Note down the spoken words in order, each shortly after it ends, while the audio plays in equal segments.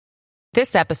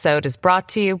This episode is brought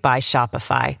to you by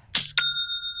Shopify.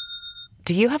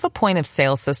 Do you have a point of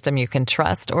sale system you can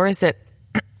trust, or is it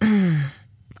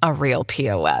a real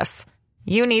POS?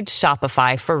 You need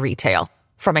Shopify for retail.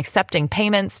 From accepting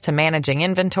payments to managing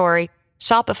inventory,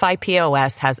 Shopify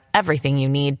POS has everything you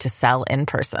need to sell in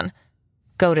person.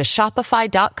 Go to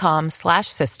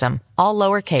shopify.com/system, all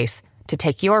lowercase, to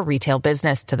take your retail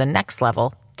business to the next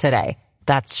level today.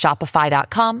 That's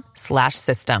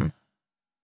shopify.com/system.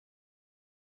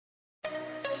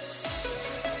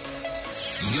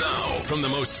 Now, from the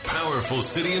most powerful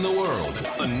city in the world,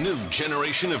 a new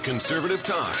generation of conservative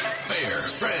talk. Fair,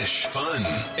 fresh, fun.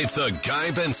 It's the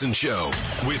Guy Benson Show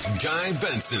with Guy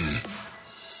Benson.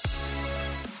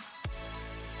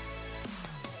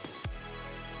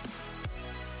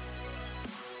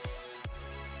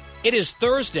 It is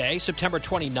Thursday, September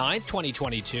 29th,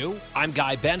 2022. I'm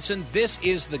Guy Benson. This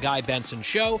is the Guy Benson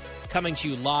Show, coming to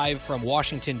you live from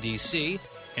Washington, D.C.,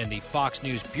 and the Fox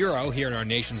News Bureau here in our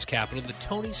nation's capital, the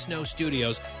Tony Snow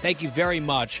Studios. Thank you very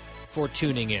much for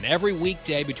tuning in. Every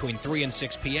weekday between 3 and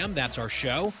 6 p.m., that's our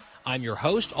show. I'm your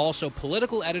host, also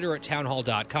political editor at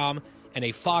townhall.com and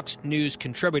a Fox News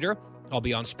contributor. I'll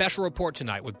be on Special Report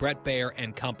tonight with Bret Baier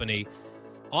and company.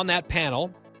 On that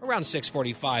panel, around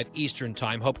 6:45 Eastern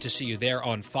Time. Hope to see you there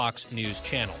on Fox News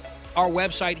Channel. Our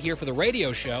website here for the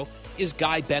radio show is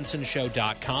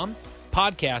GuyBensonShow.com.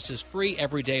 Podcast is free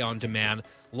every day on demand.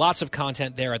 Lots of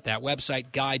content there at that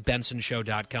website,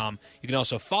 GuyBensonShow.com. You can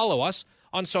also follow us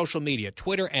on social media,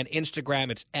 Twitter and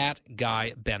Instagram. It's at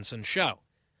Guy Benson Show.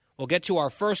 We'll get to our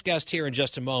first guest here in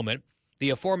just a moment.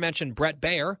 The aforementioned Bret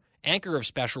Baier, anchor of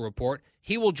Special Report.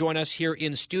 He will join us here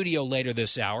in studio later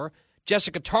this hour.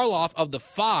 Jessica Tarloff of The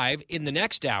Five in the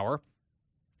next hour.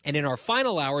 And in our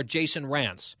final hour, Jason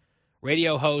Rantz,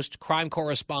 radio host, crime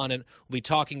correspondent, will be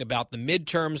talking about the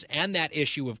midterms and that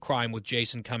issue of crime with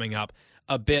Jason coming up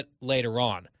a bit later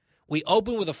on. We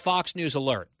open with a Fox News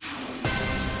alert.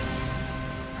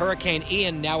 Hurricane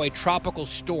Ian, now a tropical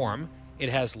storm. It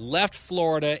has left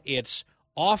Florida. It's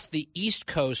off the East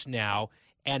Coast now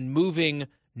and moving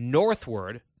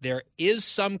northward. There is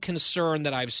some concern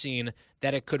that I've seen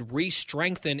that it could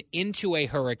re-strengthen into a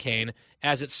hurricane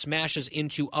as it smashes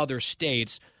into other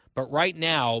states. But right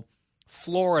now,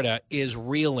 Florida is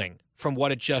reeling from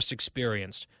what it just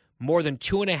experienced. More than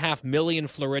 2.5 million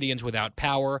Floridians without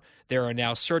power. There are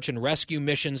now search and rescue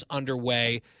missions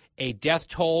underway. A death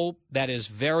toll that is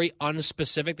very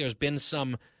unspecific. There's been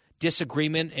some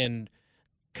disagreement and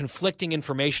conflicting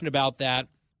information about that.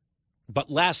 But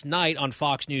last night on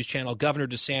Fox News Channel, Governor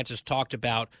DeSantis talked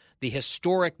about the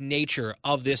historic nature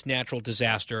of this natural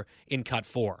disaster in Cut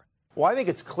 4. Well, I think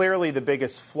it's clearly the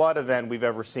biggest flood event we've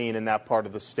ever seen in that part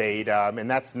of the state.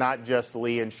 And that's not just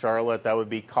Lee and Charlotte. That would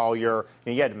be Collier.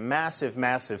 And you had massive,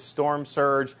 massive storm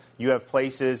surge. You have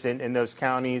places in those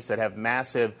counties that have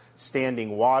massive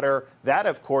standing water. That,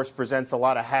 of course, presents a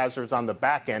lot of hazards on the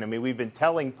back end. I mean, we've been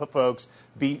telling folks,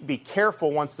 be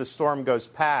careful once the storm goes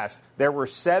past. There were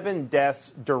 7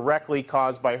 deaths directly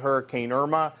caused by Hurricane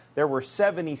Irma. There were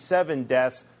 77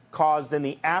 deaths caused in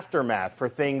the aftermath for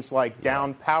things like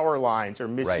downed power lines or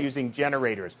misusing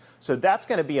generators. So that's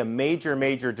going to be a major,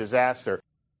 major disaster.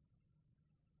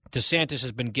 DeSantis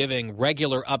has been giving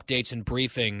regular updates and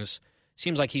briefings.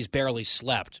 Seems like he's barely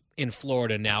slept in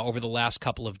Florida now over the last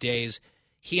couple of days.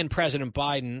 He and President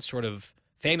Biden sort of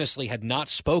famously had not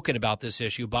spoken about this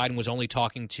issue. Biden was only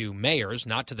talking to mayors,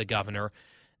 not to the governor.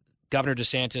 Governor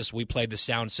DeSantis, we played the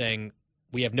sound saying,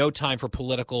 "We have no time for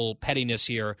political pettiness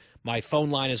here. My phone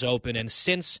line is open." And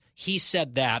since he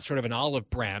said that, sort of an olive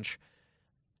branch,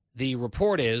 the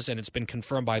report is, and it's been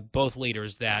confirmed by both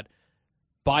leaders, that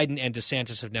Biden and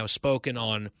DeSantis have now spoken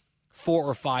on 4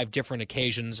 or 5 different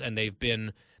occasions, and they've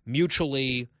been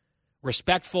mutually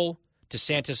respectful.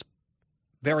 DeSantis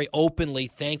very openly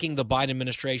thanking the Biden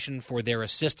administration for their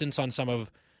assistance on some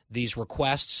of these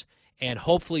requests, and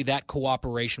hopefully that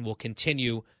cooperation will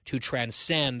continue to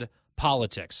transcend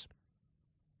politics.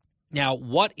 Now,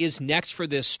 what is next for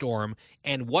this storm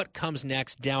and what comes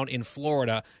next down in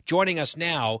Florida? Joining us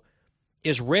now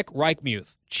is Rick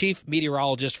Reichmuth, chief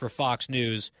meteorologist for Fox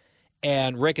News.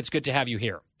 And Rick, it's good to have you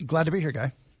here. Glad to be here,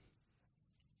 Guy.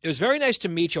 It was very nice to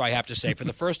meet you, I have to say. For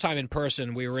the first time in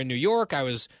person, we were in New York. I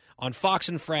was on Fox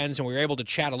and Friends, and we were able to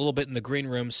chat a little bit in the green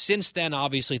room. Since then,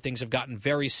 obviously, things have gotten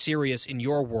very serious in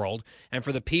your world. And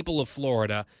for the people of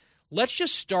Florida, let's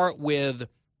just start with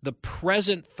the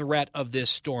present threat of this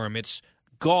storm. It's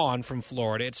gone from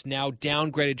Florida. It's now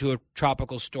downgraded to a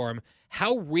tropical storm.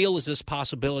 How real is this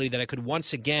possibility that it could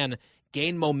once again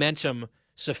gain momentum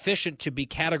sufficient to be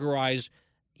categorized,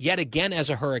 yet again as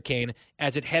a hurricane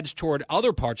as it heads toward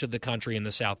other parts of the country in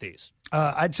the southeast?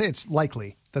 I'd say it's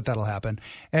likely that that'll happen.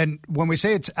 And when we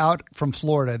say it's out from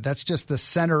Florida, that's just the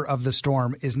center of the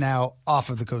storm is now off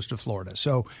of the coast of Florida.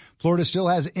 So Florida still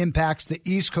has impacts. The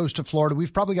east coast of Florida,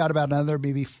 we've probably got about another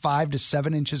maybe 5 to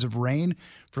 7 inches of rain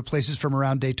for places from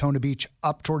around Daytona Beach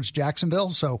up towards Jacksonville.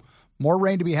 So more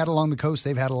rain to be had along the coast.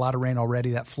 They've had a lot of rain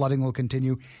already. That flooding will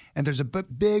continue. And there's a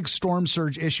big storm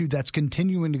surge issue that's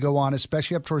continuing to go on,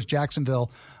 especially up towards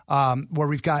Jacksonville, where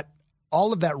we've got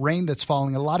all of that rain that's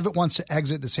falling. A lot of it wants to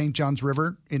exit the St. Johns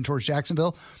River in towards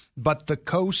Jacksonville, but the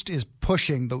coast is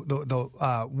pushing,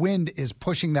 the wind is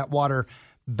pushing that water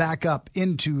back up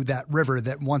into that river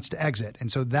that wants to exit. And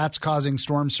so that's causing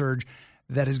storm surge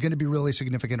that is going to be really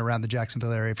significant around the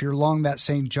Jacksonville area. If you're along that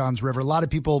St. Johns River, a lot of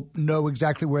people know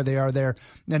exactly where they are there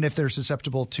and if they're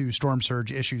susceptible to storm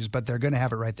surge issues, but they're going to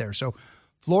have it right there. So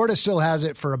Florida still has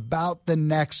it for about the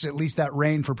next, at least that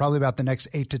rain for probably about the next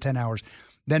 8 to 10 hours.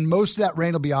 Then most of that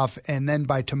rain will be off, and then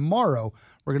by tomorrow,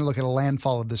 we're going to look at a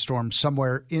landfall of the storm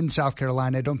somewhere in South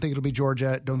Carolina. I don't think it'll be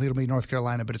Georgia. Don't think it'll be North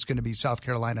Carolina, but it's going to be South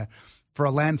Carolina for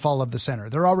a landfall of the center.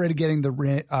 They're already getting the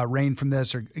rain from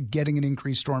this or getting an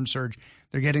increased storm surge.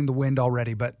 They're getting the wind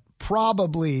already, but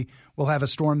probably we'll have a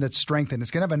storm that's strengthened.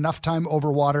 It's going to have enough time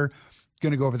over water. It's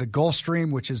going to go over the Gulf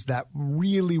Stream, which is that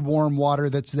really warm water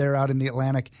that's there out in the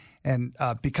Atlantic. And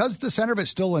because the center of it's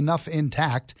still enough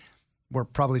intact, we'll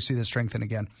probably see this strengthen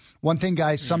again. One thing,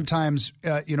 guys, sometimes,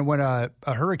 when a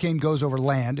hurricane goes over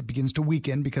land, it begins to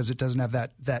weaken because it doesn't have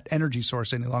that energy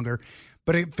source any longer.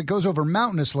 But if it goes over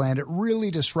mountainous land, it really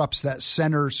disrupts that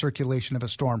center circulation of a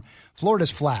storm.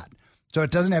 Florida's flat, so it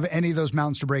doesn't have any of those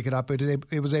mountains to break it up.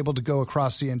 It was able to go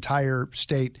across the entire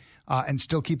state and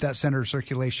still keep that center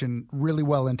circulation really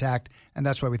well intact. And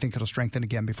that's why we think it'll strengthen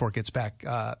again before it gets back,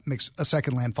 makes a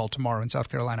second landfall tomorrow in South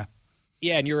Carolina.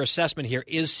 Yeah, and your assessment here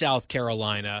is South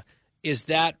Carolina. Is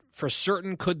that for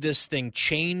certain? Could this thing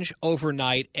change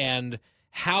overnight? And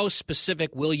how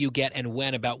specific will you get and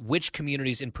when about which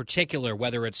communities in particular,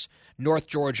 whether it's North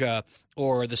Georgia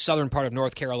or the southern part of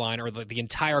North Carolina or the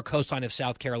entire coastline of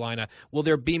South Carolina? Will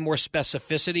there be more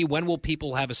specificity? When will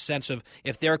people have a sense of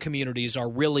if their communities are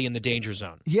really in the danger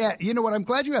zone? Yeah, you know what? I'm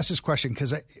glad you asked this question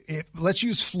because let's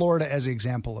use Florida as an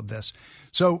example of this.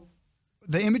 So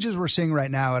the images we're seeing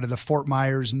right now out of the Fort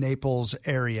Myers, Naples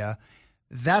area,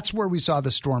 that's where we saw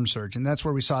the storm surge, and that's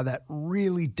where we saw that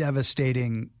really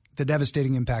devastating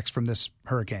impacts from this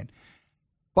hurricane.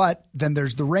 But then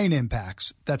there's the rain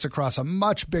impacts. That's across a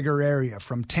much bigger area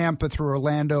from Tampa through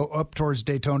Orlando up towards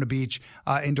Daytona Beach,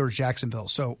 indoors Jacksonville.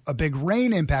 So a big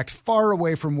rain impact far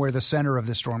away from where the center of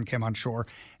the storm came on shore,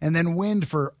 and then wind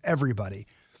for everybody.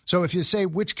 So if you say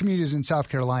which communities in South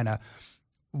Carolina,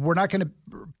 we're not going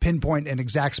to pinpoint an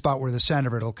exact spot where the center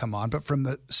of it will come on, but from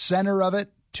the center of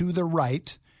it to the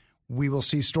right, we will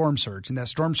see storm surge. And that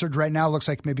storm surge right now looks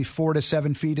like maybe 4 to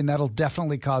 7 feet, and that'll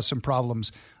definitely cause some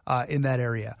problems in that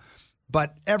area.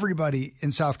 But everybody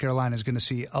in South Carolina is going to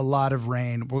see a lot of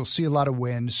rain. We'll see a lot of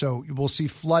wind. So we'll see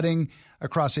flooding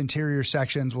across interior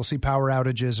sections. We'll see power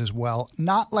outages as well.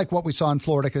 Not like what we saw in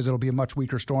Florida because it'll be a much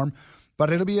weaker storm, but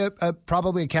it'll be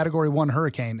probably a Category 1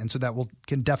 hurricane, and so that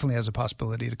can definitely has a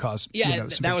possibility to cause some that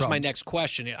was problems. my next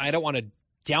question. I don't want to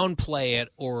downplay it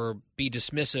or be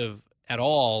dismissive at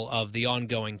all of the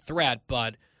ongoing threat,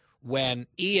 but when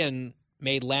Ian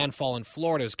made landfall in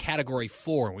Florida as Category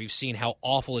 4, and we've seen how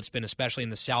awful it's been, especially in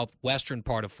the southwestern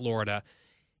part of Florida,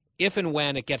 if and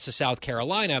when it gets to South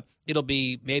Carolina, it'll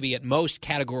be maybe at most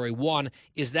Category 1.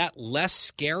 Is that less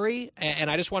scary?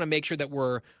 And I just want to make sure that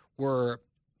we're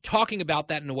talking about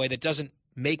that in a way that doesn't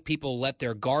make people let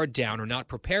their guard down or not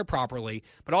prepare properly,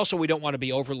 but also we don't want to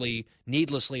be overly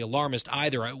needlessly alarmist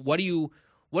either. What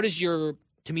is your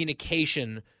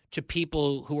communication to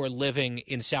people who are living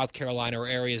in South Carolina or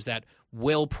areas that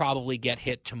will probably get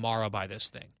hit tomorrow by this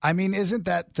thing? I mean, isn't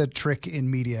that the trick in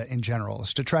media in general,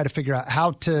 is to try to figure out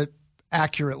how to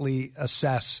accurately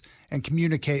assess and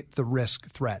communicate the risk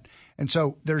threat? And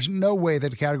so there's no way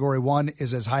that a Category 1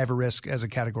 is as high of a risk as a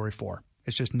Category 4.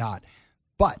 It's just not.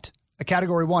 But a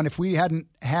Category 1, if we hadn't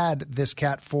had this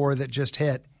Cat 4 that just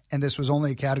hit, and this was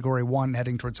only a Category 1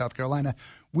 heading towards South Carolina,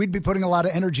 we'd be putting a lot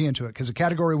of energy into it because a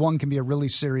Category 1 can be a really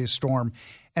serious storm.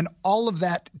 And all of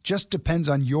that just depends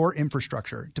on your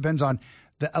infrastructure. It depends on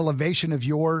the elevation of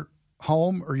your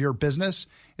home or your business.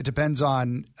 It depends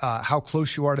on how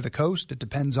close you are to the coast. It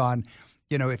depends on,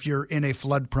 if you're in a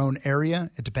flood-prone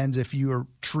area. It depends if your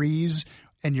trees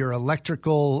and your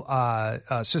electrical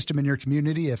system in your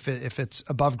community, if it's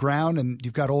above ground and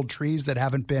you've got old trees that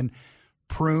haven't been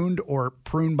pruned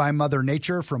by Mother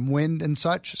Nature from wind and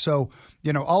such. So,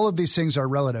 all of these things are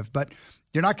relative. But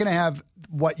You're not going to have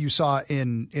what you saw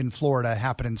in Florida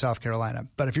happen in South Carolina.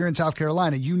 But if you're in South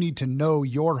Carolina, you need to know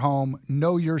your home,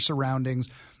 know your surroundings,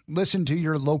 listen to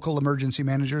your local emergency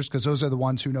managers, because those are the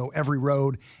ones who know every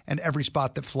road and every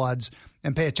spot that floods,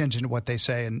 and pay attention to what they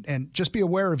say, and just be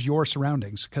aware of your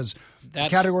surroundings, because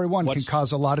Category 1 can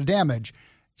cause a lot of damage.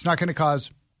 It's not going to cause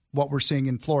what we're seeing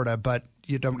in Florida, but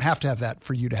you don't have to have that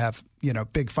for you to have,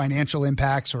 big financial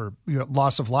impacts or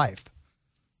loss of life.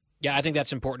 Yeah, I think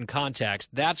that's important context.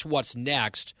 That's what's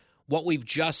next. What we've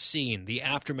just seen, the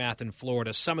aftermath in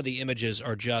Florida, some of the images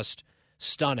are just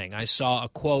stunning. I saw a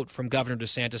quote from Governor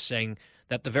DeSantis saying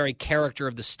that the very character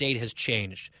of the state has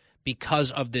changed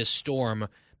because of this storm,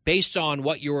 based on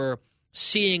what you're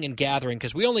seeing and gathering,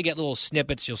 because we only get little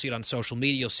snippets. You'll see it on social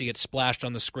media. You'll see it splashed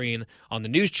on the screen on the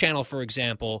news channel, for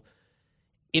example.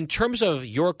 In terms of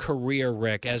your career,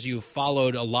 Rick, as you've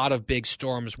followed a lot of big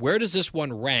storms, where does this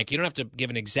one rank? You don't have to give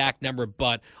an exact number,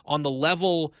 but on the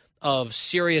level of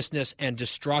seriousness and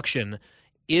destruction,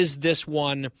 is this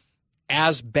one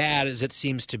as bad as it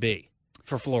seems to be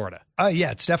for Florida?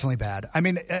 Yeah, it's definitely bad. I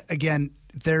mean, again,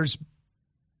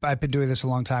 I've been doing this a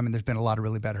long time, and there's been a lot of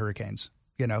really bad hurricanes,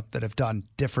 that have done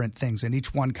different things, and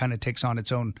each one kind of takes on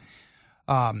its own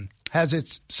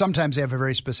sometimes they have a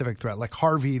very specific threat, like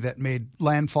Harvey that made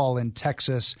landfall in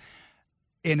Texas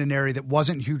in an area that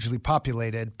wasn't hugely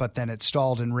populated, but then it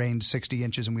stalled and rained 60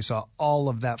 inches, and we saw all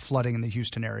of that flooding in the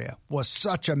Houston area. Was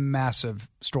such a massive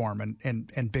storm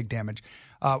and big damage.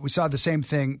 We saw the same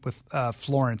thing with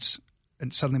Florence,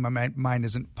 and suddenly my mind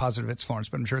isn't positive it's Florence,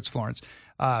 but I'm sure it's Florence,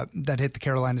 that hit the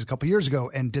Carolinas a couple years ago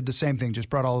and did the same thing, just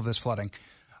brought all of this flooding.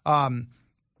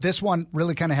 This one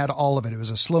really kind of had all of it. It was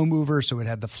a slow mover, so it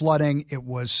had the flooding. It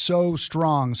was so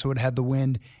strong, so it had the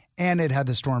wind, and it had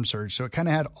the storm surge. So it kind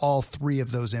of had all three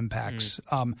of those impacts.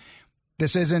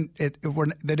 This isn't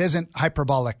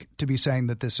hyperbolic to be saying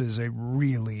that this is a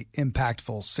really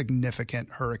impactful,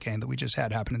 significant hurricane that we just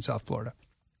had happen in South Florida.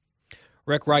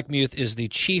 Rick Reichmuth is the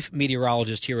chief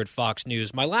meteorologist here at Fox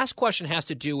News. My last question has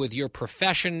to do with your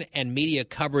profession and media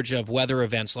coverage of weather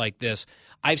events like this.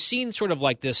 I've seen sort of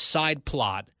like this side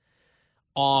plot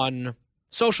on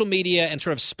social media and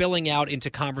sort of spilling out into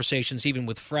conversations even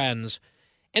with friends.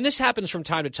 And this happens from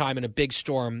time to time in a big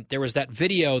storm. There was that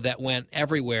video that went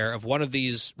everywhere of one of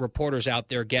these reporters out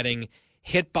there getting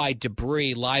hit by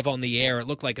debris live on the air. It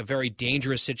looked like a very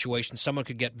dangerous situation. Someone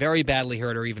could get very badly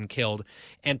hurt or even killed.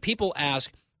 And people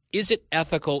ask, is it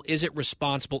ethical? Is it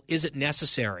responsible? Is it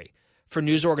necessary for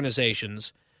news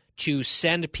organizations to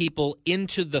send people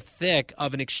into the thick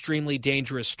of an extremely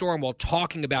dangerous storm while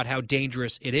talking about how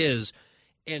dangerous it is?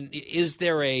 And is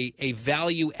there a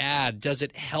value add? Does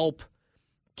it help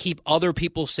keep other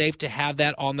people safe to have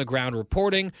that on the ground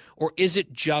reporting? Or is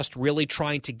it just really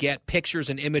trying to get pictures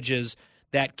and images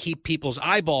that keep people's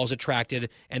eyeballs attracted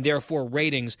and therefore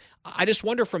ratings? I just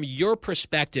wonder, from your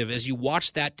perspective, as you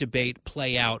watch that debate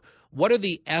play out, what are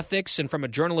the ethics, and from a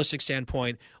journalistic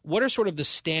standpoint, what are sort of the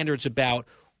standards about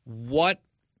what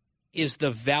is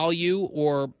the value,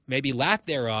 or maybe lack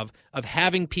thereof, of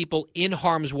having people in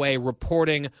harm's way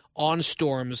reporting on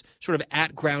storms sort of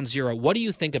at ground zero? What do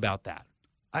you think about that?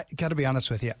 I got to be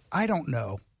honest with you. I don't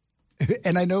know.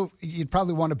 And I know you'd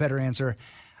probably want a better answer.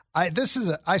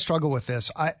 I struggle with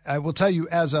this. I will tell you,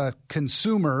 as a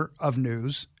consumer of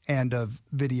news and of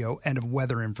video and of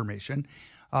weather information,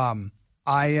 I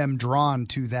am drawn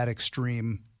to that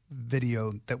extreme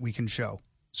video that we can show.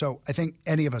 So I think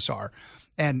any of us are.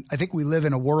 And I think we live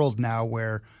in a world now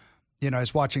where, I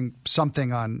was watching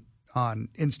something on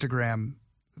Instagram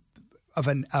of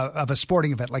a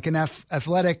sporting event, like an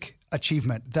athletic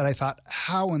achievement, that I thought,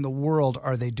 how in the world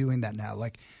are they doing that now?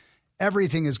 Like,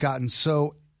 everything has gotten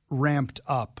so ramped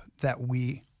up that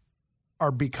we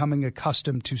are becoming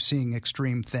accustomed to seeing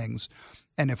extreme things.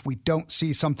 And if we don't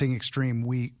see something extreme,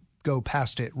 we go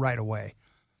past it right away.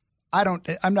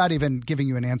 I'm not even giving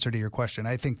you an answer to your question.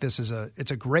 I think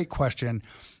it's a great question.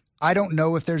 I don't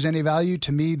know if there's any value.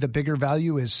 To me, the bigger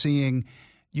value is seeing,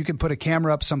 you can put a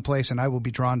camera up someplace and I will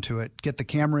be drawn to it. Get the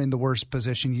camera in the worst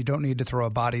position. You don't need to throw a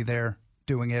body there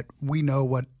doing it. We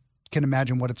can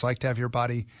imagine what it's like to have your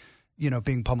body,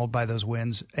 being pummeled by those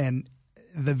winds. And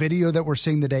the video that we're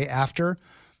seeing the day after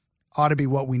ought to be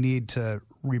what we need to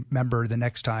remember the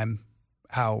next time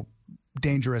how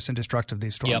dangerous and destructive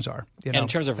these storms are. And in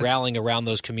terms of rallying around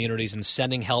those communities and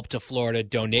sending help to Florida,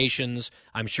 donations,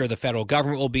 I'm sure the federal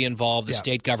government will be involved, the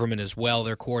state government as well.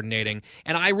 They're coordinating.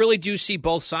 And I really do see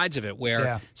both sides of it,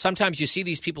 where sometimes you see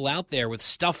these people out there with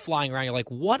stuff flying around. You're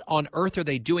like, what on earth are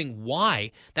they doing?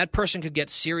 Why? That person could get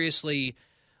seriously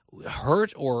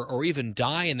hurt or even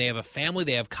die, and they have a family,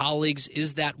 they have colleagues.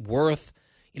 Is that worth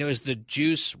is the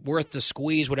juice worth the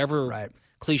squeeze, whatever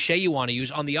cliche you want to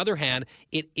use. On the other hand,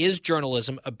 it is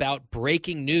journalism about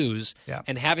breaking news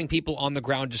and having people on the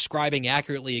ground describing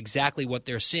accurately exactly what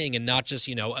they're seeing and not just,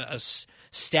 a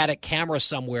static camera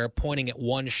somewhere pointing at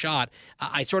one shot.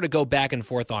 I sort of go back and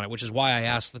forth on it, which is why I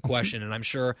asked the question, and I'm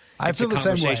sure it's a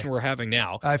conversation we're having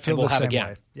now. I feel we'll the have same again.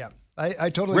 way. Yeah, I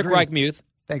totally Rick agree. Reichmuth,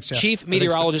 thanks, Jeff. Chief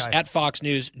Meteorologist at Fox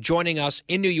News, joining us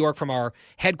in New York from our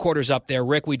headquarters up there.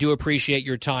 Rick, we do appreciate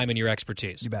your time and your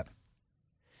expertise. You bet.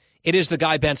 It is the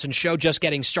Guy Benson Show, just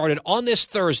getting started on this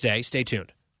Thursday. Stay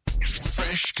tuned.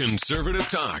 Fresh conservative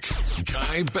talk.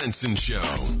 Guy Benson Show.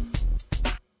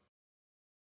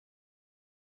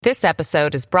 This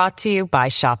episode is brought to you by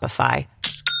Shopify.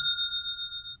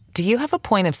 Do you have a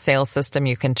point of sale system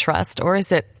you can trust, or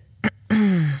is it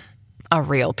a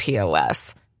real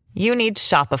POS? You need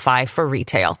Shopify for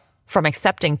retail. From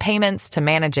accepting payments to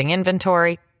managing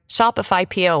inventory, Shopify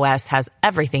POS has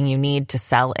everything you need to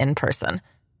sell in person.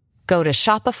 Go to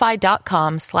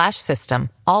shopify.com/system,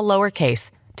 all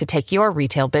lowercase, to take your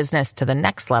retail business to the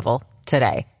next level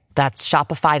today. That's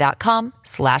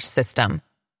shopify.com/system.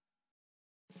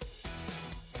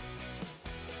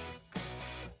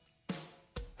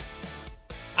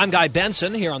 I'm Guy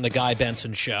Benson here on The Guy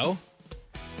Benson Show.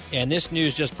 And this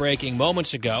news just breaking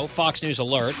moments ago, Fox News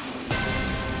alert.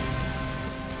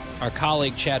 Our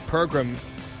colleague Chad Pergram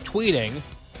tweeting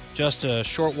just a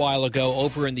short while ago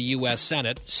over in the U.S.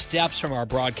 Senate, steps from our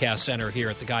broadcast center here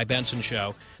at The Guy Benson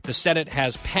Show. The Senate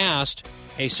has passed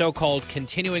a so-called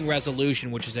continuing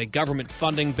resolution, which is a government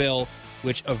funding bill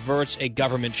which averts a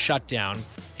government shutdown.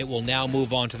 It will now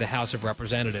move on to the House of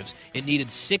Representatives. It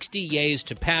needed 60 yeas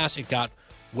to pass. It got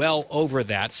well over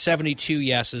that, 72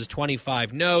 yeses,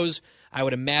 25 noes. I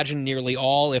would imagine nearly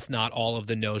all, if not all of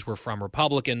the noes were from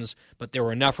Republicans, but there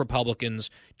were enough Republicans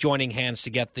joining hands to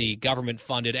get the government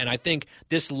funded. And I think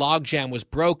this logjam was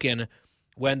broken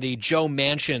when the Joe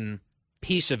Manchin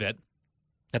piece of it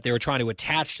that they were trying to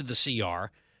attach to the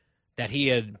CR, that he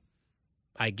had,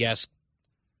 I guess,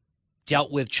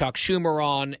 dealt with Chuck Schumer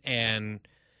on, and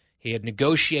he had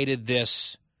negotiated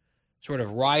this sort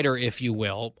of rider, if you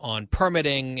will, on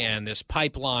permitting and this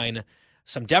pipeline.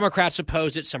 Some Democrats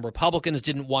opposed it. Some Republicans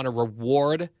didn't want to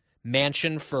reward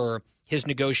Manchin for his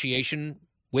negotiation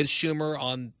with Schumer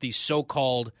on the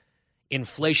so-called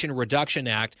Inflation Reduction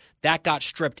Act. That got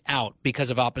stripped out because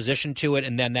of opposition to it,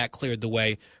 and then that cleared the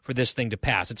way for this thing to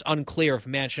pass. It's unclear if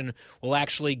Manchin will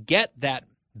actually get that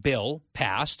bill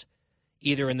passed,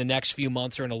 either in the next few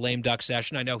months or in a lame duck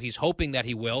session. I know he's hoping that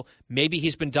he will. Maybe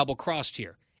he's been double-crossed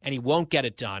here, and he won't get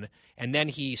it done. And then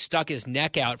he stuck his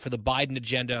neck out for the Biden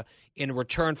agenda in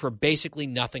return for basically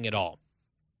nothing at all,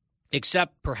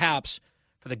 except perhaps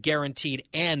for the guaranteed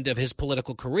end of his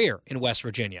political career in West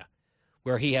Virginia,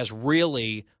 where he has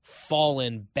really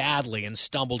fallen badly and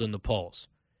stumbled in the polls.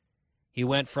 He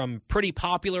went from pretty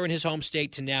popular in his home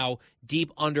state to now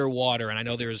deep underwater, and I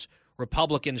know there's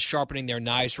Republicans sharpening their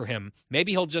knives for him.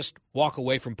 Maybe he'll just walk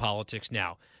away from politics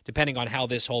now, depending on how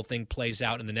this whole thing plays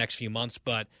out in the next few months.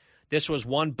 But this was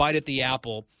one bite at the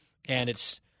apple, and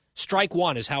it's strike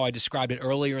one is how I described it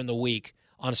earlier in the week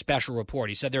on a special report.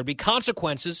 He said there would be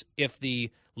consequences if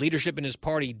the leadership in his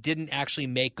party didn't actually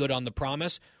make good on the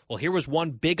promise. Well, here was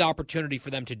one big opportunity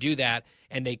for them to do that,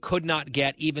 and they could not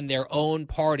get even their own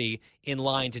party in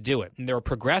line to do it. And there are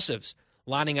progressives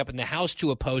lining up in the House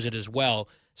to oppose it as well.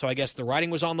 So I guess the writing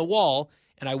was on the wall,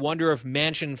 and I wonder if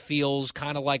Manchin feels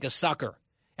kind of like a sucker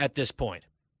at this point.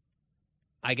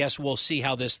 I guess we'll see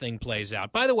how this thing plays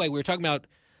out. By the way, we were talking about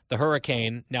the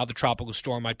hurricane. Now the tropical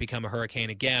storm might become a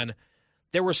hurricane again.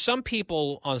 There were some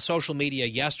people on social media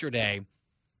yesterday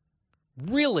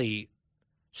really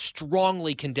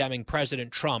strongly condemning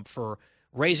President Trump for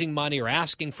raising money or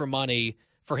asking for money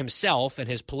for himself and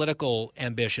his political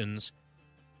ambitions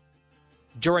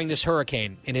during this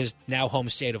hurricane in his now home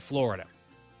state of Florida.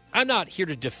 I'm not here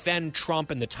to defend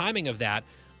Trump and the timing of that,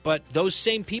 but those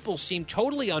same people seem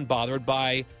totally unbothered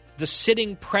by the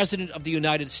sitting president of the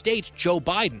United States, Joe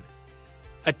Biden,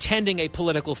 attending a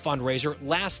political fundraiser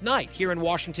last night here in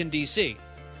Washington, D.C.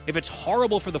 If it's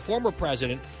horrible for the former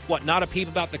president, what, not a peep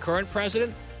about the current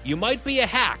president? You might be a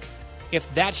hack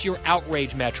if that's your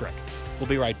outrage metric. We'll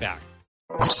be right back.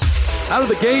 Out of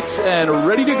the gates and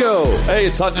ready to go. Hey,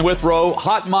 it's Hutton and Withrow.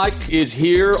 Hot Mike is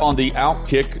here on the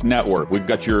Outkick Network. We've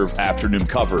got your afternoon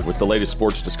covered with the latest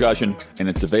sports discussion, and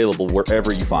it's available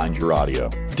wherever you find your audio.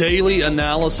 Daily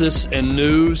analysis and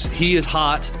news. He is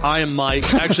hot. I am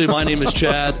Mike. Actually, my name is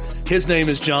Chad. His name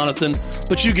is Jonathan,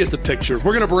 but you get the picture.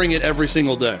 We're going to bring it every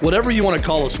single day. Whatever you want to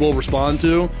call us, we'll respond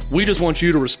to. We just want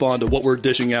you to respond to what we're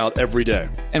dishing out every day.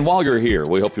 And while you're here,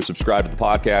 we hope you subscribe to the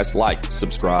podcast, like,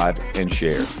 subscribe, and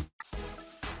share.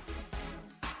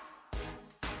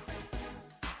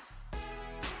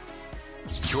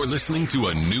 You're listening to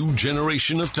a new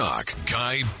generation of talk.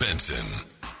 Guy Benson.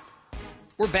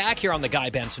 We're back here on the Guy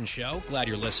Benson Show. Glad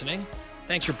you're listening.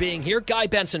 Thanks for being here.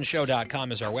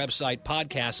 GuyBensonShow.com is our website.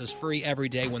 Podcast is free every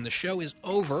day when the show is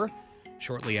over,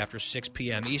 shortly after 6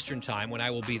 p.m. Eastern Time, when I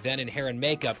will be then in hair and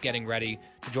makeup getting ready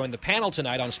to join the panel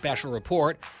tonight on Special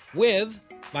Report with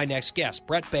my next guest,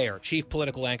 Bret Baier, chief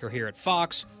political anchor here at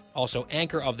Fox, also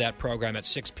anchor of that program at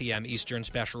 6 p.m. Eastern,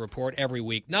 Special Report every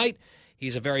weeknight.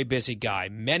 He's a very busy guy.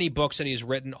 Many books that he's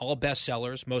written, all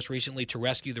bestsellers, most recently To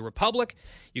Rescue the Republic.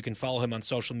 You can follow him on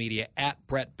social media at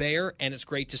Bret Baier, and it's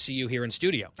great to see you here in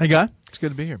studio. Hey, Guy. It's good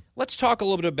to be here. Let's talk a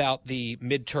little bit about the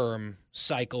midterm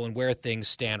cycle and where things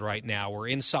stand right now. We're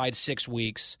inside 6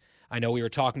 weeks. I know we were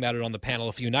talking about it on the panel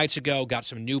a few nights ago, got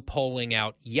some new polling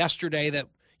out yesterday that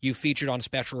you featured on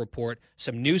Special Report.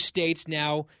 Some new states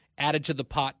now added to the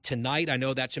pot tonight. I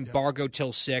know that's embargoed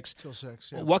till 6. Till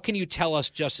 6, yeah. What can you tell us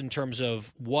just in terms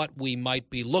of what we might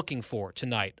be looking for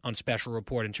tonight on Special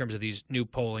Report in terms of these new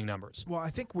polling numbers? Well, I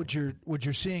think what you're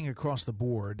seeing across the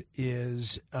board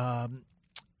is a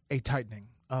tightening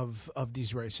of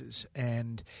these races,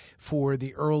 and for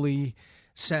the early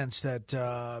sense that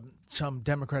some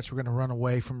Democrats were going to run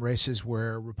away from races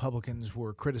where Republicans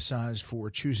were criticized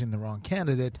for choosing the wrong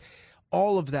candidate.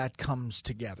 All of that comes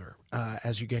together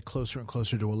as you get closer and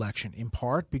closer to election, in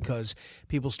part because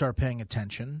people start paying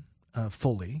attention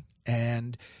fully,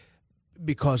 and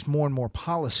because more and more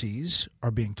policies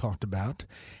are being talked about,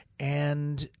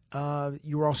 and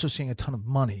you're also seeing a ton of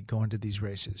money go into these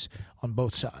races on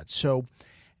both sides. So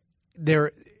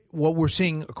what we're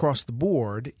seeing across the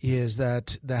board is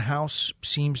that the House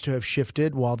seems to have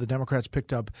shifted while the Democrats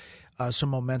picked up some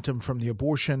momentum from the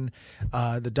abortion,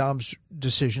 the Dobbs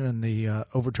decision and the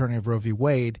overturning of Roe v.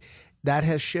 Wade. That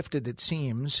has shifted, it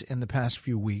seems, in the past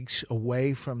few weeks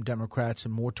away from Democrats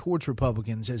and more towards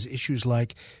Republicans as issues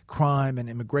like crime and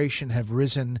immigration have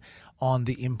risen on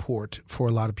the import for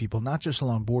a lot of people, not just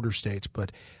along border states,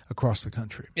 but across the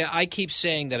country. Yeah, I keep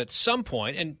saying that at some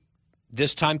point, and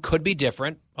this time could be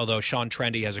different, although Sean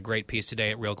Trendy has a great piece today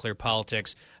at Real Clear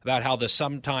Politics about how the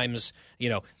sometimes,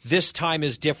 this time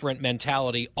is different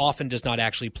mentality often does not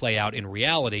actually play out in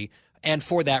reality. And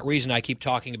for that reason, I keep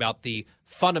talking about the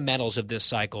fundamentals of this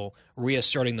cycle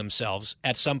reasserting themselves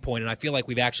at some point. And I feel like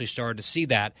we've actually started to see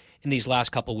that in these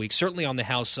last couple of weeks, certainly on the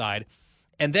House side.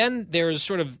 And then there's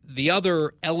sort of the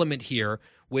other element here,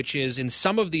 which is in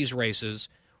some of these races,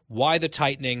 why the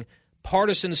tightening,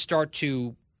 partisans start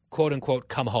to quote-unquote,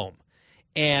 come home.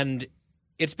 And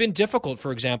it's been difficult,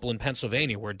 for example, in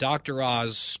Pennsylvania, where Dr.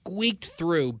 Oz squeaked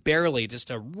through barely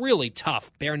just a really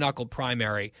tough, bare-knuckle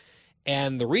primary.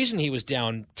 And the reason he was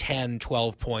down 10,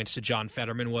 12 points to John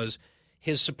Fetterman was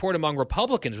his support among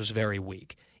Republicans was very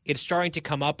weak. It's starting to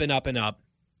come up and up and up.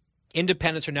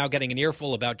 Independents are now getting an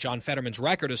earful about John Fetterman's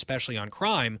record, especially on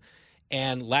crime.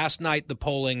 And last night, the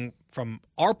polling from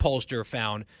our pollster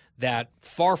found that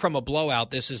far from a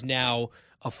blowout, this is now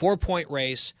a 4-point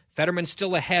race. Fetterman's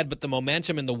still ahead, but the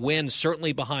momentum and the win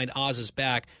certainly behind Oz's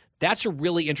back. That's a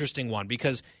really interesting one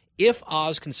because if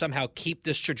Oz can somehow keep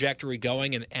this trajectory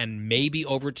going and maybe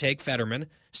overtake Fetterman,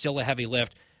 still a heavy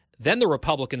lift, then the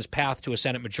Republicans' path to a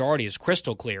Senate majority is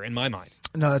crystal clear in my mind.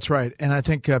 No, that's right. And I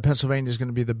think Pennsylvania is going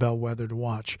to be the bellwether to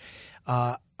watch.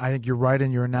 I think you're right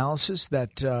in your analysis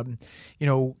that,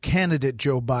 candidate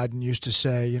Joe Biden used to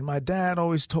say, my dad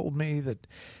always told me that,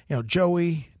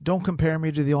 Joey, don't compare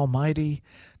me to the almighty,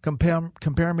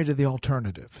 compare me to the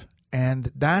alternative.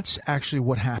 And that's actually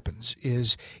what happens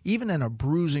is even in a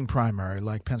bruising primary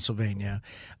like Pennsylvania,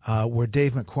 where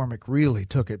Dave McCormick really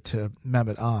took it to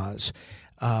Mehmet Oz,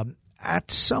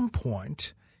 at some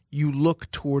point you look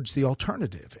towards the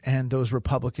alternative. And those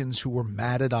Republicans who were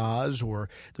mad at Oz or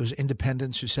those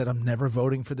independents who said, I'm never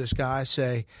voting for this guy,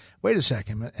 say, wait a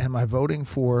second, am I voting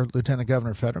for Lieutenant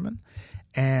Governor Fetterman?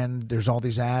 And there's all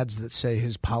these ads that say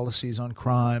his policies on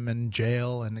crime and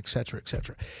jail and et cetera, et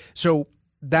cetera. So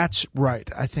that's right.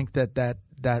 I think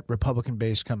that Republican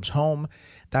base comes home.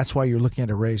 That's why you're looking at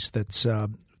a race that's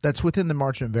within the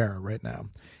margin of error right now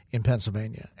in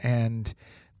Pennsylvania. And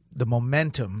the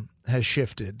momentum has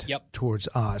shifted towards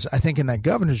Oz. I think in that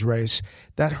governor's race,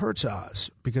 that hurts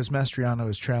Oz because Mastriano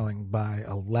is trailing by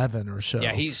 11 or so.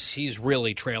 Yeah, he's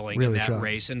really trailing in that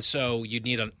race. And so you'd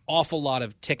need an awful lot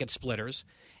of ticket splitters.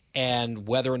 And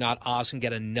whether or not Oz can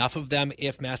get enough of them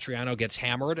if Mastriano gets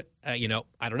hammered, I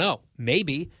don't know.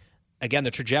 Maybe. Again,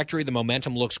 the trajectory, the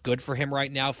momentum looks good for him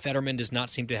right now. Fetterman does not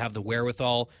seem to have the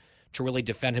wherewithal to really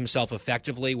defend himself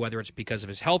effectively, whether it's because of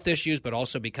his health issues, but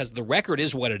also because the record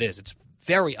is what it is. It's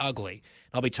very ugly.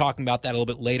 I'll be talking about that a little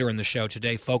bit later in the show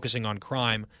today, focusing on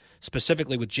crime,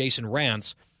 specifically with Jason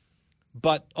Rantz.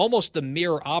 But almost the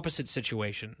mirror opposite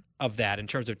situation of that in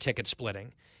terms of ticket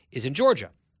splitting is in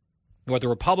Georgia, where the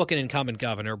Republican incumbent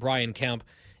governor, Brian Kemp,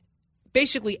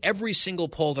 basically every single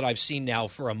poll that I've seen now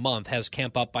for a month has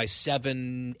Kemp up by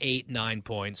 7, 8, 9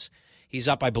 points. He's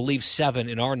up, I believe, 7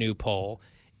 in our new poll.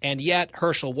 And yet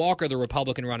Herschel Walker, the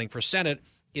Republican running for Senate,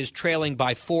 is trailing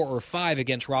by 4 or 5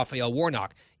 against Raphael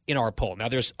Warnock in our poll. Now,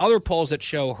 there's other polls that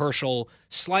show Herschel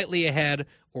slightly ahead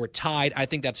or tied. I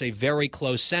think that's a very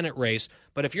close Senate race.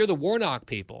 But if you're the Warnock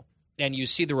people and you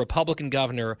see the Republican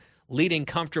governor leading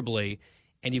comfortably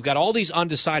and you've got all these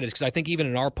undecideds, because I think even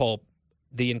in our poll,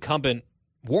 the incumbent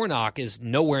Warnock is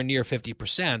nowhere near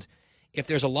 50%. If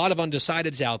there's a lot of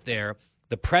undecideds out there,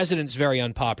 the president's very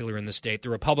unpopular in the state, the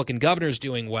Republican governor's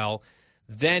doing well,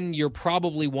 then you're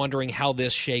probably wondering how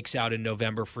this shakes out in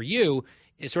November for you.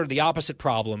 It's sort of the opposite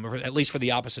problem, or at least for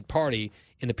the opposite party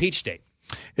in the Peach State.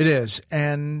 It is.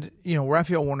 And,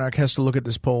 Raphael Warnock has to look at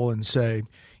this poll and say,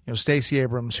 Stacey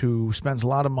Abrams, who spends a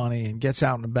lot of money and gets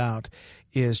out and about,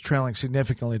 is trailing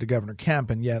significantly to Governor Kemp,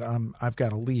 and yet I've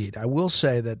got a lead. I will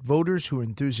say that voters who are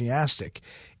enthusiastic,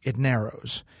 it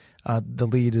narrows. The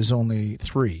lead is only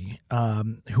 3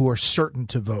 who are certain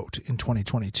to vote in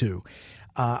 2022.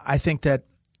 I think that,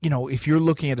 if you're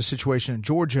looking at a situation in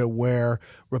Georgia where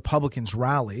Republicans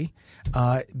rally,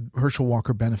 Herschel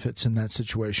Walker benefits in that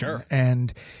situation. Sure.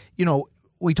 And,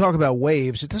 we talk about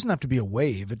waves. It doesn't have to be a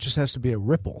wave. It just has to be a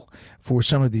ripple for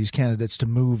some of these candidates to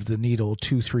move the needle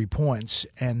 2-3 points,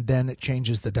 and then it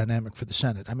changes the dynamic for the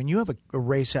Senate. I mean, you have a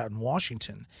race out in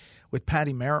Washington with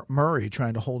Patty Murray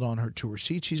trying to hold on to her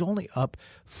seat. She's only up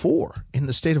 4 in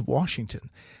the state of Washington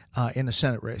in a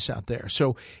Senate race out there.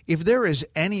 So if there is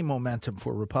any momentum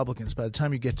for Republicans by the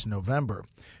time you get to November,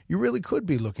 you really could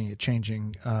be looking at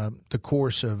changing the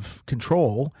course of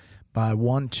control by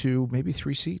 1, 2, maybe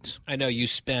 3 seats. I know you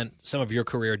spent some of your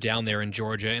career down there in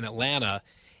Georgia, in Atlanta,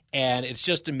 and it's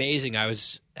just amazing. I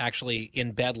was actually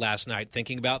in bed last night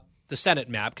thinking about the Senate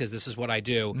map, because this is what I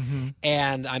do,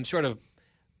 and I'm sort of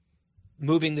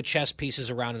moving the chess pieces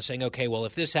around and saying, okay, well,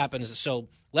 if this happens, so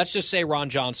let's just say Ron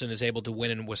Johnson is able to win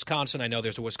in Wisconsin. I know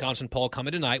there's a Wisconsin poll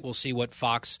coming tonight. We'll see what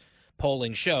Fox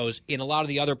polling shows. In a lot of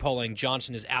the other polling,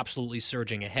 Johnson is absolutely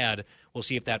surging ahead. We'll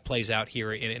see if that plays out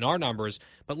here in our numbers.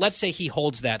 But let's say he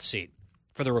holds that seat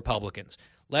for the Republicans.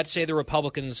 Let's say the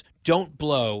Republicans don't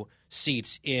blow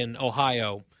seats in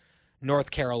Ohio,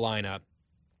 North Carolina,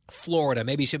 Florida,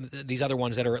 maybe some of these other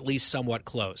ones that are at least somewhat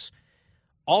close.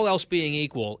 All else being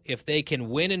equal, if they can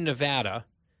win in Nevada,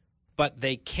 but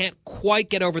they can't quite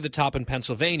get over the top in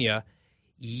Pennsylvania,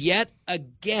 yet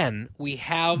again, we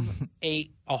have a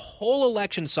whole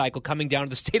election cycle coming down to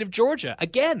the state of Georgia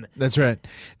again. That's right.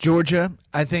 Georgia,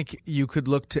 I think you could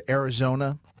look to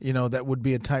Arizona. That would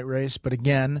be a tight race. But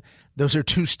again, those are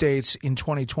 2 states in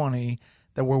 2020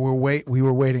 that we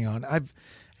were waiting on. I've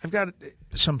got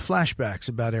some flashbacks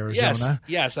about Arizona.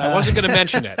 Yes, I wasn't going to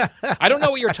mention it. I don't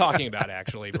know what you're talking about,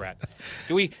 actually, Brett.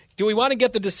 Do we want to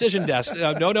get the decision desk?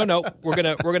 No. We're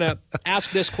gonna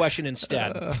ask this question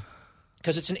instead,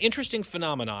 because it's an interesting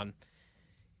phenomenon,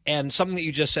 and something that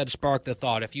you just said sparked the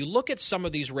thought. If you look at some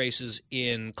of these races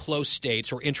in close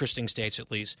states, or interesting states at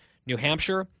least, New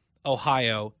Hampshire,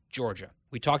 Ohio, Georgia.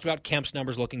 We talked about Kemp's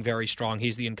numbers looking very strong.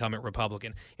 He's the incumbent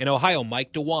Republican. In Ohio,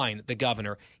 Mike DeWine, the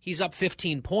governor, he's up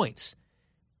 15 points,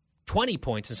 20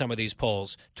 points in some of these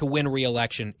polls to win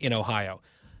re-election in Ohio.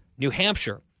 New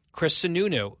Hampshire, Chris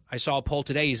Sununu, I saw a poll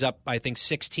today, he's up, I think,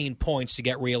 16 points to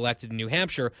get re-elected in New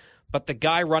Hampshire. But the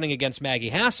guy running against Maggie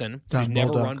Hassan, who's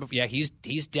never run before,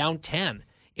 he's down 10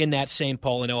 in that same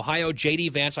poll. In Ohio, J.D.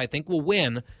 Vance, I think, will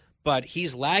win, but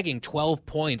he's lagging 12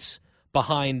 points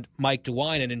behind Mike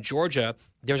DeWine. And in Georgia,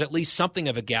 there's at least something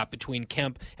of a gap between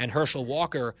Kemp and Herschel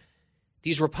Walker.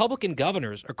 These Republican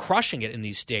governors are crushing it in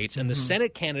these states, and the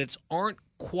Senate candidates aren't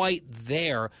quite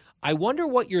there. I wonder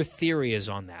what your theory is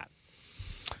on that.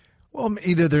 Well,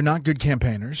 either they're not good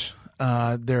campaigners,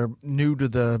 they're new to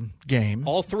the game.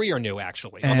 All 3 are new,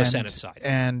 actually, on the Senate side.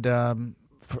 And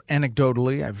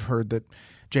anecdotally, I've heard that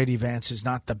J.D. Vance is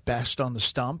not the best on the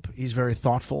stump. He's very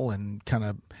thoughtful and kind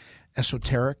of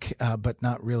esoteric, but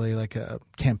not really like a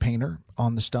campaigner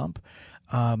on the stump.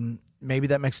 Maybe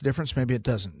that makes a difference. Maybe it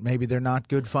doesn't. Maybe they're not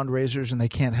good fundraisers and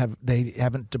they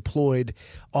haven't deployed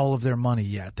all of their money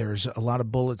yet. There's a lot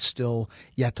of bullets still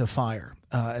yet to fire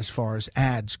as far as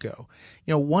ads go.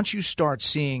 Once you start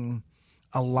seeing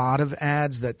a lot of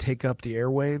ads that take up the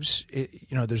airwaves.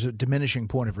 There's a diminishing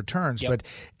point of returns, but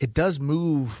it does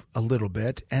move a little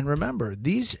bit. And remember,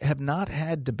 these have not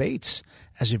had debates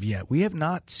as of yet. We have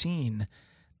not seen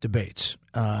debates.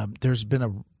 There's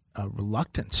been a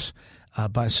reluctance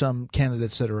by some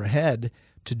candidates that are ahead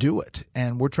to do it.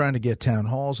 And we're trying to get town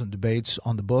halls and debates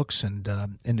on the books and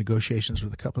in negotiations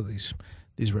with a couple of these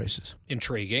races.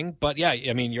 Intriguing. But, yeah,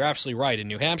 I mean, you're absolutely right. In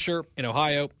New Hampshire, in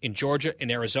Ohio, in Georgia, in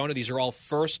Arizona, these are all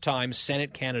first-time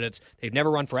Senate candidates. They've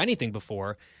never run for anything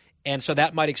before. And so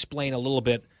that might explain a little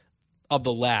bit of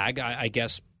the lag, I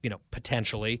guess,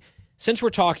 potentially. Since we're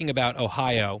talking about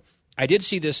Ohio, I did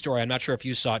see this story. I'm not sure if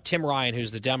you saw it. Tim Ryan,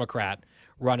 who's the Democrat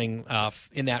running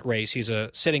in that race, he's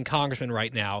a sitting congressman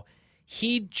right now.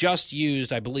 He just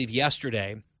used, I believe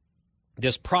yesterday,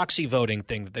 this proxy voting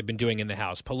thing that they've been doing in the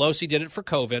House. Pelosi did it for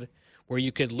COVID, where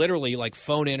you could literally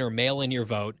phone in or mail in your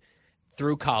vote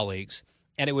through colleagues.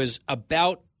 And it was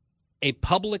about a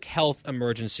public health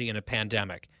emergency in a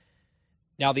pandemic.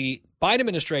 Now, the Biden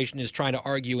administration is trying to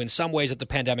argue in some ways that the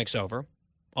pandemic's over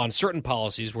on certain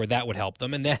policies where that would help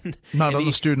them. And then not on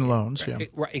the student loans. Yeah,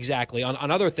 exactly.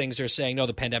 On other things, they're saying, no,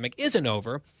 the pandemic isn't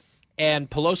over. And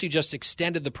Pelosi just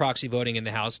extended the proxy voting in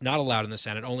the House, not allowed in the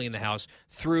Senate, only in the House,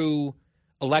 through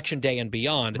Election Day and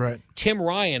beyond. Right. Tim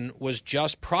Ryan was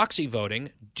just proxy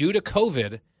voting due to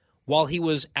COVID while he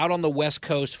was out on the West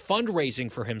Coast fundraising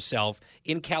for himself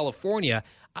in California.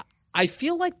 I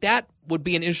feel like that would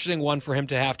be an interesting one for him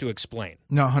to have to explain.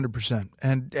 No, 100%.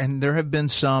 And there have been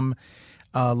some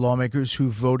lawmakers who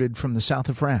voted from the south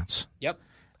of France. Yep.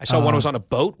 I saw one was on a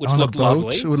boat, which looked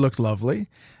lovely. It would look lovely.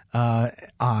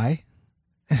 Exactly.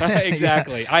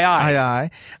 Yeah.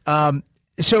 Aye.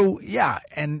 So, yeah,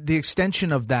 and the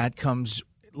extension of that comes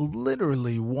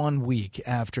literally 1 week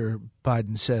after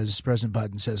President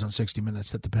Biden says on 60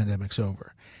 Minutes that the pandemic's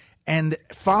over, and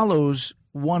follows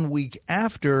 1 week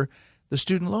after the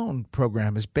student loan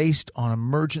program is based on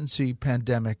emergency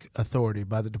pandemic authority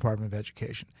by the Department of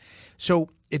Education. So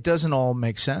it doesn't all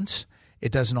make sense.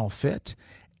 It doesn't all fit.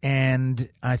 And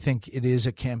I think it is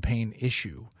a campaign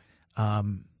issue,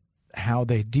 how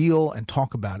they deal and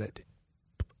talk about it.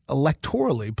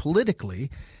 Electorally,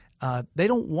 politically, they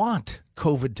don't want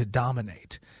COVID to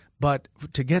dominate. But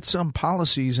to get some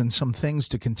policies and some things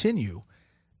to continue,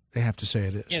 they have to say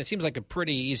it is. Yeah, it seems like a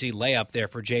pretty easy layup there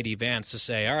for J.D. Vance to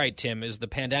say, all right, Tim, is the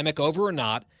pandemic over or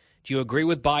not? Do you agree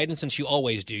with Biden, since you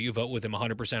always do? You vote with him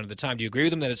 100% of the time. Do you agree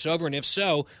with him that it's over? And if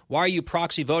so, why are you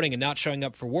proxy voting and not showing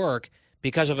up for work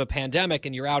because of a pandemic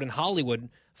and you're out in Hollywood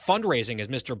fundraising as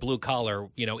Mr. Blue Collar,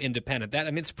 independent?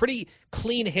 It's a pretty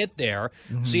clean hit there.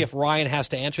 Mm-hmm. See if Ryan has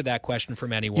to answer that question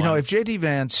from anyone. If J.D.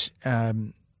 Vance,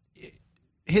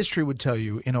 history would tell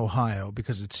you in Ohio,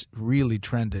 because it's really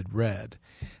trended red,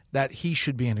 that he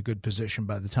should be in a good position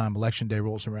by the time Election Day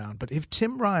rolls around. But if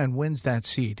Tim Ryan wins that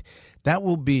seat, that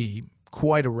will be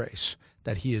quite a race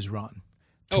that he has run.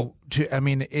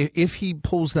 If he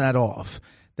pulls that off,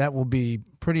 that will be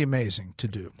pretty amazing to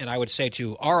do. And I would say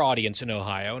to our audience in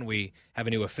Ohio, and we have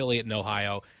a new affiliate in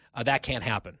Ohio, that can't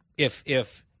happen.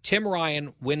 If Tim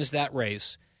Ryan wins that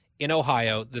race in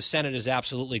Ohio, the Senate is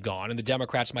absolutely gone, and the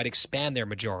Democrats might expand their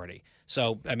majority.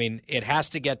 So, it has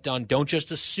to get done. Don't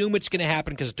just assume it's going to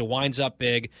happen because DeWine's up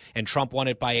big and Trump won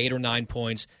it by 8 or 9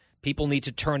 points. People need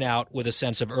to turn out with a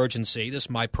sense of urgency. This is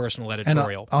my personal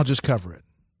editorial. And I'll just cover it.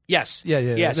 Yes.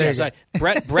 Yes.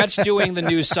 Brett's doing the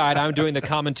news side. I'm doing the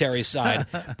commentary side.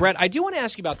 Brett, I do want to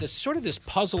ask you about this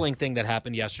puzzling thing that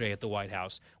happened yesterday at the White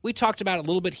House. We talked about it a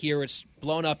little bit here. It's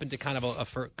blown up into kind of a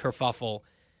kerfuffle.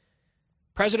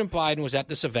 President Biden was at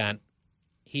this event.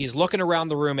 He's looking around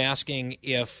the room asking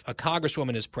if a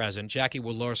congresswoman is present, Jackie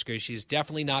Walorski. She's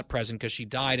definitely not present because she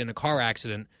died in a car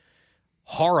accident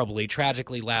horribly,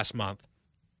 tragically last month.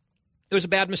 It was a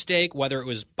bad mistake, whether it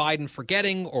was Biden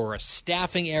forgetting or a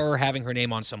staffing error having her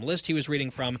name on some list he was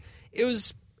reading from. It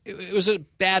was a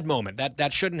bad moment.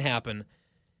 That shouldn't happen.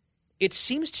 It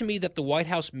seems to me that the White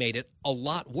House made it a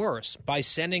lot worse by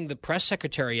sending the press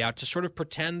secretary out to sort of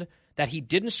pretend that he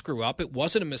didn't screw up. It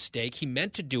wasn't a mistake. He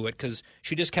meant to do it because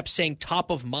she just kept saying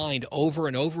top of mind over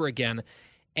and over again.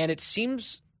 And it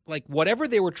seems like whatever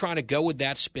they were trying to go with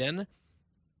that spin,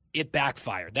 it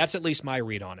backfired. That's at least my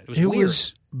read on it. It was weird. It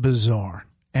was bizarre.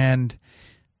 And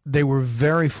they were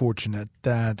very fortunate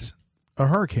that a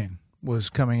hurricane was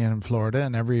coming in Florida,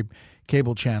 and every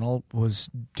cable channel was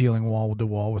dealing wall to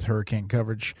wall with hurricane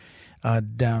coverage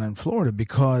down in Florida,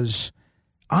 because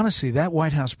honestly, that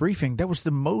White House briefing, that was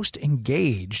the most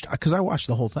engaged, because I watched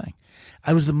the whole thing.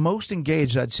 I was the most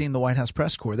engaged I'd seen the White House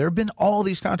press corps. There have been all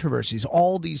these controversies,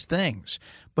 all these things,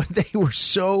 but they were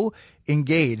so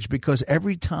engaged because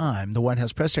every time the White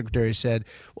House press secretary said,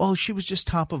 well, she was just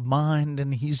top of mind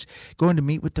and he's going to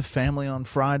meet with the family on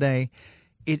Friday,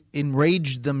 it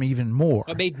enraged them even more.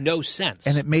 It made no sense.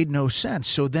 And it made no sense.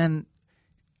 So then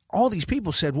all these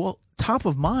people said, well, top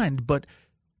of mind, but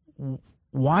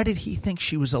why did he think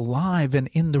she was alive and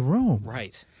in the room?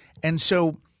 Right. And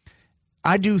so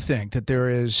I do think that there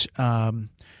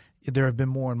have been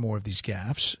more and more of these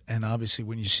gaffes. And obviously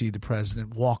when you see the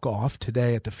president walk off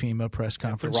today at the FEMA press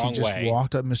conference, he just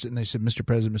walked up, and they said, Mr.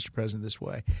 President, this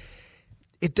way.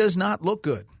 It does not look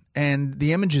good. And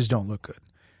the images don't look good.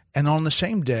 And on the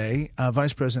same day,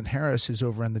 Vice President Harris is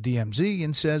over on the DMZ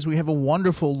and says we have a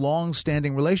wonderful,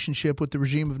 long-standing relationship with the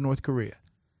regime of North Korea.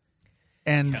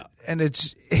 And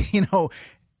it's,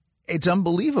 it's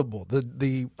unbelievable,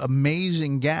 the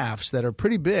amazing gaffes that are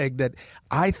pretty big that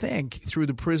I think through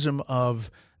the prism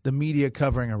of the media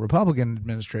covering a Republican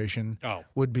administration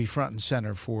would be front and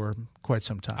center for quite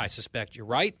some time. I suspect you're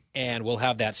right, and we'll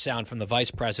have that sound from the vice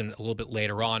president a little bit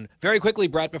later on. Very quickly,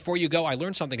 Brett, before you go, I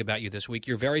learned something about you this week.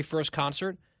 Your very first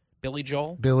concert, Billy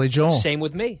Joel. Billy Joel. Same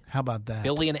with me. How about that?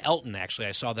 Billy and Elton, actually.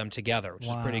 I saw them together, which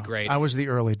is pretty great. I was the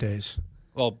early days.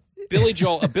 Well,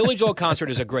 a Billy Joel concert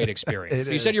is a great experience.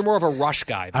 You said you're more of a Rush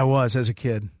guy. I was as a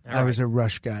kid. I was a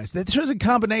Rush guy. This was a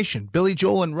combination, Billy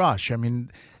Joel and Rush. I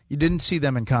mean, you didn't see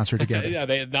them in concert together. Yeah,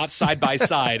 they're not side by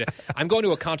side. I'm going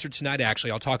to a concert tonight,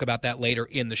 actually. I'll talk about that later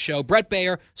in the show. Brett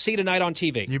Baer, see you tonight on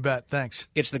TV. You bet. Thanks.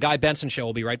 It's The Guy Benson Show.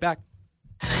 We'll be right back.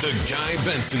 The Guy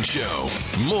Benson Show.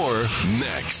 More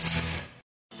next.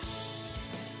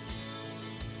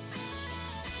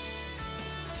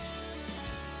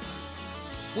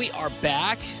 We are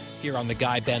back here on The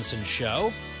Guy Benson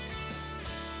Show.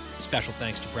 Special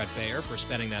thanks to Brett Baer for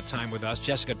spending that time with us.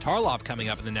 Jessica Tarloff coming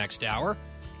up in the next hour.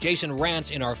 Jason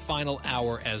Rantz in our final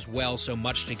hour as well. So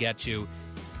much to get to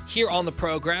here on the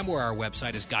program, where our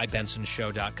website is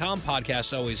GuyBensonShow.com.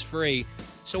 Podcast always free.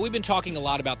 So we've been talking a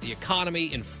lot about the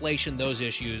economy, inflation, those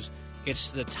issues.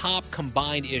 It's the top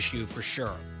combined issue for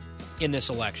sure in this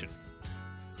election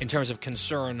in terms of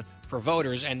concern for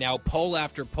voters. And now poll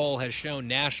after poll has shown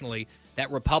nationally that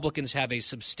Republicans have a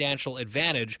substantial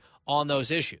advantage on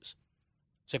those issues.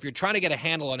 So if you're trying to get a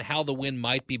handle on how the wind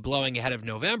might be blowing ahead of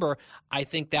November, I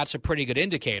think that's a pretty good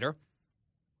indicator.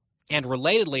 And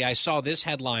relatedly, I saw this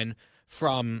headline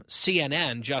from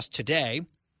CNN just today.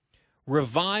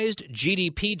 Revised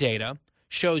GDP data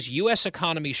shows U.S.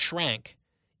 economy shrank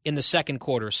in the second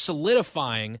quarter,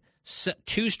 solidifying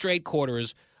 2 straight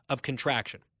quarters of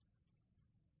contraction.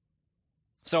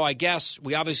 So I guess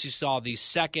we obviously saw the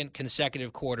second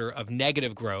consecutive quarter of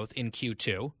negative growth in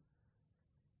Q2.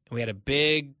 We had a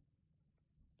big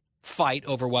fight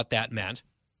over what that meant.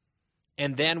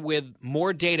 And then with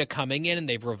more data coming in, and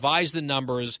they've revised the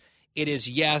numbers, it is,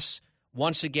 yes,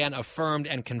 once again affirmed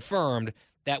and confirmed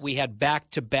that we had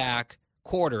back-to-back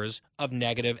quarters of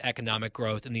negative economic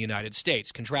growth in the United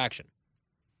States, contraction.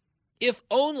 If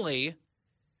only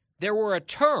there were a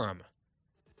term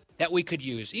that we could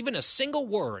use, even a single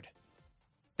word,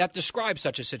 that describes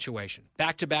such a situation,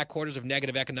 back-to-back quarters of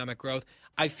negative economic growth.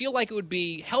 I feel like it would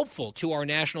be helpful to our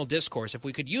national discourse if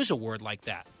we could use a word like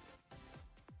that.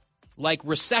 Like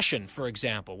recession, for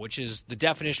example, which is the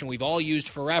definition we've all used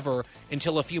forever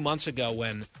until a few months ago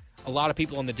when a lot of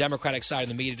people on the Democratic side of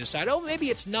the media decide, oh, maybe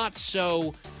it's not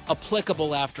so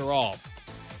applicable after all.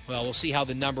 Well, we'll see how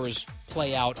the numbers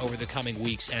play out over the coming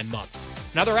weeks and months.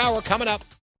 Another hour coming up.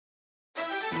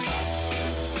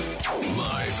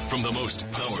 Live from the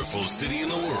most powerful city in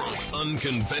the world,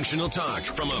 unconventional talk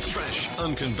from a fresh,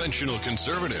 unconventional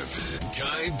conservative.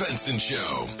 Guy Benson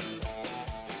Show.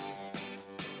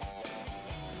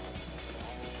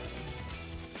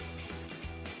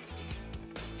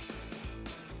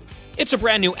 It's a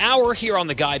brand new hour here on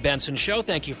The Guy Benson Show.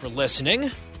 Thank you for listening.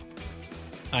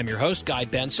 I'm your host, Guy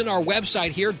Benson. Our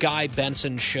website here,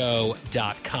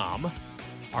 GuyBensonShow.com.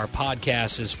 Our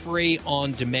podcast is free,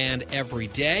 on demand every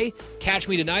day. Catch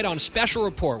me tonight on Special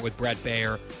Report with Brett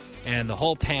Baer and the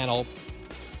whole panel.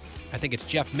 I think it's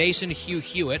Jeff Mason, Hugh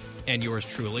Hewitt, and yours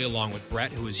truly, along with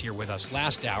Brett, who was here with us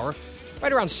last hour,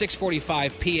 right around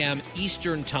 6:45 p.m.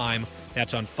 Eastern Time.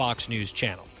 That's on Fox News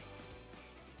Channel.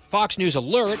 Fox News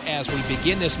alert as we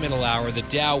begin this middle hour, the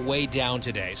Dow way down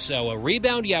today. So a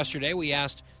rebound yesterday. We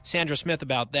asked Sandra Smith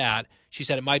about that. She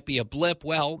said it might be a blip.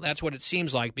 Well, that's what it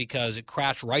seems like because it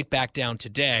crashed right back down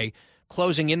today,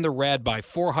 closing in the red by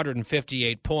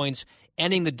 458 points,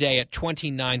 ending the day at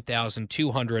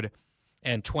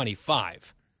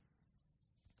 29,225.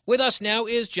 With us now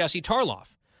is Jesse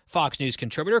Tarloff, Fox News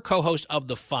contributor, co-host of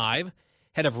The Five,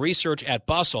 head of research at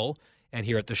Bustle. And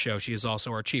here at the show, she is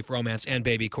also our chief romance and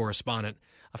baby correspondent.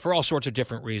 for all sorts of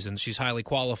different reasons. She's highly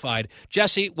qualified.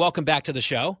 Jessie, welcome back to the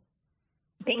show.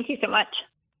 Thank you so much.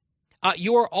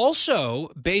 You're also,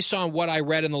 based on what I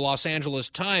read in the Los Angeles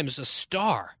Times, a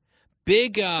star.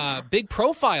 Big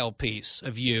profile piece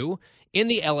of you in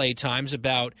the LA Times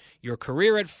about your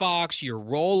career at Fox, your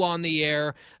role on the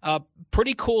air.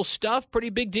 Pretty cool stuff, pretty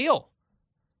big deal.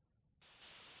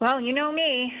 Well, you know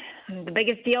me, I'm the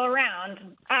biggest deal around.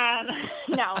 Hat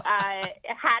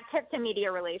tip to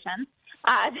media relations.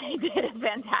 They did a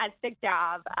fantastic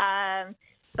job.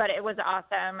 But it was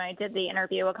awesome. I did the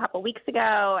interview a couple weeks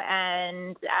ago,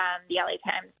 and the LA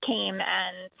Times came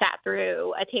and sat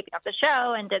through a taping of the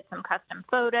show and did some custom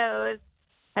photos.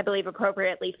 I believe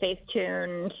appropriately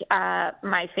face-tuned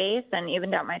my face and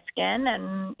evened out my skin,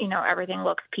 and, everything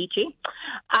looks peachy.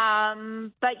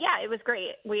 But, yeah, it was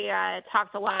great. We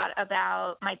talked a lot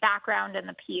about my background, and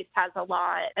the piece has a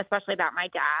lot, especially about my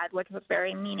dad, which was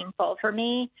very meaningful for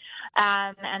me.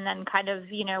 And then kind of,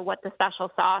 what the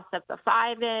special sauce of the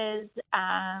five is.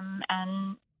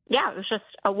 And, yeah, it was just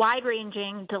a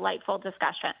wide-ranging, delightful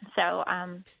discussion. So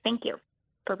thank you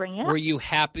for bringing it up. Were you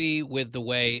happy with the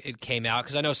way it came out?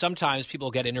 Because I know sometimes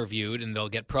people get interviewed and they'll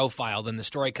get profiled, and the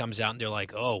story comes out and they're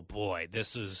like, oh, boy,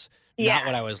 this is not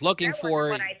what I was looking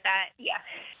for. What I thought,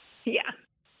 yeah.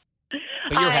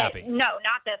 But you're happy. No,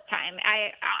 not this time.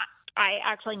 I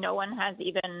actually, no one has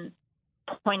even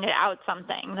pointed out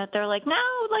something that they're like,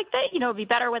 no, like that, it'd be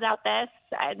better without this.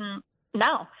 And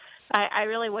no, I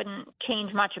really wouldn't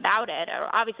change much about it.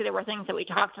 Obviously, there were things that we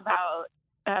talked about.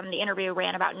 The interview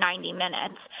ran about 90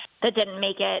 minutes that didn't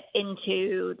make it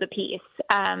into the piece.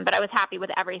 But I was happy with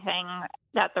everything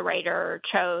that the writer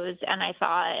chose. And I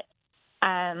thought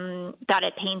that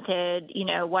it painted,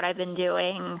 what I've been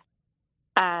doing,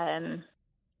 at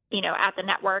the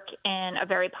network in a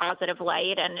very positive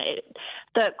light. And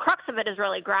the crux of it is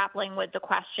really grappling with the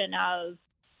question of,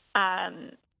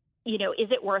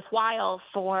 is it worthwhile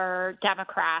for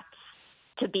Democrats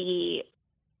to be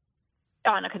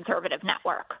on a conservative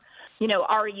network?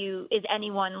 Is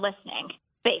anyone listening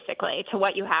basically to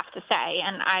what you have to say?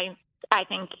 And I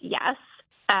think yes,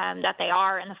 that they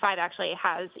are. And the Five actually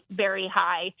has very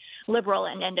high liberal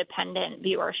and independent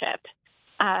viewership,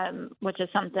 which is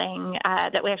something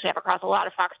that we actually have across a lot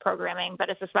of Fox programming, but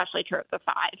it's especially true of the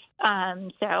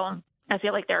Five. So I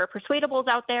feel like there are persuadables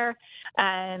out there,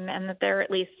 and that they're at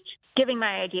least giving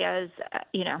my ideas,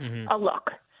 a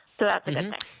look. So that's a good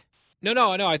thing.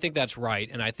 No, I think that's right.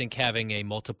 And I think having a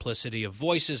multiplicity of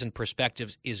voices and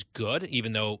perspectives is good,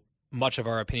 even though much of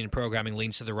our opinion programming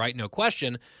leans to the right, no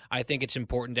question. I think it's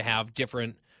important to have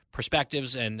different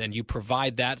perspectives, and you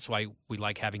provide that. That's why we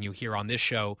like having you here on this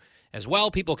show as well.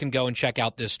 People can go and check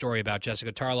out this story about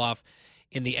Jessica Tarloff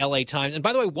in the LA Times. And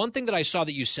by the way, one thing that I saw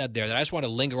that you said there that I just want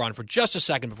to linger on for just a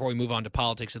second before we move on to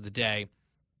politics of the day,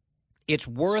 it's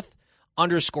worth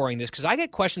underscoring this because I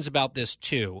get questions about this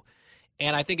too.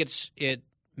 And I think it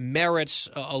merits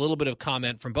a little bit of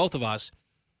comment from both of us.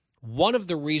 One of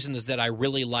the reasons that I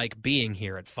really like being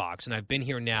here at Fox, and I've been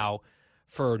here now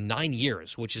for 9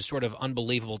 years, which is sort of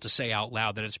unbelievable to say out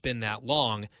loud that it's been that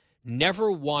long,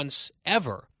 never once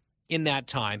ever in that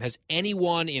time has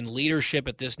anyone in leadership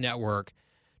at this network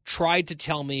tried to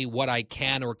tell me what I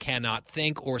can or cannot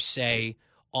think or say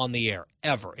on the air,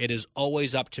 ever. It is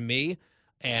always up to me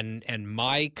and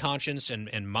my conscience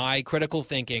and my critical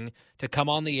thinking to come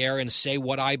on the air and say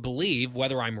what I believe,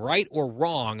 whether I'm right or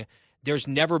wrong. There's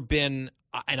never been,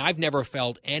 and I've never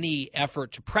felt any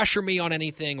effort to pressure me on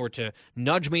anything or to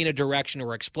nudge me in a direction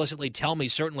or explicitly tell me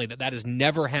certainly that has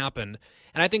never happened.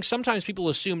 And I think sometimes people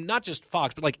assume, not just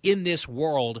Fox, but like in this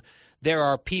world, there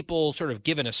are people sort of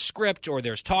given a script or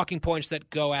there's talking points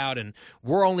that go out and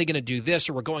we're only going to do this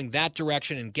or we're going that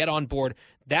direction and get on board.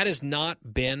 That has not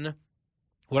been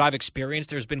what I've experienced.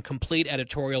 There's been complete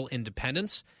editorial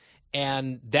independence,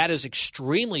 and that is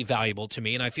extremely valuable to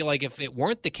me. And I feel like if it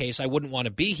weren't the case, I wouldn't want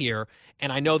to be here.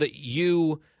 And I know that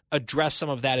you address some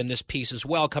of that in this piece as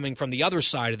well, coming from the other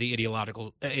side of the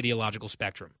ideological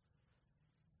spectrum.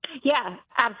 Yeah,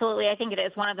 absolutely. I think it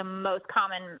is one of the most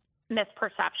common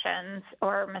misperceptions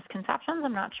or misconceptions.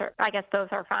 I'm not sure. I guess those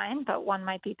are fine, but one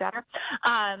might be better,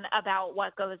 about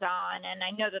what goes on. And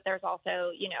I know that there's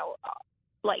also,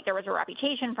 like there was a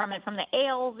reputation from it from the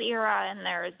Ailes era, and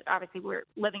there's obviously we're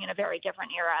living in a very different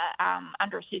era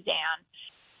under Suzanne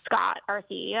Scott, our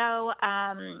CEO.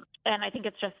 And I think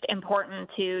it's just important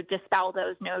to dispel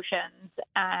those notions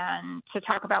and to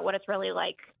talk about what it's really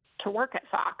like to work at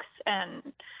Fox. And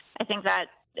I think that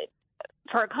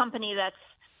for a company that's,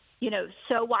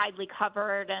 so widely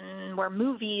covered and where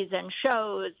movies and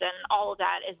shows and all of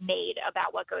that is made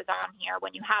about what goes on here,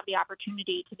 when you have the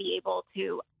opportunity to be able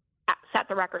to set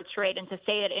the record straight and to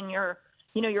say it in your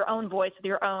own voice with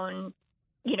your own,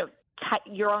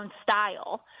 your own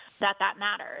style, that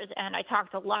matters. And I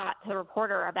talked a lot to the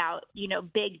reporter about,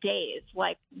 big days,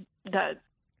 like the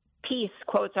piece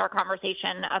quotes our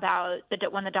conversation about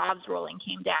when the Dobbs ruling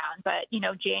came down, but,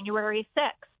 January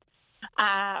 6th,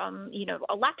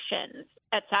 elections,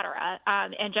 et cetera,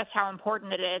 and just how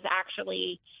important it is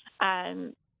actually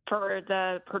for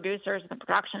the producers and the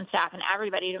production staff and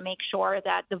everybody to make sure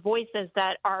that the voices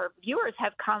that our viewers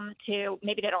have come to,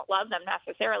 maybe they don't love them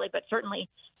necessarily, but certainly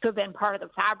to have been part of the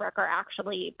fabric, are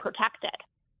actually protected,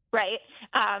 right?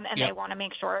 And They want to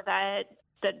make sure that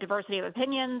the diversity of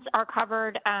opinions are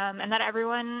covered and that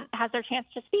everyone has their chance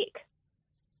to speak.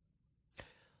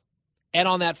 And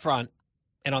on that front,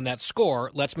 and on that score,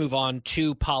 let's move on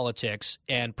to politics.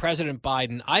 And President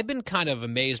Biden, I've been kind of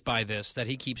amazed by this, that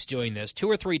he keeps doing this. 2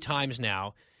 or 3 times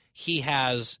now, he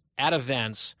has, at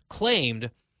events, claimed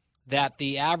that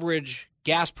the average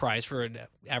gas price for an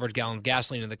average gallon of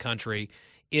gasoline in the country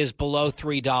is below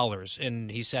 $3.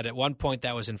 And he said at one point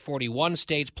that was in 41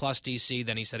 states plus D.C.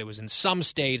 Then he said it was in some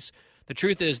states. The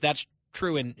truth is that's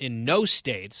true in no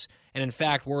states. And in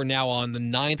fact, we're now on the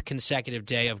 9th consecutive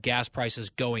day of gas prices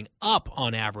going up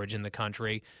on average in the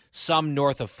country, some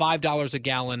north of $5 a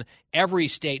gallon, every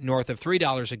state north of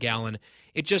 $3 a gallon.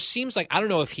 It just seems like, I don't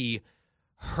know if he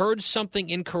heard something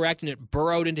incorrect and it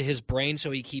burrowed into his brain,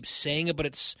 so he keeps saying it, but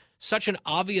it's such an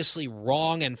obviously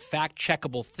wrong and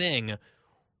fact-checkable thing.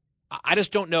 I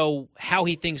just don't know how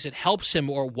he thinks it helps him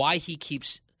or why he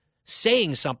keeps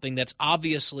saying something that's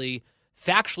obviously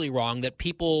factually wrong that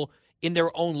people in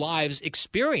their own lives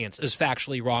experience as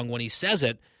factually wrong when he says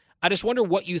it. I just wonder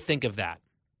what you think of that.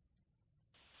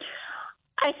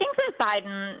 I think that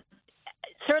Biden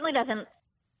certainly doesn't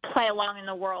play along in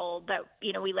the world that,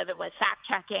 we live in with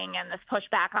fact-checking and this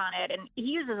pushback on it. And he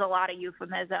uses a lot of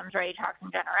euphemisms, right? He talks in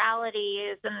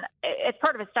generalities. And it's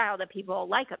part of a style that people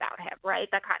like about him, right?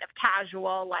 That kind of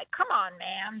casual, like, come on,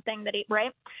 man, thing that he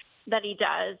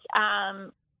does.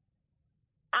 I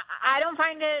don't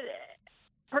find it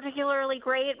particularly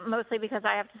great, mostly because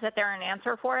I have to sit there and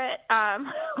answer for it,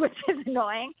 which is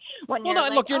annoying. When you're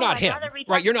look, you're not him,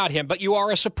 right? You're not him, but you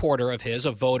are a supporter of his,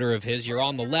 a voter of his. You're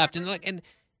on the left, and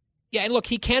look,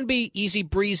 he can be easy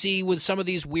breezy with some of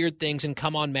these weird things and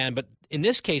come on, man. But in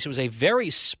this case, it was a very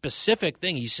specific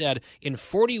thing. He said in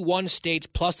 41 states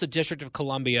plus the District of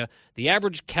Columbia, the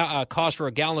average cost for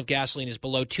a gallon of gasoline is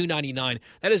below $2.99.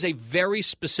 That is a very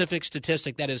specific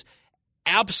statistic that is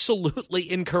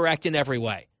absolutely incorrect in every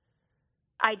way.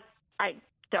 I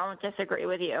don't disagree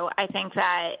with you. I think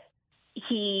that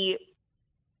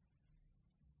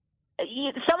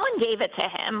someone gave it to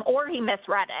him or he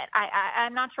misread it.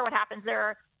 I'm not sure what happens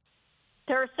there.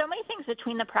 There are so many things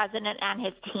between the president and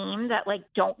his team that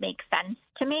don't make sense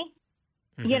to me.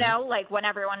 Mm-hmm. Like when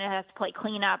everyone has to play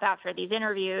cleanup after these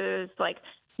interviews,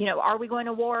 are we going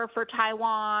to war for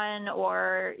Taiwan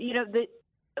or,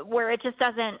 where it just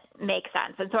doesn't make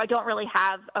sense. And so I don't really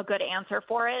have a good answer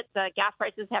for it. The gas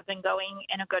prices have been going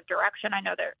in a good direction. I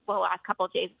know that the last couple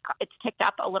of days it's ticked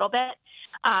up a little bit.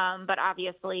 But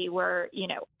obviously we're,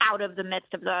 out of the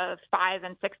midst of the $5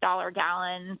 and $6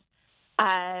 gallons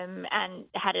and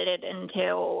headed it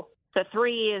into the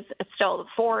 $3s, still the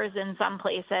 $4s in some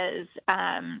places.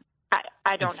 I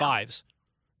don't know. $5s.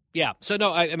 Yeah. So,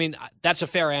 no, I mean, that's a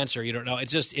fair answer. You don't know. It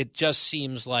just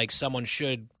seems like someone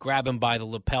should grab him by the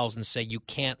lapels and say, you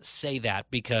can't say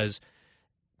that because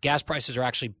gas prices are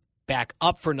actually back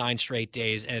up for 9 straight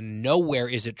days, and nowhere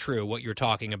is it true what you're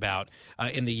talking about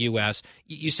in the U.S.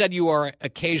 You said you are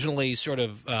occasionally sort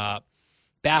of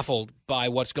baffled by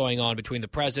what's going on between the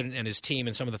president and his team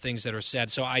and some of the things that are said.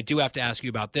 So I do have to ask you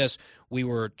about this. We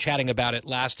were chatting about it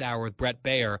last hour with Brett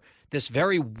Baer, this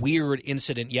very weird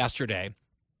incident yesterday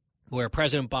where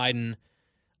President Biden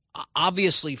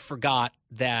obviously forgot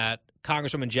that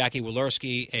Congresswoman Jackie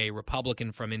Walorski, a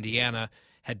Republican from Indiana,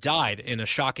 had died in a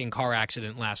shocking car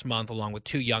accident last month along with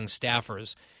 2 young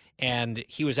staffers. And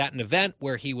he was at an event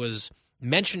where he was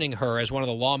mentioning her as one of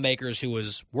the lawmakers who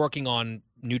was working on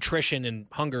nutrition and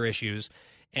hunger issues.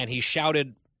 And he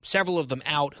shouted several of them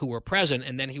out who were present.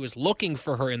 And then he was looking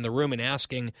for her in the room and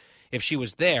asking if she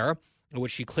was there,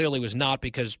 which she clearly was not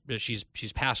because she's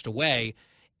passed away.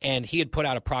 And he had put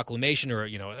out a proclamation or,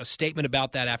 a statement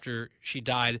about that after she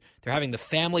died. They're having the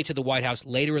family to the White House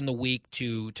later in the week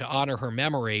to honor her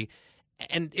memory.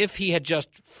 And if he had just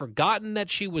forgotten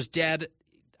that she was dead,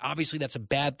 obviously that's a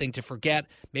bad thing to forget.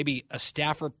 Maybe a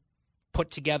staffer put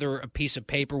together a piece of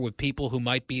paper with people who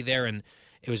might be there and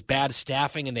it was bad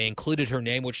staffing and they included her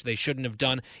name, which they shouldn't have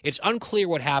done. It's unclear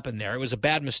what happened there. It was a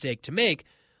bad mistake to make.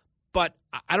 But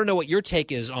I don't know what your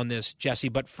take is on this, Jesse,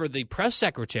 but for the press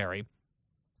secretary,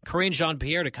 Karine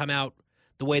Jean-Pierre, to come out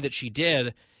the way that she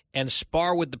did and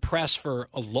spar with the press for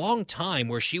a long time,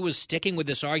 where she was sticking with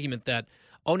this argument that,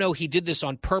 oh, no, he did this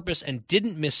on purpose and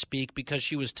didn't misspeak because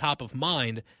she was top of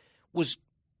mind, was,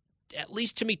 at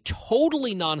least to me,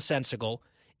 totally nonsensical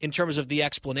in terms of the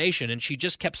explanation. And she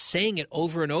just kept saying it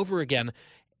over and over again,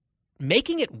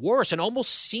 making it worse and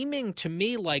almost seeming to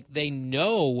me like they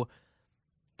know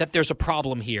that there's a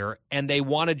problem here and they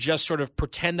want to just sort of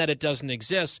pretend that it doesn't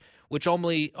exist, which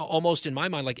almost in my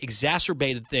mind, like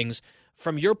exacerbated things.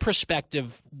 From your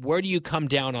perspective, where do you come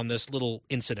down on this little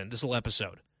incident, this little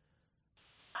episode?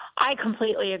 I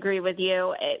completely agree with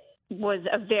you. It was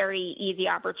a very easy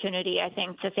opportunity, I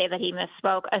think, to say that he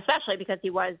misspoke, especially because he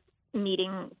was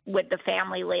meeting with the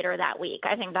family later that week.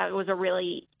 I think that was a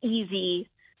really easy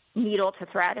needle to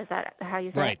thread. Is that how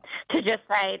you say right. it? To just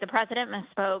say the president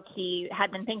misspoke. He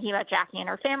had been thinking about Jackie and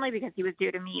her family because he was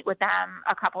due to meet with them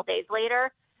a couple days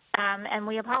later, and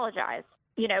we apologize.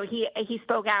 You know, he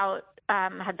spoke out,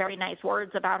 had very nice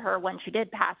words about her when she did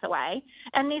pass away.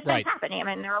 And these things happen. I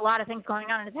mean, there are a lot of things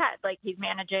going on in his head. Like he's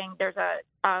managing, there's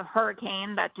a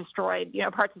hurricane that destroyed,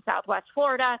 parts of Southwest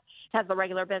Florida, has the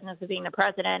regular business of being the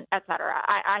president, et cetera.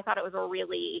 I thought it was a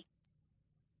really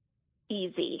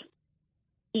easy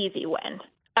win.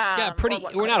 Yeah,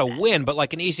 we're not a win, but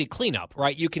like an easy cleanup,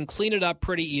 right? You can clean it up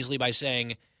pretty easily by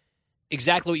saying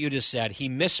exactly what you just said. He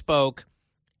misspoke.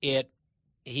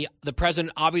 The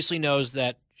president obviously knows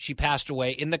that she passed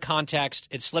away. In the context,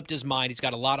 it slipped his mind. He's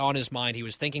got a lot on his mind. He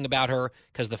was thinking about her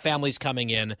because the family's coming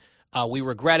in. We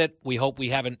regret it. We hope we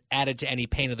haven't added to any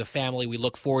pain of the family. We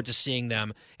look forward to seeing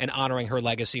them and honoring her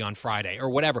legacy on Friday or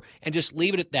whatever. And just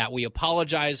leave it at that. We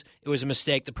apologize. It was a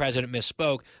mistake. The president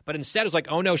misspoke. But instead, it's like,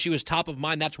 oh, no, she was top of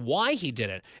mind. That's why he did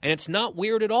it. And it's not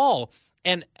weird at all.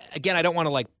 And again, I don't want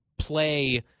to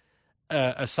play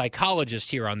a psychologist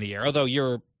here on the air, although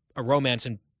you're a romance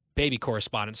and baby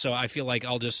correspondent, so I feel like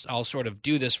I'll sort of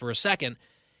do this for a second.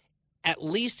 At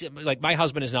least, my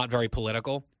husband is not very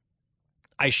political.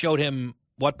 I showed him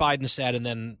what Biden said and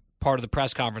then part of the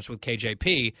press conference with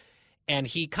KJP, and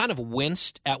he kind of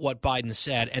winced at what Biden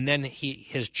said, and then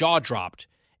his jaw dropped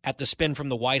at the spin from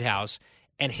the White House,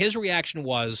 and his reaction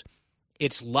was,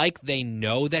 it's like they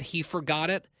know that he forgot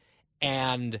it,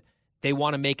 and they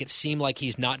want to make it seem like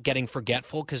he's not getting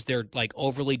forgetful because they're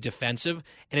overly defensive.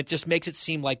 And it just makes it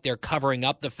seem like they're covering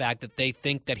up the fact that they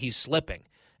think that he's slipping.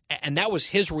 And that was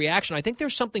his reaction. I think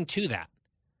there's something to that.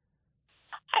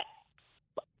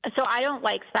 So I don't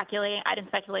like speculating. I didn't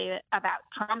speculate about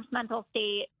Trump's mental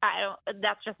state.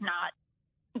 That's just not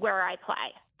where I play.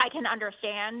 I can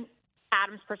understand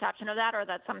Adam's perception of that, or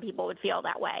that some people would feel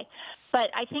that way. But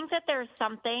I think that there's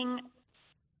something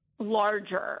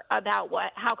larger about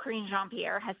how Karine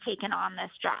Jean-Pierre has taken on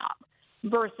this job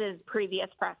versus previous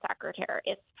press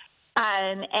secretaries.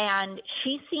 And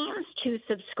she seems to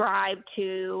subscribe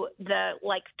to the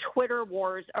Twitter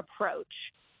wars approach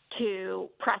to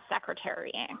press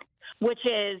secretarying, which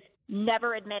is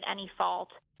never admit any fault,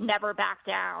 never back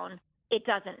down. It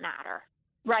doesn't matter.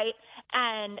 Right.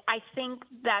 And I think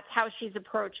that's how she's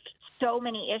approached so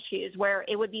many issues where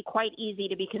it would be quite easy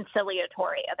to be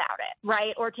conciliatory about it.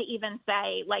 Right. Or to even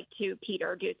say, to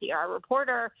Peter Doocy, our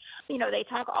reporter, they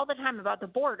talk all the time about the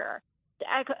border.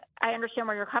 I understand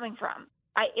where you're coming from.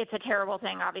 It's a terrible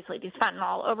thing, obviously, these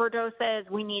fentanyl overdoses.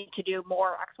 We need to do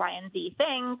more X, Y, and Z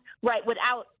things. Right.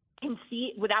 Without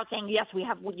saying, yes, we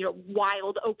have,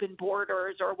 wild open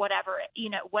borders or whatever,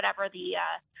 whatever the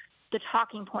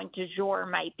talking point du jour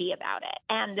might be about it.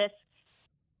 And this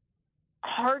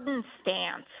hardened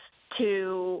stance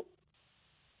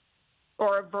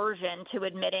or aversion to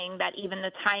admitting that even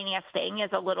the tiniest thing is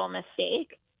a little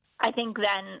mistake, I think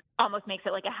then almost makes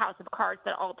it like a house of cards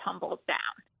that all tumbles down.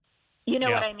 You know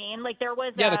what I mean? There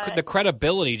was the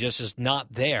credibility just is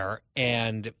not there.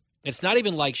 And it's not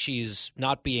even like she's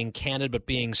not being candid but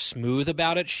being smooth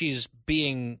about it. She's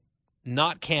being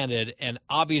not candid and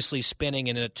obviously spinning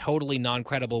in a totally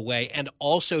non-credible way, and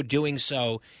also doing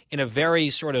so in a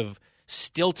very sort of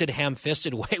stilted,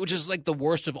 ham-fisted way, which is the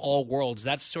worst of all worlds.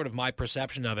 That's sort of my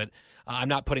perception of it. I'm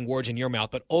not putting words in your mouth,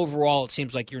 but overall it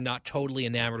seems like you're not totally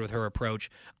enamored with her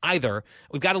approach either.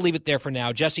 We've got to leave it there for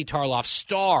now. Jesse Tarloff,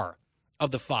 star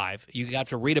of The Five. You got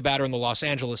to read about her in the Los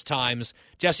Angeles Times.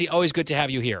 Jesse, always good to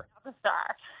have you here. The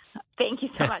star. Thank you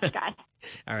so much, Guy.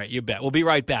 All right, you bet. We'll be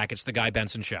right back. It's The Guy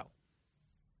Benson Show.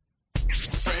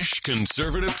 Fresh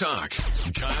conservative talk.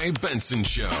 Guy Benson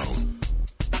Show.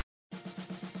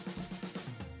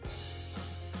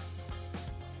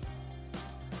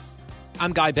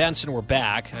 I'm Guy Benson. We're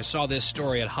back. I saw this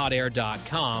story at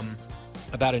hotair.com.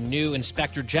 about a new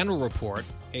Inspector General report,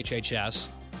 HHS,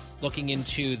 looking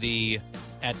into the,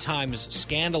 at times,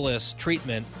 scandalous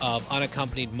treatment of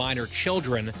unaccompanied minor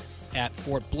children at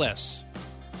Fort Bliss,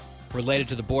 related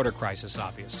to the border crisis,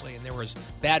 obviously. And there was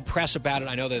bad press about it.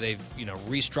 I know that they've,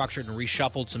 restructured and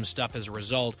reshuffled some stuff as a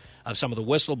result of some of the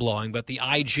whistleblowing, but the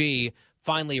IG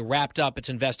finally wrapped up its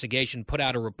investigation, put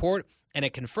out a report, and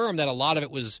it confirmed that a lot of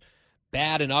it was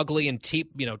bad and ugly and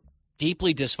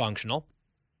deeply dysfunctional.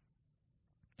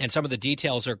 And some of the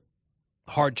details are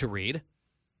hard to read.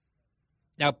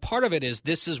 Now, part of it is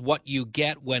this is what you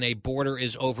get when a border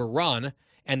is overrun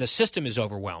and the system is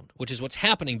overwhelmed, which is what's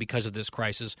happening because of this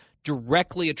crisis,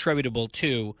 directly attributable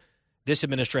to this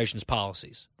administration's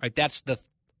policies. Right? That's the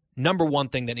number one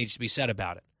thing that needs to be said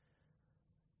about it.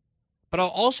 But I'll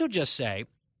also just say,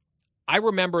 I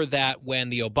remember that when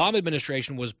the Obama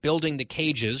administration was building the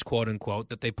cages, quote unquote,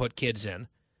 that they put kids in,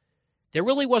 there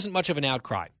really wasn't much of an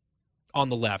outcry on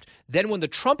the left. Then when the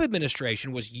Trump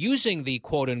administration was using the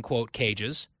quote-unquote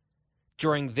cages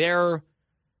during their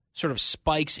sort of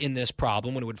spikes in this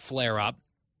problem when it would flare up,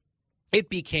 it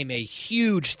became a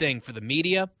huge thing for the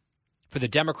media, for the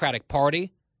Democratic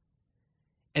Party.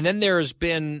 And then there's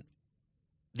been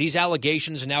these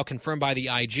allegations now confirmed by the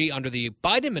IG under the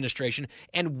Biden administration,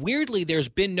 and weirdly there's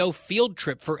been no field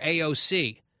trip for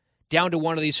AOC down to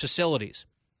one of these facilities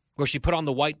where she put on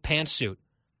the white pantsuit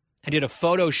and did a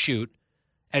photo shoot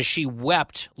as she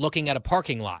wept looking at a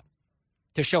parking lot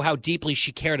to show how deeply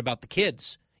she cared about the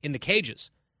kids in the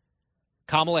cages.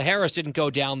 Kamala Harris didn't go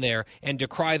down there and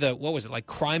decry the,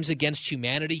 crimes against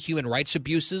humanity, human rights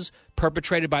abuses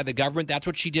perpetrated by the government. That's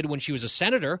what she did when she was a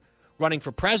senator running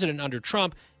for president under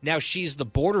Trump. Now she's the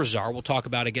border czar. We'll talk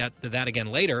about that again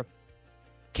later.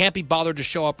 Can't be bothered to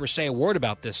show up or say a word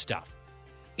about this stuff.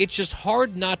 It's just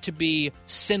hard not to be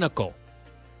cynical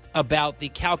about the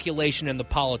calculation and the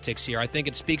politics here. I think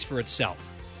it speaks for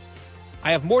itself.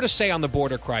 I have more to say on the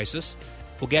border crisis.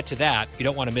 We'll get to that. You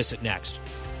don't want to miss it next.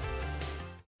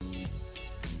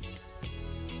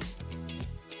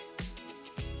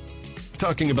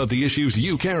 Talking about the issues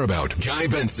you care about. Guy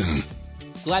Benson.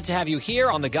 Glad to have you here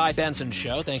on The Guy Benson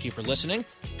Show. Thank you for listening.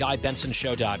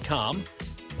 GuyBensonShow.com.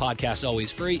 Podcast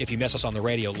always free if you miss us on the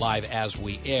radio live as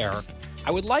we air. I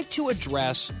would like to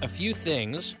address a few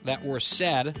things that were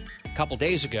said a couple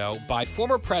days ago by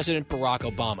former President Barack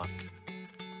Obama,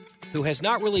 who has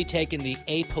not really taken the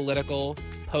apolitical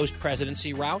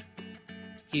post-presidency route.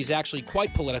 He's actually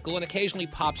quite political and occasionally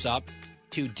pops up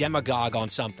to demagogue on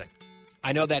something.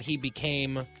 I know that he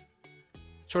became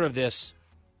sort of this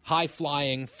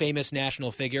high-flying, famous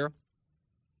national figure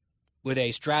with a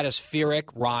stratospheric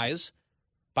rise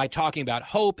by talking about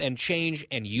hope and change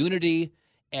and unity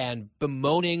and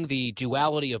bemoaning the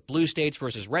duality of blue states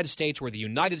versus red states, where the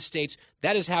United States,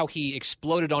 that is how he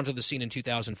exploded onto the scene in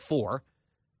 2004.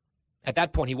 At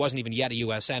that point, he wasn't even yet a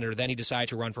U.S. Senator. Then he decided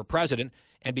to run for president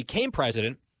and became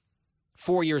president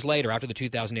 4 years later after the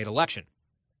 2008 election.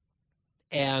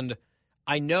 And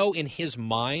I know in his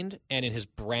mind and in his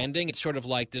branding, it's sort of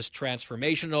like this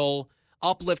transformational,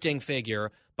 uplifting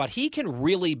figure, but he can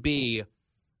really be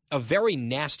a very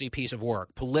nasty piece of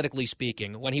work, politically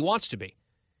speaking, when he wants to be.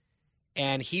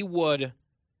 And he would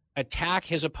attack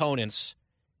his opponents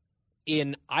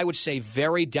in, I would say,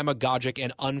 very demagogic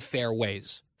and unfair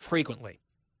ways, frequently.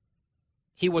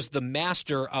 He was the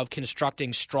master of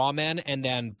constructing straw men and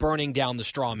then burning down the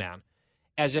straw man,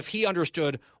 as if he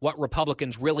understood what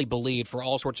Republicans really believed for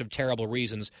all sorts of terrible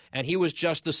reasons, and he was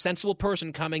just the sensible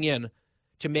person coming in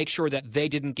to make sure that they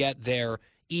didn't get their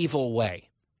evil way.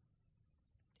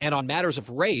 And on matters of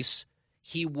race,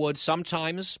 he would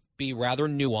sometimes be rather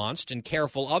nuanced and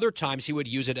careful. Other times he would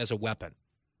use it as a weapon.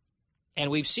 And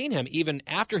we've seen him, even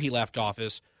after he left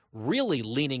office, really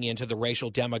leaning into the racial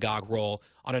demagogue role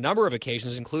on a number of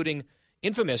occasions, including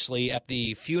infamously at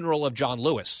the funeral of John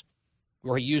Lewis,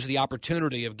 where he used the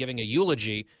opportunity of giving a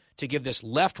eulogy to give this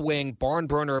left-wing barn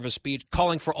burner of a speech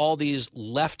calling for all these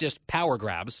leftist power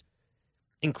grabs,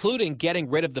 including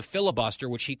getting rid of the filibuster,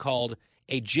 which he called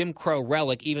a Jim Crow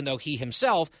relic, even though he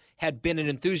himself had been an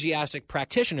enthusiastic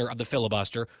practitioner of the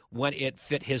filibuster when it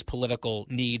fit his political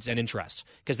needs and interests,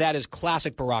 because that is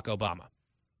classic Barack Obama.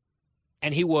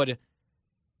 And he would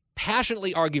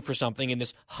passionately argue for something in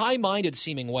this high-minded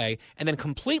seeming way and then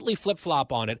completely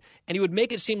flip-flop on it, and he would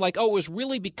make it seem like, oh, it was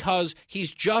really because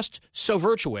he's just so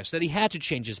virtuous that he had to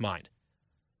change his mind,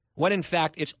 when in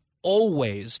fact it's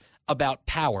always about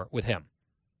power with him.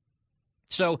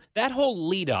 So that whole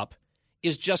lead-up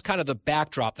is just kind of the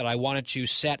backdrop that I wanted to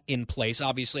set in place.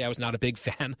 Obviously, I was not a big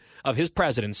fan of his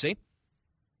presidency.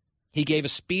 He gave a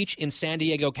speech in San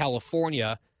Diego,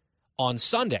 California on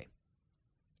Sunday.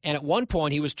 And at one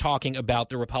point, he was talking about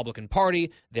the Republican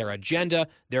Party, their agenda,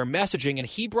 their messaging, and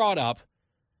he brought up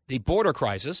the border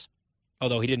crisis,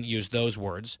 although he didn't use those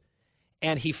words.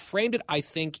 And he framed it, I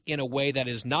think, in a way that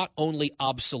is not only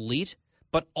obsolete,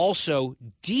 but also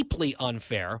deeply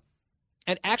unfair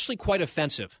and actually quite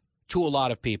offensive to a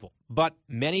lot of people. But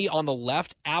many on the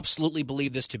left absolutely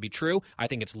believe this to be true. I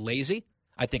think it's lazy.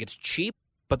 I think it's cheap.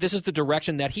 But this is the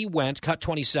direction that he went, cut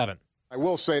 27. I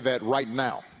will say that right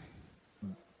now,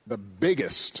 the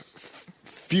biggest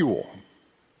fuel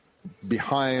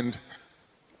behind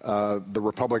the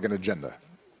Republican agenda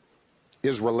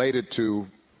is related to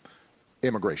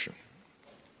immigration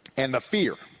and the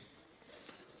fear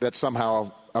that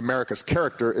somehow America's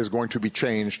character is going to be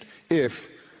changed if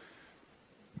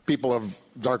people of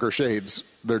darker shades,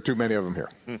 there are too many of them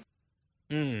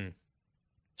here.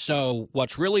 So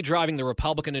what's really driving the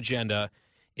Republican agenda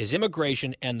is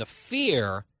immigration and the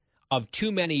fear of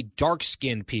too many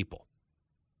dark-skinned people.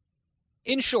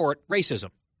 In short, racism.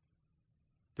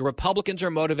 The Republicans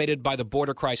are motivated by the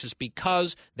border crisis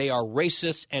because they are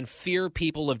racist and fear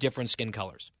people of different skin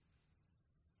colors.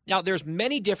 Now, there's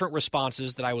many different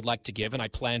responses that I would like to give, and I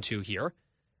plan to here.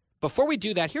 Before we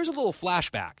do that, here's a little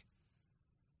flashback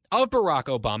of Barack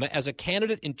Obama as a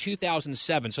candidate in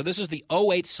 2007. So this is the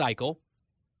 2008 cycle,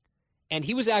 and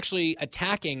he was actually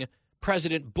attacking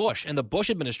President Bush and the Bush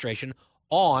administration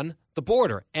on the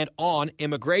border and on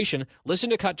immigration. Listen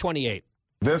to cut 28.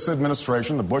 This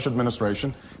administration, the Bush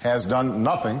administration, has done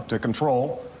nothing to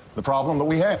control the problem that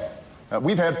we have.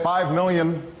 We've had 5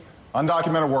 million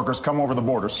undocumented workers come over the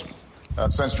borders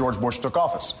since George Bush took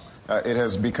office. It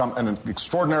has become an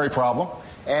extraordinary problem.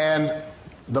 And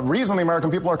the reason the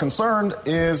American people are concerned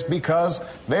is because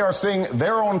they are seeing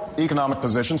their own economic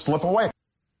position slip away.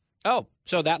 Oh,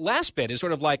 so that last bit is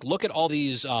sort of like, look at all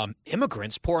these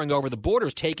immigrants pouring over the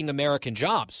borders, taking American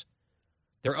jobs.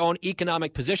 Their own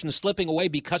economic position slipping away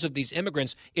because of these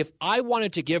immigrants. If I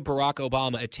wanted to give Barack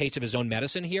Obama a taste of his own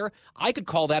medicine here, I could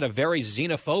call that a very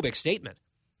xenophobic statement.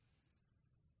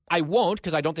 I won't,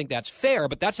 because I don't think that's fair,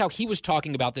 but that's how he was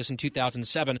talking about this in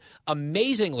 2007,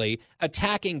 amazingly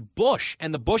attacking Bush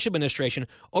and the Bush administration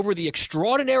over the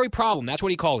extraordinary problem. That's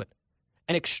what he called it.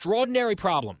 An extraordinary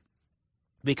problem.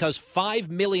 Because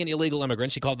 5 million illegal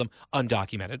immigrants, he called them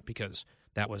undocumented, because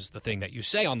that was the thing that you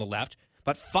say on the left,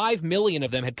 but 5 million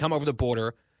of them had come over the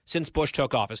border since Bush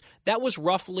took office. That was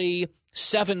roughly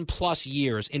 7+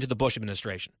 years into the Bush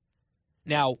administration.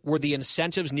 Now, were the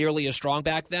incentives nearly as strong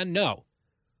back then? No.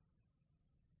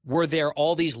 Were there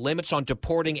all these limits on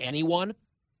deporting anyone,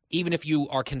 even if you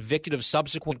are convicted of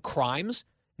subsequent crimes?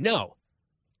 No.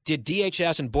 Did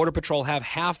DHS and Border Patrol have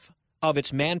half of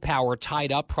its manpower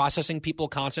tied up, processing people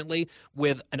constantly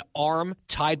with an arm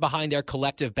tied behind their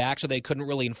collective back so they couldn't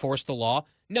really enforce the law?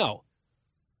 No.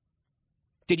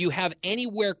 Did you have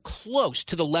anywhere close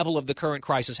to the level of the current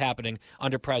crisis happening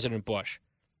under President Bush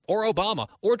or Obama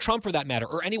or Trump for that matter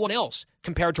or anyone else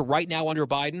compared to right now under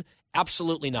Biden?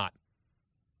 Absolutely not.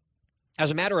 As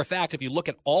a matter of fact, if you look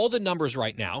at all the numbers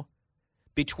right now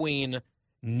between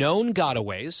known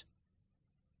gotaways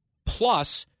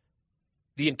plus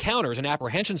the encounters and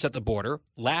apprehensions at the border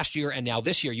last year and now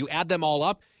this year, you add them all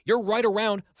up, you're right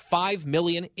around 5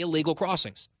 million illegal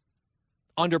crossings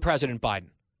under President Biden.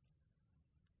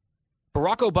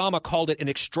 Barack Obama called it an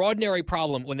extraordinary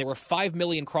problem when there were 5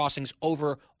 million crossings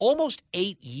over almost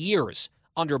 8 years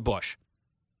under Bush.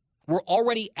 We're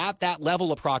already at that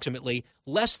level approximately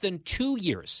less than 2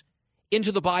 years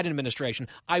into the Biden administration.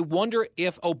 I wonder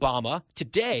if Obama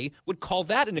today would call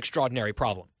that an extraordinary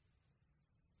problem.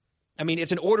 I mean,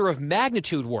 it's an order of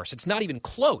magnitude worse. It's not even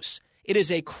close. It is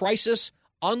a crisis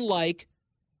unlike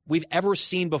we've ever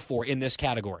seen before in this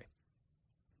category.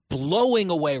 Blowing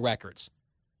away records.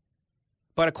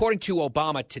 But according to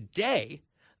Obama today,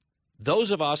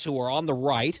 those of us who are on the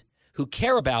right, who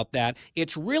care about that,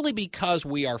 it's really because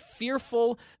we are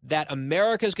fearful that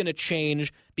America is going to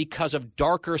change because of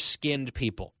darker-skinned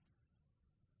people.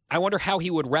 I wonder how he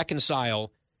would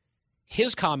reconcile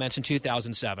his comments in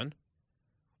 2007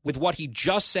 with what he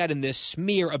just said in this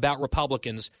smear about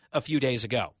Republicans a few days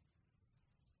ago.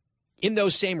 In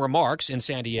those same remarks in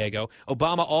San Diego,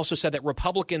 Obama also said that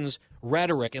Republicans'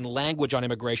 rhetoric and language on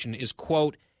immigration is,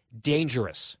 quote,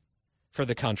 dangerous for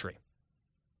the country.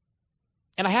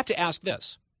 And I have to ask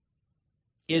this.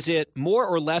 Is it more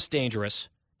or less dangerous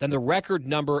than the record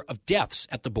number of deaths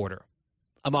at the border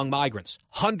among migrants?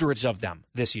 Hundreds of them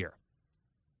this year.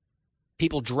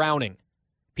 People drowning,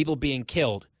 people being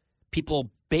killed,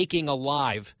 people baking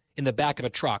alive in the back of a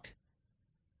truck.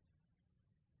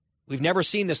 We've never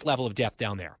seen this level of death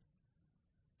down there.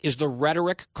 Is the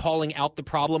rhetoric calling out the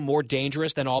problem more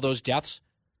dangerous than all those deaths?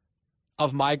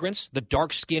 of migrants, the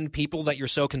dark-skinned people that you're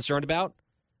so concerned about,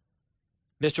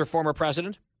 Mr. Former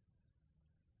President?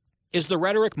 Is the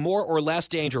rhetoric more or less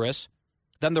dangerous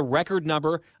than the record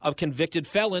number of convicted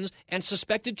felons and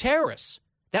suspected terrorists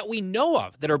that we know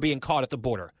of that are being caught at the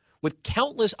border, with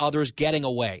countless others getting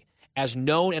away as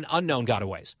known and unknown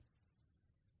gotaways?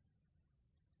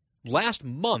 Last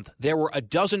month, there were a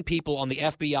dozen people on the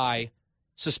FBI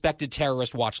suspected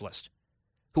terrorist watch list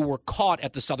who were caught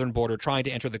at the southern border trying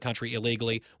to enter the country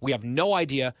illegally. We have no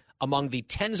idea, among the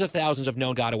tens of thousands of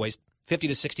known gotaways, 50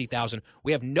 to 60,000,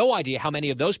 we have no idea how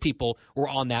many of those people were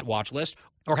on that watch list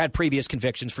or had previous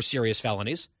convictions for serious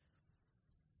felonies.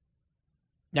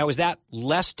 Now, is that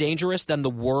less dangerous than the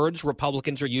words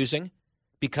Republicans are using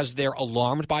because they're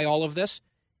alarmed by all of this?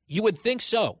 You would think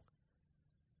so,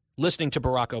 listening to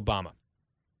Barack Obama.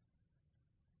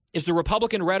 Is the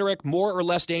Republican rhetoric more or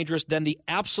less dangerous than the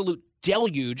absolute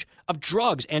deluge of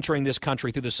drugs entering this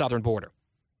country through the southern border,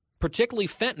 particularly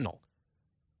fentanyl?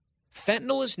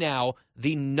 Fentanyl is now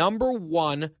the number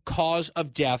one cause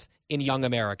of death in young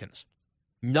Americans.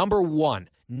 Number one.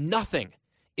 Nothing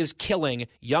is killing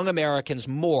young Americans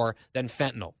more than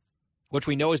fentanyl, which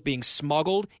we know is being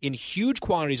smuggled in huge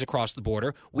quantities across the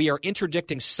border. We are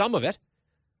interdicting some of it,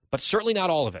 but certainly not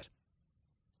all of it.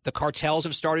 The cartels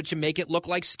have started to make it look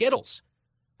like Skittles,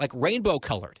 like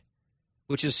rainbow-colored,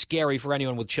 which is scary for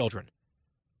anyone with children.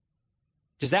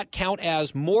 Does that count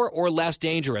as more or less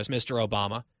dangerous, Mr.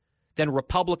 Obama, than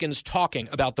Republicans talking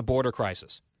about the border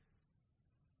crisis?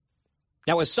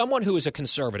 Now, as someone who is a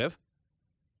conservative,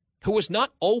 who was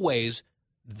not always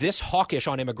this hawkish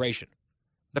on immigration,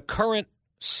 the current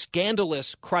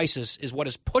scandalous crisis is what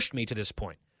has pushed me to this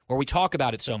point, where we talk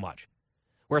about it so much,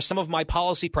 where some of my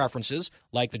policy preferences,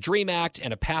 like the DREAM Act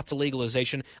and a path to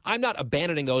legalization, I'm not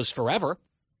abandoning those forever.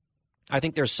 I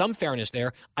think there's some fairness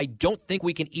there. I don't think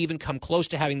we can even come close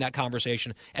to having that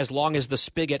conversation as long as the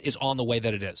spigot is on the way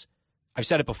that it is. I've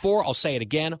said it before. I'll say it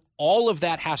again. All of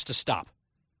that has to stop.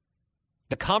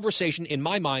 The conversation, in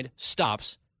my mind,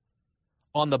 stops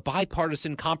on the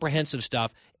bipartisan comprehensive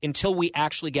stuff until we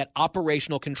actually get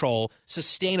operational control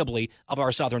sustainably of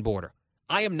our southern border.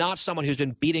 I am not someone who's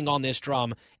been beating on this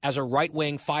drum as a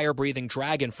right-wing, fire-breathing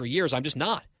dragon for years. I'm just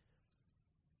not.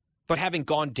 But having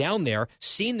gone down there,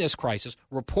 seen this crisis,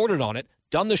 reported on it,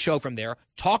 done the show from there,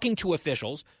 talking to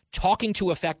officials, talking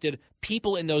to affected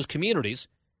people in those communities,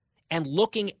 and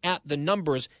looking at the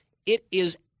numbers, it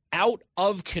is out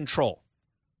of control.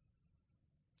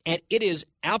 And it is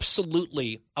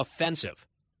absolutely offensive.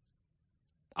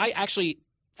 I actually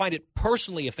find it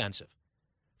personally offensive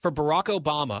for Barack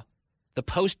Obama, the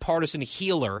post-partisan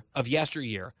healer of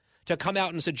yesteryear, to come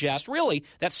out and suggest, really,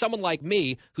 that someone like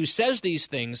me who says these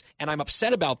things, and I'm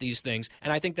upset about these things,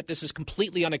 and I think that this is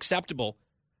completely unacceptable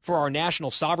for our national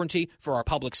sovereignty, for our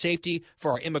public safety,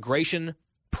 for our immigration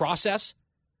process,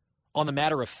 on the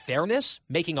matter of fairness,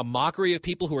 making a mockery of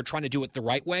people who are trying to do it the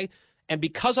right way. And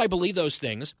because I believe those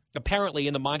things, apparently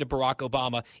in the mind of Barack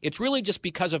Obama, it's really just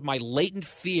because of my latent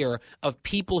fear of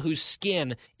people whose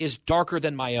skin is darker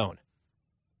than my own.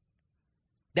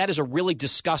 That is a really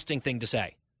disgusting thing to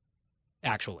say,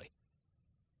 actually.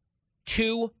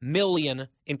 2 million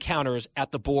encounters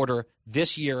at the border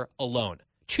this year alone.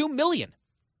 2 million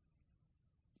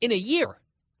in a year.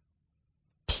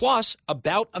 Plus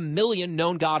about 1 million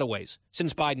known gotaways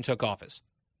since Biden took office.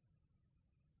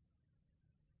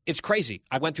 It's crazy.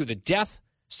 I went through the death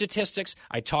statistics.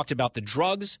 I talked about the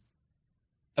drugs,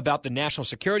 about the national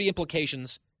security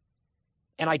implications.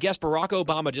 And I guess Barack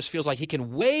Obama just feels like he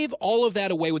can wave all of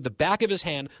that away with the back of his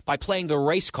hand by playing the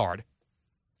race card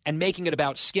and making it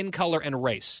about skin color and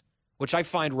race, which I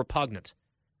find repugnant.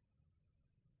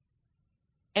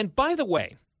 And by the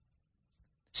way,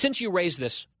 since you raised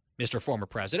this, Mr. Former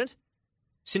President,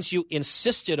 since you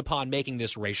insisted upon making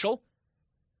this racial,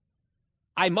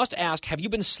 I must ask, have you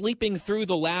been sleeping through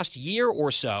the last year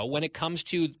or so when it comes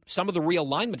to some of the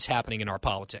realignments happening in our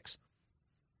politics?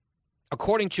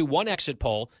 According to one exit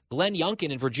poll, Glenn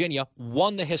Youngkin in Virginia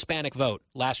won the Hispanic vote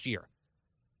last year.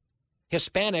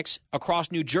 Hispanics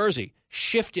across New Jersey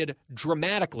shifted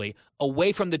dramatically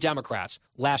away from the Democrats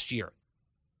last year.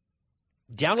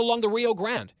 Down along the Rio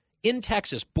Grande, in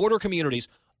Texas, border communities,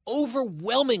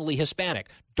 overwhelmingly Hispanic,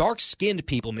 dark-skinned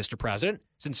people, Mr. President,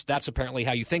 since that's apparently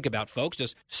how you think about folks,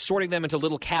 just sorting them into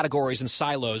little categories and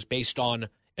silos based on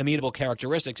immutable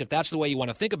characteristics. If that's the way you want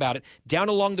to think about it, down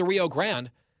along the Rio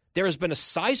Grande, there has been a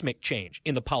seismic change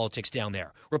in the politics down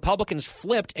there. Republicans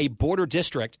flipped a border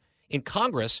district in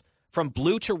Congress from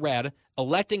blue to red,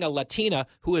 electing a Latina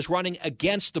who is running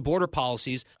against the border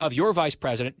policies of your vice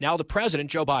president, now the president,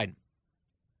 Joe Biden.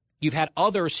 You've had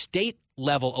other state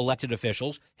level elected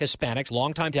officials, Hispanics,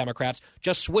 longtime Democrats,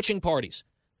 just switching parties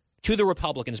to the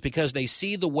Republicans because they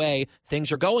see the way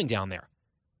things are going down there.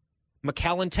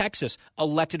 McAllen, Texas,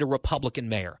 elected a Republican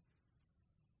mayor.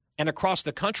 And across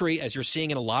the country, as you're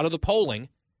seeing in a lot of the polling,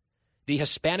 the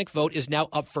Hispanic vote is now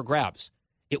up for grabs.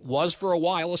 It was for a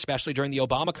while, especially during the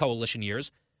Obama coalition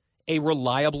years, a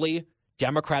reliably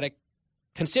Democratic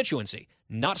constituency.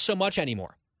 Not so much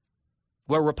anymore.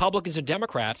 Where Republicans and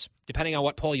Democrats, depending on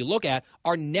what poll you look at,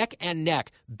 are neck and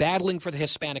neck battling for the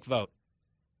Hispanic vote.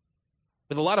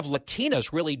 With a lot of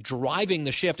Latinas really driving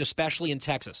the shift, especially in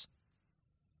Texas.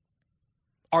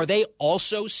 Are they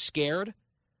also scared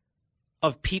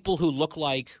of people who look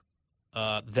like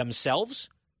themselves?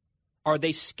 Are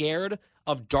they scared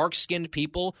of dark-skinned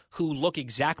people who look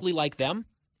exactly like them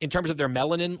in terms of their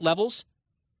melanin levels?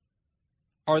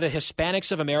 Are the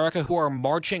Hispanics of America who are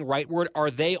marching rightward,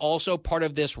 are they also part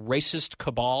of this racist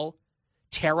cabal,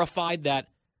 terrified that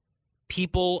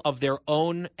people of their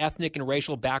own ethnic and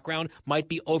racial background might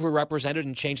be overrepresented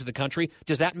and change the country?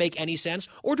 Does that make any sense?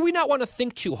 Or do we not want to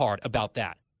think too hard about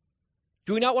that?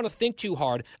 Do we not want to think too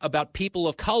hard about people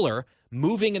of color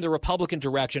moving in the Republican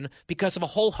direction because of a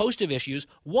whole host of issues,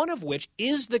 one of which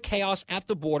is the chaos at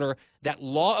the border that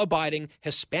law-abiding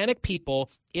Hispanic people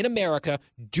in America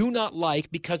do not like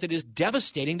because it is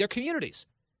devastating their communities?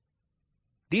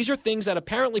 These are things that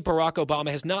apparently Barack Obama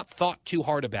has not thought too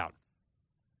hard about.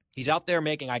 He's out there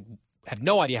making, I have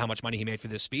no idea how much money he made for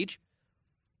this speech.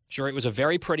 Sure, it was a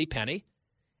very pretty penny.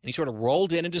 And he sort of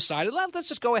rolled in and decided, let's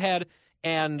just go ahead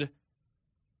and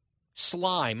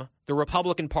slime the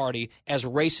Republican Party as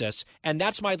racists. And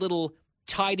that's my little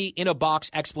tidy in-a-box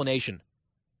explanation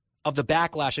of the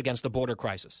backlash against the border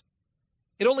crisis.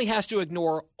 It only has to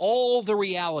ignore all the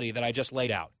reality that I just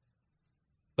laid out.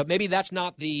 But maybe that's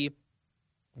not the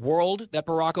world that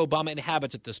Barack Obama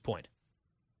inhabits at this point.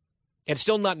 It's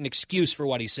still not an excuse for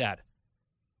what he said,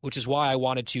 which is why I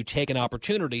wanted to take an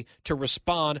opportunity to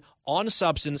respond on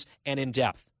substance and in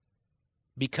depth,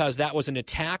 because that was an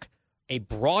attack, a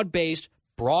broad-based,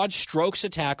 broad strokes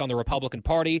attack on the Republican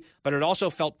Party, but it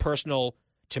also felt personal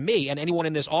to me and anyone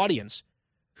in this audience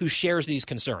who shares these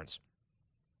concerns.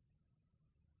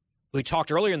 We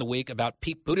talked earlier in the week about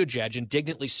Pete Buttigieg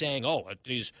indignantly saying,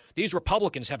 these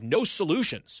Republicans have no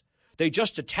solutions. They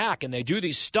just attack and they do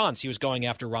these stunts. He was going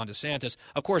after Ron DeSantis.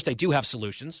 Of course, they do have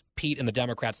solutions. Pete and the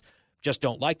Democrats just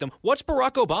don't like them. What's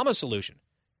Barack Obama's solution?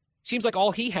 Seems like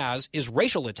all he has is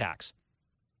racial attacks.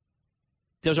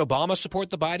 Does Obama support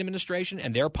the Biden administration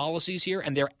and their policies here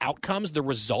and their outcomes, the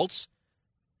results,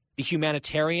 the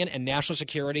humanitarian and national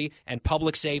security and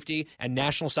public safety and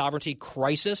national sovereignty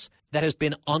crisis that has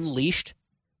been unleashed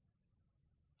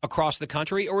across the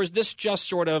country? Or is this just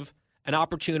sort of an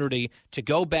opportunity to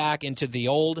go back into the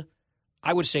old,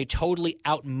 I would say totally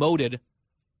outmoded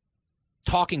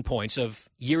talking points of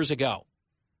years ago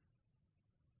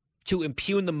to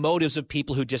impugn the motives of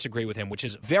people who disagree with him, which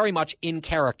is very much in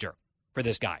character for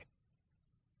this guy?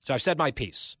 So I've said my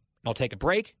piece. I'll take a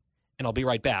break, and I'll be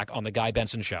right back on The Guy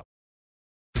Benson Show.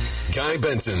 Guy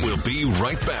Benson will be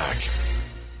right back.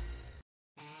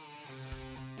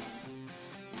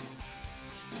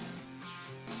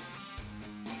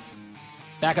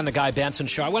 Back on The Guy Benson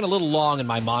Show. I went a little long in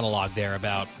my monologue there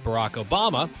about Barack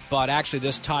Obama, but actually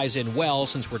this ties in well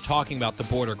since we're talking about the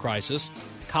border crisis.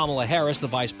 Kamala Harris, the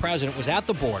vice president, was at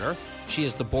the border. She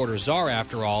is the border czar,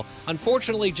 after all.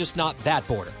 Unfortunately, just not that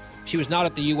border. She was not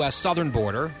at the U.S. southern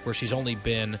border, where she's only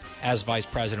been as vice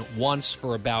president once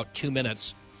for about 2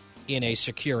 minutes in a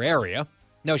secure area.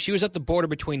 No, she was at the border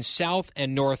between South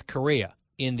and North Korea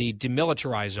in the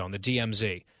demilitarized zone, the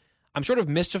DMZ. I'm sort of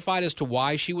mystified as to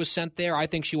why she was sent there. I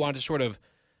think she wanted to sort of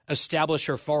establish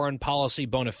her foreign policy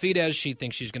bona fides. She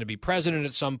thinks she's going to be president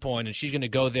at some point, and she's going to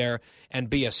go there and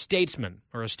be a statesman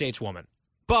or a stateswoman.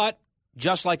 But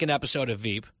just like an episode of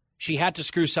Veep, she had to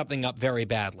screw something up very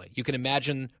badly. You can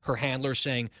imagine her handler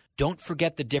saying, "Don't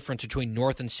forget the difference between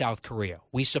North and South Korea.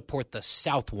 We support the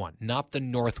South one, not the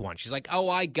North one." She's like, "Oh,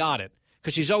 I got it,"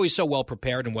 because she's always so well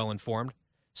prepared and well informed.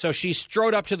 So she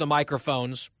strode up to the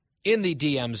microphones in the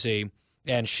DMZ,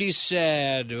 and she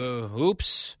said,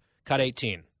 oops, cut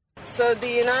 18. So the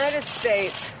United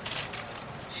States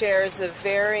shares a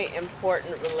very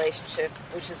important relationship,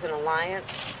 which is an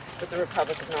alliance with the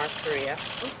Republic of North Korea.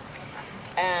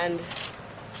 And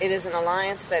it is an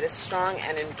alliance that is strong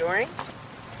and enduring.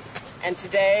 And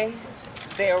today,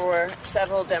 there were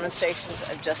several demonstrations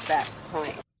of just that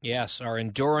point. Yes, our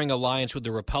enduring alliance with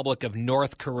the Republic of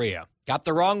North Korea. Got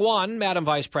the wrong one, Madam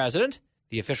Vice President.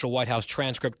 The official White House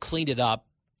transcript cleaned it up,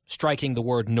 striking the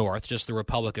word North, just the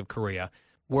Republic of Korea.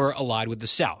 We're allied with the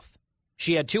South.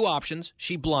 She had two options.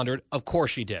 She blundered. Of course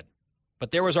she did.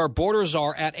 But there was our border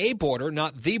czar at a border,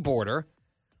 not the border,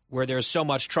 where there's so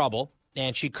much trouble,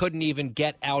 and she couldn't even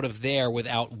get out of there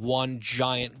without one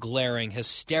giant, glaring,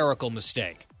 hysterical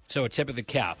mistake. So a tip of the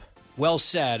cap. Well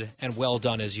said and well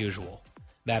done as usual,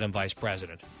 Madam Vice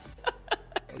President.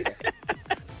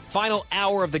 Final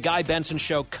hour of the Guy Benson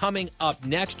Show coming up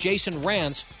next. Jason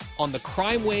Rantz on the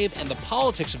crime wave and the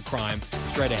politics of crime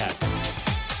straight ahead.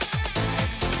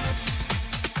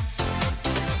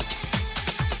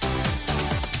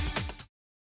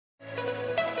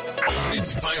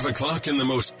 It's 5 o'clock in the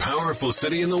most powerful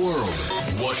city in the world,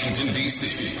 Washington,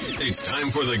 D.C. It's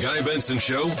time for the Guy Benson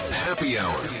Show Happy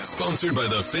Hour, sponsored by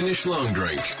the Finnish Long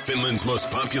Drink. Finland's most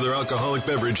popular alcoholic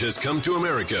beverage has come to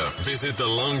America. Visit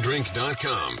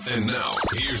thelongdrink.com. And now,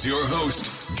 here's your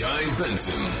host, Guy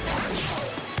Benson.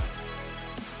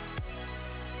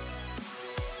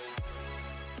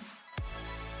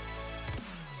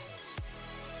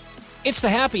 It's the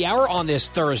Happy Hour on this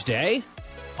Thursday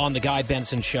on the Guy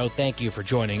Benson Show. Thank you for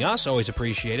joining us. Always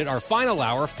appreciate it. Our final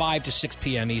hour, 5 to 6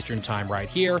 p.m. Eastern Time right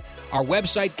here. Our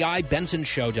website,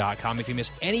 GuyBensonShow.com. If you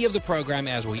miss any of the program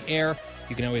as we air,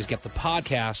 you can always get the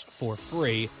podcast for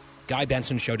free.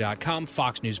 GuyBensonShow.com,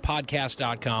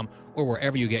 FoxNewsPodcast.com, or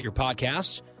wherever you get your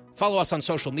podcasts. Follow us on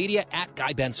social media at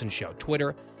Guy Benson Show,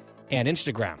 Twitter and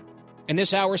Instagram. And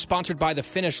this hour is sponsored by the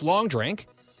Finnish Long Drink.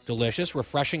 Delicious,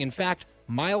 refreshing. In fact,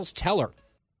 Miles Teller,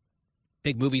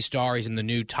 big movie star. He's in the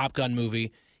new Top Gun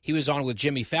movie. He was on with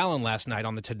Jimmy Fallon last night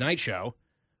on The Tonight Show.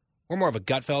 We're more of a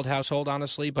Gutfeld household,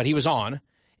 honestly, but he was on,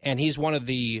 and he's one of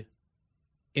the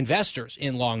investors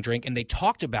in Long Drink, and they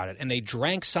talked about it, and they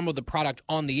drank some of the product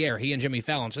on the air, he and Jimmy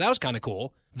Fallon, so that was kind of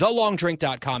cool.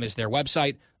 TheLongDrink.com is their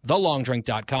website.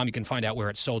 TheLongDrink.com. You can find out where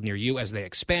it's sold near you as they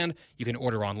expand. You can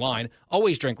order online.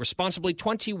 Always drink responsibly,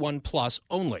 21 plus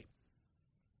only.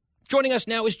 Joining us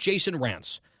now is Jason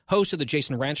Rantz, host of the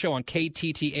Jason Rantz Show on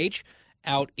KTTH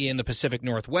out in the Pacific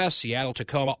Northwest, Seattle,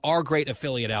 Tacoma, our great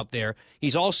affiliate out there.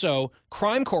 He's also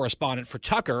crime correspondent for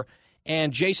Tucker.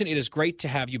 And, Jason, it is great to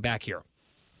have you back here.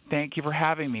 Thank you for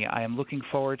having me. I am looking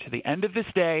forward to the end of this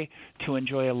day to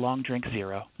enjoy a Long Drink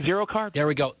Zero. Zero carbs. There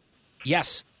we go.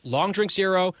 Yes, Long Drink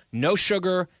Zero, no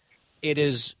sugar. It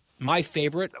is my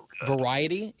favorite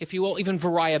variety, if you will, even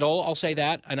varietal, I'll say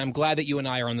that. And I'm glad that you and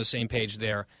I are on the same page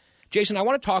there. Jason, I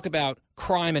want to talk about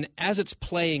crime and as it's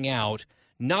playing out,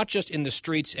 not just in the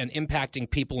streets and impacting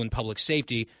people in public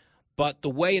safety, but the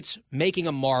way it's making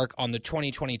a mark on the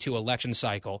 2022 election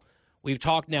cycle. We've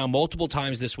talked now multiple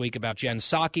times this week about Jen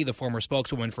Psaki, the former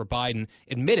spokeswoman for Biden,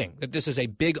 admitting that this is a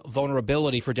big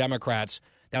vulnerability for Democrats.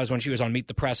 That was when she was on Meet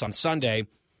the Press on Sunday.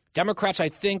 Democrats, I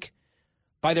think,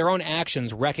 by their own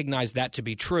actions, recognize that to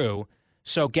be true.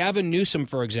 So Gavin Newsom,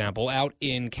 for example, out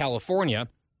in California,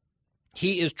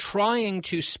 he is trying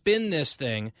to spin this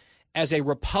thing as a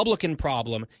Republican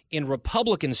problem in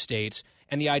Republican states,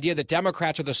 and the idea that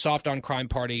Democrats are the soft-on-crime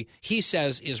party, he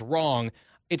says, is wrong.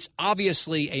 It's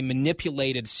obviously a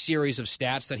manipulated series of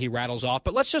stats that he rattles off,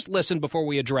 but let's just listen before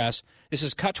we address. This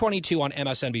is Cut 22 on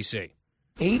MSNBC.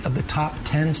 8 of the top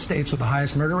 10 states with the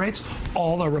highest murder rates,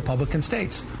 all are Republican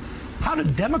states. How do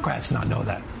Democrats not know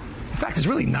that? In fact, it's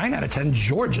really 9 out of 10.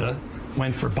 Georgia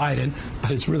went for Biden,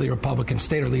 but it's really a Republican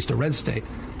state, or at least a red state.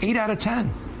 8 out of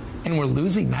 10. And we're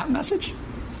losing that message?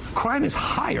 Crime is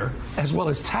higher, as well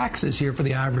as taxes here for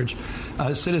the average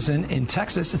citizen in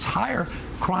Texas. It's higher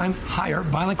crime, higher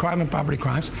violent crime and property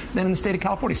crimes than in the state of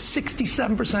California.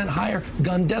 67% higher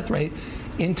gun death rate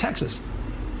in Texas.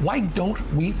 Why don't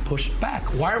we push back?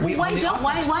 Why are we why don't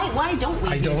we?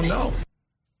 I don't know.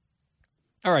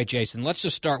 All right, Jason, let's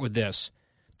just start with this.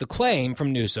 The claim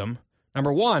from Newsom,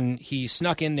 number one, he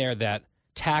snuck in there that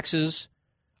taxes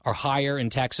are higher in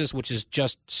Texas, which is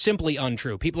just simply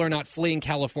untrue. People are not fleeing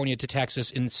California to Texas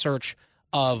in search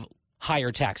of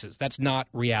higher taxes. That's not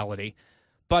reality.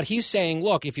 But he's saying,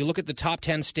 look, if you look at the top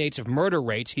 10 states of murder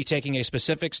rates, he's taking a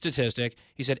specific statistic.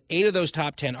 He said 8 of those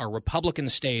top 10 are Republican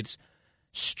states.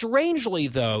 Strangely,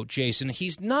 though, Jason,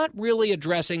 he's not really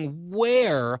addressing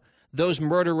where those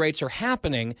murder rates are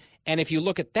happening. And if you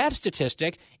look at that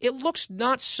statistic, it looks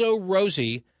not so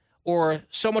rosy or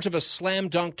so much of a slam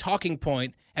dunk talking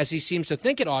point as he seems to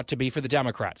think it ought to be for the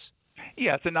Democrats.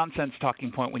 Yeah, it's a nonsense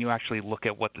talking point when you actually look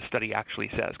at what the study actually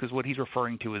says, because what he's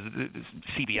referring to is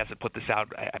CBS had put this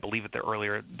out, I believe,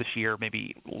 earlier this year,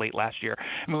 maybe late last year.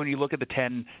 I mean, when you look at the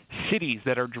 10 cities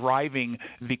that are driving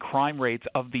the crime rates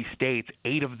of these states,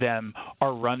 8 of them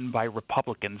are run by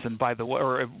Republicans and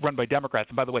or run by Democrats.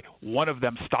 And by the way, one of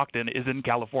them, Stockton, is in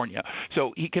California.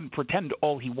 So he can pretend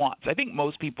all he wants. I think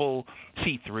most people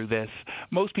see through this.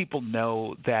 Most people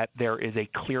know that there is a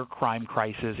clear crime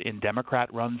crisis in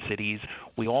Democrat-run cities.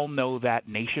 We all know that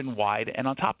nationwide, and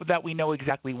on top of that, we know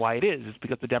exactly why it is. It's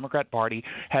because the Democrat Party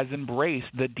has embraced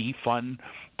the defund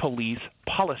police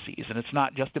policies, and it's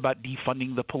not just about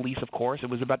defunding the police, of course. It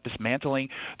was about dismantling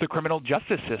the criminal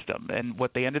justice system, and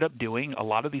what they ended up doing, a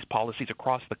lot of these policies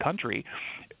across the country,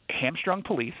 hamstrung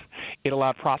police. It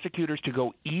allowed prosecutors to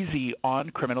go easy on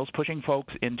criminals, pushing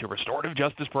folks into restorative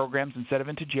justice programs instead of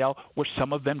into jail, where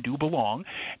some of them do belong,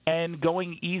 and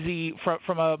going easy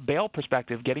from a bail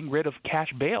perspective, getting rid of cash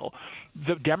bail.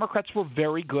 The Democrats were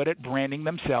very good at branding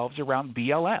themselves around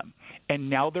BLM, and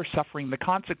now they're suffering the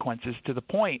consequences to the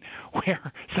point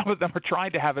where some of them are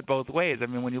trying to have it both ways. I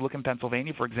mean, when you look in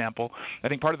Pennsylvania, for example, I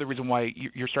think part of the reason why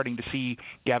you're starting to see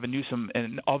Gavin Newsom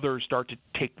and others start to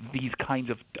take these kinds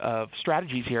of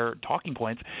strategies here, talking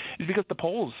points, is because the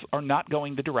polls are not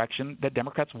going the direction that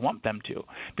Democrats want them to.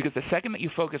 Because the second that you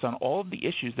focus on all of the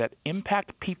issues that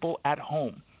impact people at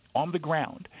home, on the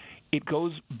ground, it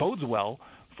bodes well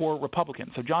for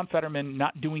Republicans. So John Fetterman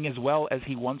not doing as well as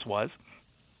he once was,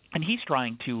 and he's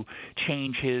trying to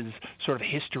change his sort of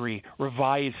history,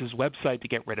 revise his website to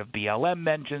get rid of BLM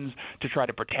mentions, to try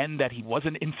to pretend that he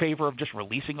wasn't in favor of just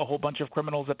releasing a whole bunch of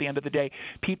criminals at the end of the day.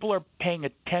 People are paying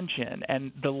attention,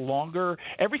 and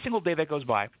every single day that goes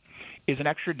by is an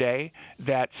extra day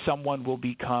that someone will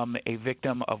become a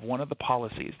victim of one of the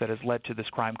policies that has led to this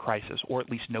crime crisis, or at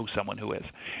least know someone who is.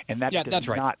 And that does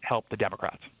not help the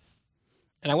Democrats.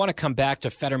 And I want to come back to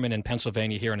Fetterman in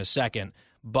Pennsylvania here in a second,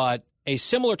 but a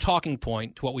similar talking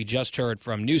point to what we just heard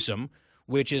from Newsom,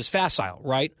 which is facile,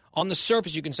 right? On the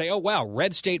surface, you can say, oh, wow,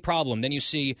 red state problem. Then you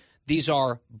see these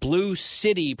are blue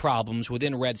city problems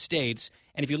within red states.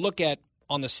 And if you look at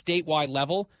on the statewide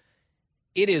level,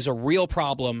 it is a real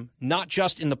problem, not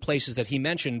just in the places that he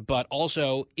mentioned, but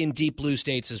also in deep blue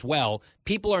states as well.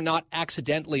 People are not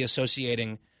accidentally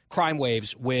associating crime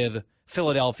waves with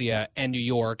Philadelphia and New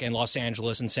York and Los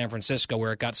Angeles and San Francisco,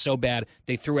 where it got so bad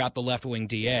they threw out the left-wing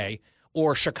DA,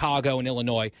 or Chicago and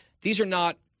Illinois. These are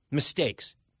not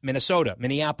mistakes. Minnesota,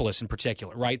 Minneapolis in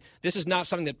particular, right? This is not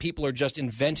something that people are just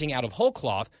inventing out of whole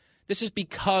cloth. This is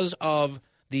because of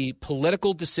the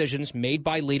political decisions made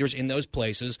by leaders in those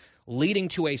places, leading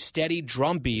to a steady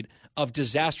drumbeat of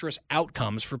disastrous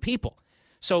outcomes for people.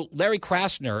 So Larry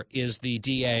Krasner is the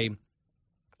DA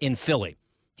in Philly.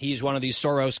 He's one of these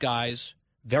Soros guys,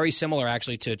 very similar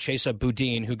actually to Chesa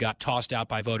Boudin, who got tossed out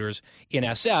by voters in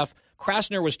SF.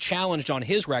 Krasner was challenged on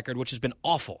his record, which has been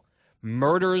awful.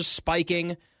 Murders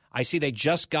spiking. I see they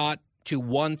just got to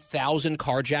 1,000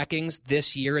 carjackings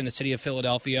this year in the city of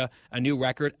Philadelphia, a new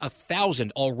record,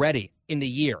 1,000 already in the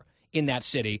year in that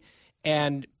city.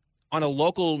 And on a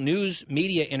local news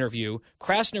media interview,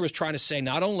 Krasner was trying to say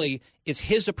not only is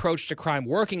his approach to crime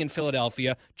working in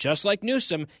Philadelphia, just like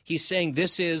Newsom, he's saying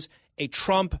this is a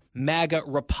Trump, MAGA,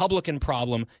 Republican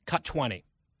problem, cut 20.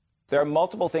 There are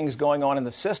multiple things going on in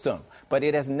the system, but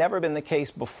it has never been the case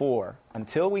before,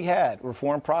 until we had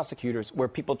reformed prosecutors, where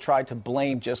people tried to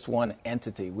blame just one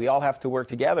entity. We all have to work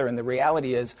together, and the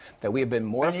reality is that we have been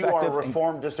more effective. And you are a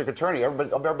reformed district attorney.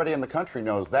 Everybody in the country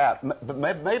knows that.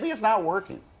 But maybe it's not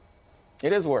working.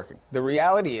 It is working. The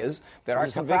reality is that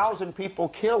there's 1,000 people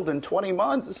killed in 20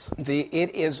 months.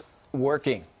 It is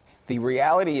working. The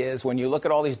reality is, when you look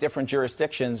at all these different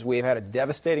jurisdictions, we've had a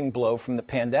devastating blow from the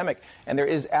pandemic, and there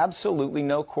is absolutely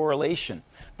no correlation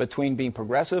between being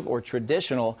progressive or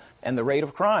traditional and the rate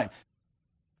of crime.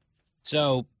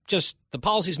 So just the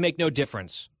policies make no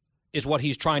difference is what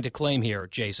he's trying to claim here,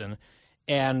 Jason.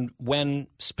 And when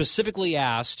specifically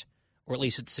asked, or at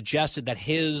least it's suggested that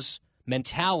his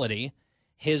mentality,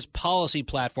 his policy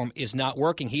platform is not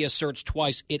working, he asserts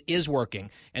twice it is working.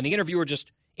 And the interviewer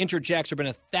just interjects, there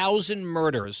have been 1,000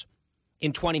 murders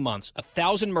in 20 months.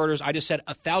 1,000 murders. I just said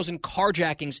 1,000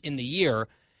 carjackings in the year.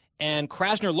 And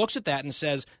Krasner looks at that and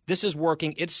says, this is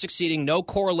working. It's succeeding. No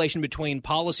correlation between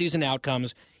policies and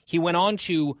outcomes. He went on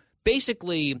to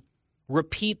basically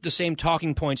repeat the same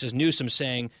talking points as Newsom,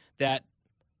 saying that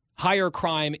higher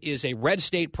crime is a red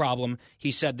state problem.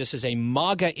 He said this is a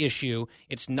MAGA issue.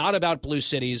 It's not about blue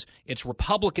cities. It's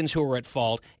Republicans who are at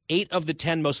fault. 8 of the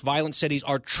 10 most violent cities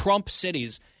are Trump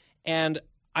cities. And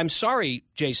I'm sorry,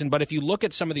 Jason, but if you look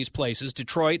at some of these places,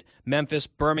 Detroit, Memphis,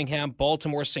 Birmingham,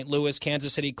 Baltimore, St. Louis,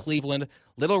 Kansas City, Cleveland,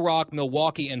 Little Rock,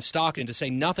 Milwaukee, and Stockton, to say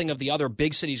nothing of the other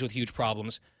big cities with huge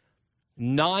problems,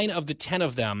 9 of the 10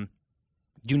 of them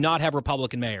do not have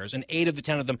Republican mayors, and 8 of the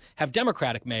 10 of them have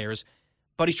Democratic mayors,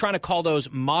 but he's trying to call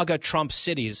those MAGA Trump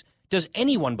cities. Does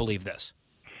anyone believe this?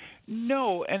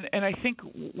 No, and I think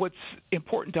what's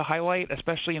important to highlight,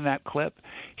 especially in that clip,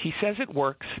 he says it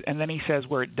works, and then he says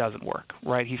where it doesn't work,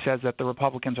 right? He says that the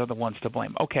Republicans are the ones to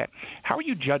blame. Okay, how are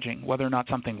you judging whether or not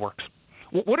something works?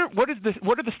 What are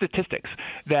the statistics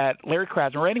that Larry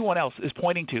Krasner or anyone else is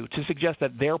pointing to suggest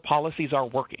that their policies are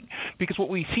working? Because what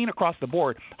we've seen across the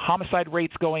board, homicide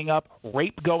rates going up,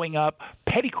 rape going up,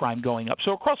 petty crime going up.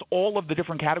 So across all of the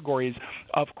different categories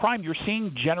of crime, you're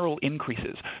seeing general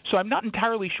increases. So I'm not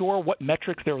entirely sure what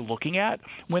metrics they're looking at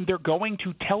when they're going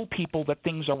to tell people that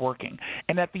things are working.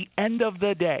 And at the end of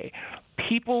the day,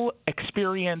 people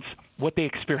experience what they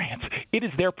experience. It is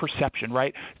their perception,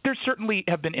 right? There certainly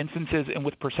have been instances in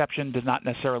which perception does not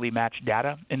necessarily match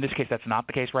data. In this case, that's not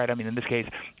the case, right? I mean, in this case,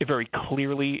 it very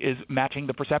clearly is matching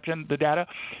the perception, the data.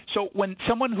 So when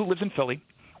someone who lives in Philly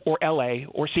or L.A.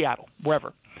 or Seattle,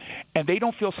 wherever, and they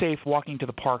don't feel safe walking to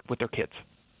the park with their kids,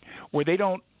 where they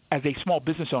don't, as a small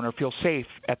business owner, feel safe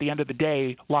at the end of the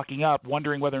day locking up,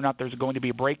 wondering whether or not there's going to be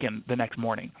a break-in the next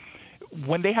morning,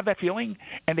 when they have that feeling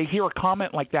and they hear a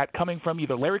comment like that coming from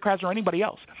either Larry Krasner or anybody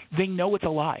else, they know it's a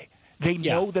lie. They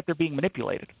know that they're being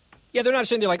manipulated. Yeah, they're not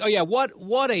saying, they're like, oh, yeah,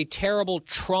 what a terrible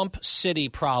Trump city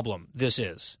problem this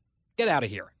is. Get out of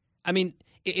here. I mean,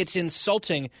 it's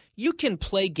insulting. You can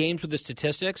play games with the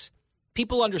statistics.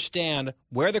 People understand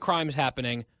where the crime is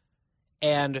happening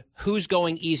and who's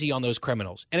going easy on those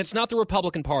criminals. And it's not the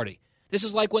Republican Party. This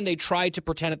is like when they tried to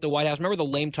pretend at the White House. Remember the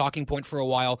lame talking point for a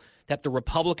while that the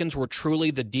Republicans were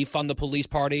truly the defund the police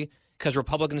party because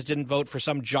Republicans didn't vote for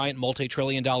some giant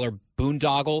multi-trillion-dollar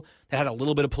boondoggle that had a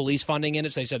little bit of police funding in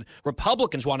it. So they said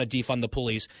Republicans want to defund the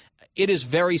police. It is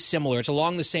very similar. It's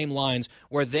along the same lines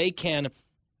where they can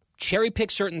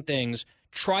cherry-pick certain things,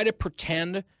 try to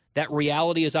pretend that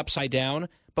reality is upside down,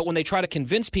 but when they try to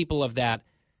convince people of that,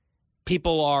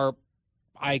 people are,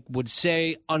 I would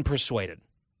say, unpersuaded.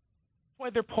 Why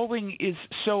their polling is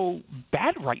so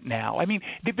bad right now. I mean,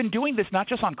 they've been doing this not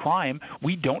just on crime.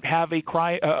 We don't have a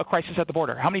crisis at the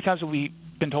border. How many times have we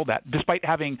been told that, despite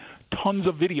having tons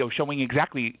of video showing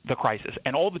exactly the crisis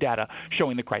and all the data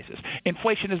showing the crisis?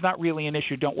 Inflation is not really an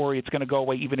issue. Don't worry, it's going to go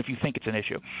away even if you think it's an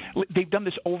issue. They've done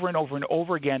this over and over and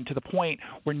over again to the point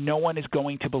where no one is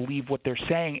going to believe what they're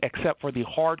saying except for the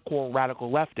hardcore radical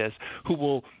leftists who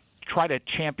will try to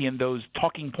champion those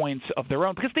talking points of their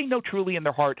own because they know truly in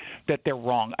their heart that they're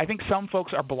wrong. I think some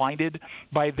folks are blinded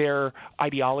by their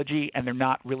ideology and they're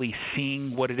not really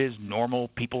seeing what it is normal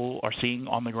people are seeing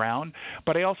on the ground.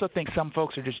 But I also think some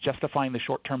folks are just justifying the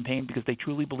short-term pain because they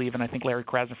truly believe, and I think Larry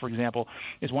Krasner, for example,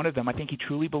 is one of them. I think he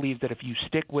truly believes that if you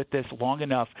stick with this long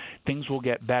enough, things will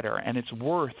get better. And it's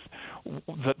worth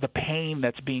the pain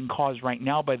that's being caused right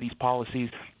now by these policies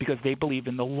because they believe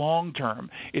in the long term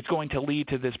it's going to lead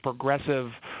to this progressive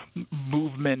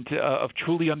movement of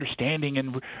truly understanding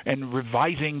and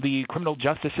revising the criminal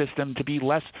justice system to be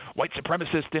less white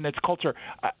supremacist in its culture.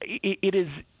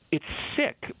 It's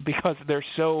sick because they're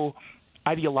so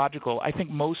ideological. I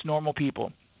think most normal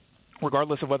people,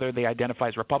 regardless of whether they identify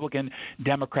as Republican,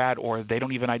 Democrat, or they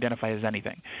don't even identify as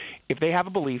anything, if they have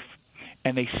a belief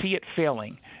and they see it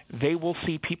failing, they will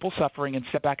see people suffering and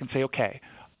step back and say, okay,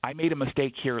 I made a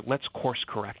mistake here. Let's course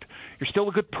correct. You're still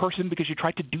a good person because you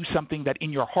tried to do something that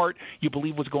in your heart you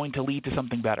believe was going to lead to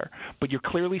something better. But you're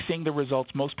clearly seeing the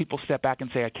results. Most people step back and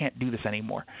say, I can't do this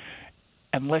anymore,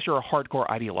 unless you're a hardcore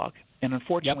ideologue. And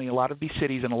unfortunately, a lot of these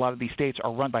cities and a lot of these states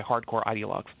are run by hardcore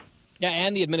ideologues. Yeah,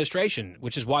 and the administration,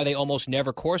 which is why they almost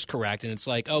never course correct. And it's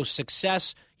like, oh,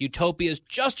 success, utopia is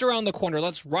just around the corner.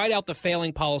 Let's ride out the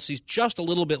failing policies just a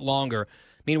little bit longer.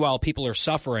 Meanwhile, people are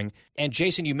suffering. And,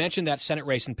 Jason, you mentioned that Senate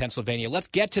race in Pennsylvania. Let's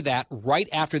get to that right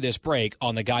after this break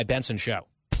on The Guy Benson Show.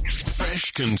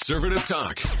 Fresh conservative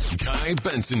talk. Guy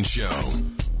Benson Show.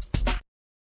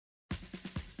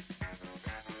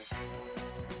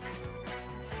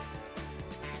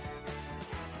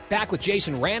 Back with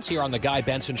Jason Rantz here on The Guy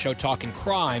Benson Show talking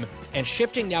crime, and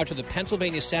shifting now to the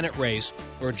Pennsylvania Senate race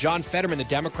where John Fetterman, the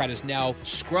Democrat, has now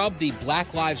scrubbed the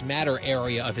Black Lives Matter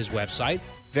area of his website.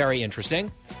 Very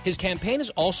interesting. His campaign is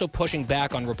also pushing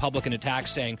back on Republican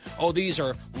attacks, saying, oh, these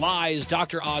are lies.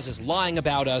 Dr. Oz is lying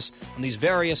about us on these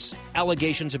various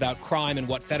allegations about crime and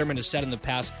what Fetterman has said in the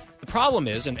past. The problem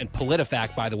is, and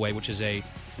PolitiFact, by the way, which is a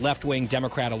left-wing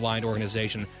Democrat-aligned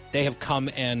organization, they have come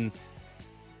and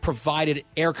provided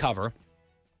air cover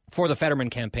for the Fetterman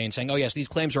campaign saying, oh, yes, these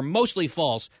claims are mostly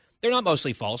false. They're not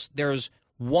mostly false. There's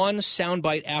one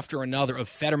soundbite after another of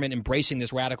Fetterman embracing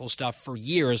this radical stuff for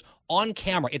years on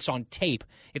camera. It's on tape.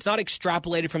 It's not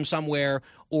extrapolated from somewhere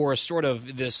or sort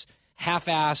of this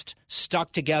half-assed,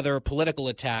 stuck-together political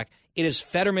attack. It is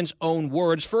Fetterman's own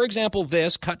words. For example,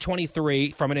 this, cut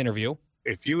 23 from an interview.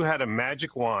 If you had a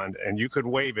magic wand and you could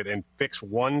wave it and fix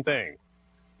one thing,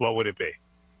 what would it be?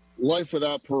 Life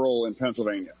without parole in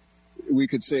Pennsylvania. We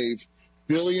could save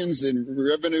billions in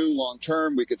revenue long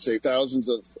term. We could save thousands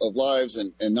of lives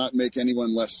and not make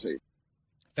anyone less safe.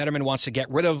 Fetterman wants to get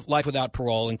rid of life without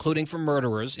parole, including for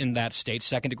murderers in that state,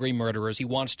 second-degree murderers. He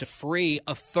wants to free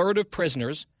a third of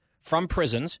prisoners from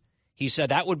prisons. He said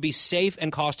that would be safe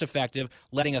and cost-effective,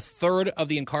 letting a third of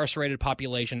the incarcerated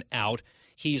population out.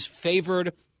 He's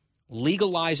favored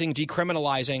legalizing,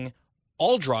 decriminalizing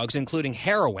all drugs, including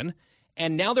heroin.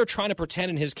 And now they're trying to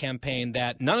pretend in his campaign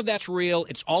that none of that's real.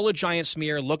 It's all a giant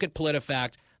smear. Look at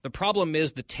PolitiFact. The problem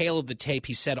is the tail of the tape.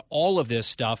 He said all of this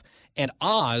stuff. And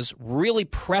Oz really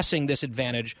pressing this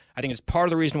advantage. I think it's part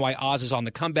of the reason why Oz is on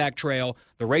the comeback trail.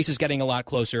 The race is getting a lot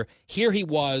closer. Here he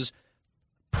was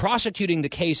prosecuting the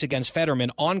case against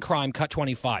Fetterman on crime, cut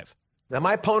 25. Now,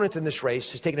 my opponent in this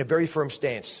race has taken a very firm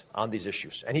stance on these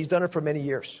issues, and he's done it for many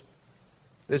years.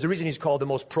 There's a reason he's called the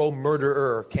most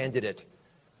pro-murderer candidate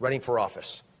running for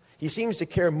office. He seems to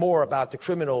care more about the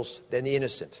criminals than the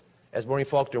innocent, as Maureen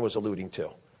Faulkner was alluding to.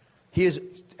 He has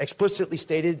explicitly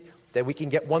stated that we can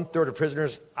get one-third of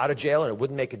prisoners out of jail and it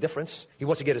wouldn't make a difference. He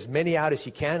wants to get as many out as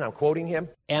he can. I'm quoting him.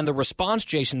 And the response,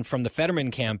 Jason, from the Fetterman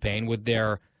campaign with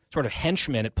their sort of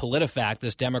henchmen at PolitiFact,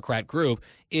 this Democrat group,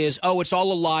 is, oh, it's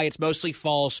all a lie. It's mostly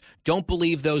false. Don't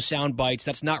believe those sound bites.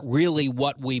 That's not really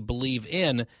what we believe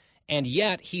in. And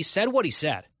yet he said what he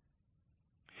said.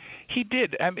 He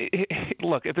did. I mean,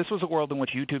 look, if this was a world in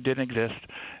which YouTube didn't exist,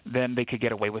 then they could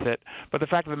get away with it. But the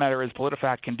fact of the matter is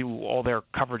PolitiFact can do all their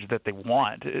coverage that they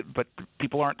want, but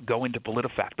people aren't going to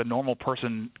PolitiFact. The normal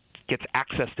person gets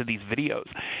access to these videos.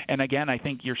 And again, I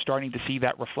think you're starting to see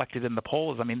that reflected in the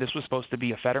polls. I mean, this was supposed to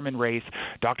be a Fetterman race.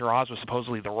 Dr. Oz was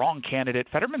supposedly the wrong candidate.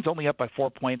 Fetterman's only up by 4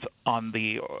 points on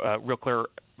the Real Clear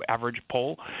average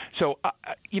poll. So,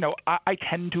 I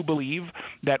tend to believe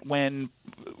that when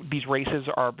these races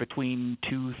are between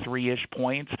 2-3-ish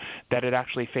points, that it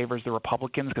actually favors the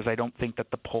Republicans, because I don't think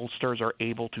that the pollsters are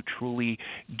able to truly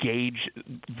gauge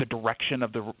the direction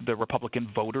of the Republican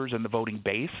voters and the voting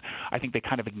base. I think they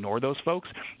kind of ignore those folks.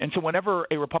 And so whenever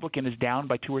a Republican is down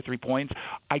by 2 or 3 points,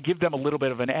 I give them a little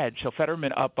bit of an edge. So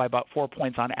Fetterman up by about 4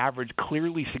 points on average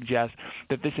clearly suggests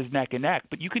that this is neck and neck.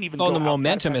 But you can even the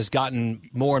momentum has gotten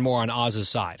more and more on Oz's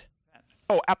side.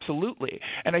 Oh, absolutely.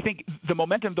 And I think the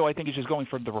momentum, though, I think is just going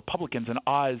for the Republicans, and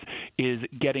Oz is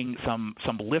getting some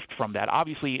lift from that.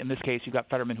 Obviously, in this case, you've got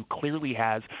Fetterman, who clearly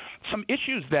has some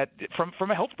issues that,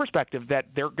 from a health perspective, that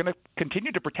they're going to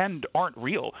continue to pretend aren't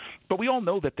real. But we all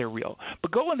know that they're real.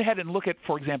 But go ahead and look at,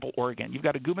 for example, Oregon. You've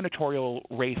got a gubernatorial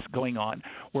race going on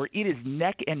where it is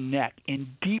neck and neck in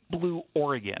deep blue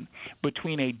Oregon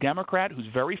between a Democrat who's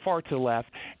very far to the left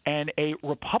and a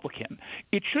Republican.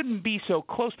 It shouldn't be so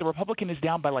close. The Republican is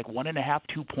down by like 1.5,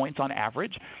 2 points on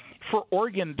average. For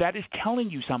Oregon, that is telling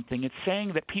you something. It's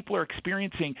saying that people are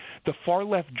experiencing the far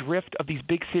left drift of these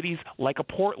big cities like a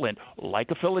Portland, like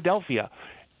a Philadelphia.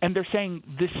 And they're saying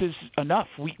this is enough.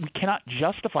 We cannot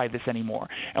justify this anymore.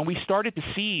 And we started to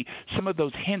see some of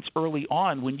those hints early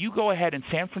on. When you go ahead in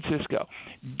San Francisco,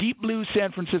 deep blue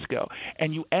San Francisco,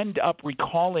 and you end up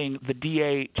recalling the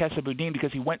DA, Chesa Boudin,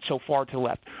 because he went so far to the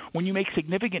left. When you make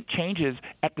significant changes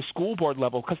at the school board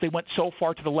level because they went so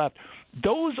far to the left,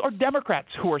 those are Democrats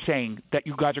who are saying that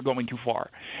you guys are going too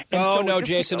far. And no,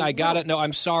 Jason, I got it. No,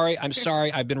 I'm sorry.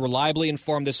 I've been reliably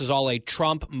informed this is all a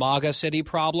Trump MAGA city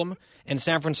problem, and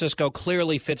San Francisco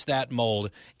clearly fits that mold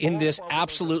in this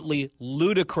absolutely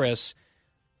ludicrous,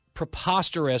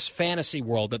 preposterous fantasy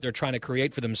world that they're trying to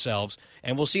create for themselves.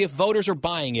 And we'll see if voters are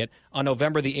buying it on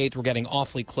November the 8th. We're getting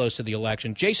awfully close to the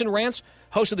election. Jason Rantz,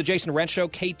 host of the Jason Rantz Show,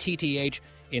 KTTH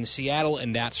in Seattle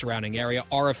and that surrounding area,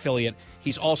 our affiliate.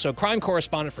 He's also crime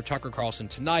correspondent for Tucker Carlson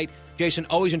Tonight. Jason,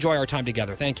 always enjoy our time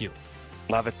together. Thank you.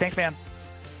 Love it. Thanks, man.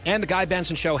 And the Guy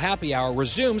Benson Show Happy Hour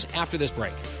resumes after this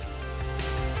break.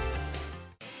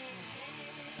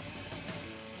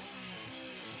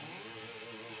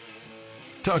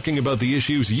 Talking about the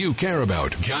issues you care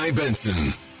about. Guy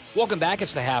Benson. Welcome back.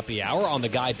 It's the Happy Hour on the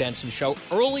Guy Benson Show.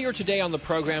 Earlier today on the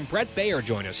program, Brett Baer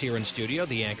joined us here in studio,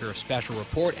 the anchor of Special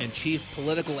Report and chief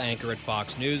political anchor at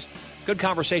Fox News. Good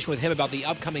conversation with him about the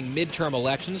upcoming midterm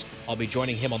elections. I'll be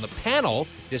joining him on the panel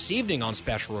this evening on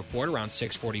Special Report around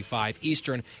 6:45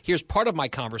 Eastern. Here's part of my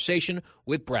conversation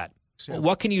with Brett.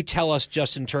 What can you tell us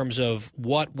just in terms of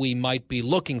what we might be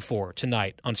looking for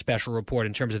tonight on Special Report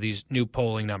in terms of these new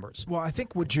polling numbers? Well, I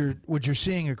think what you're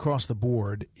seeing across the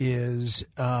board is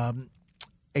a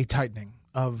tightening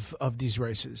of these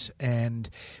races, and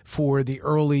for the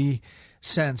early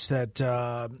sense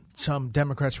that some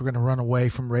Democrats were going to run away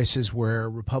from races where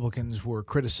Republicans were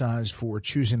criticized for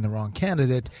choosing the wrong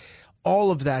candidate.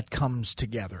 All of that comes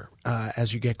together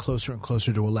as you get closer and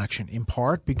closer to election, in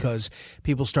part because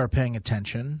people start paying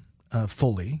attention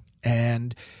fully,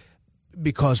 and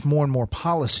because more and more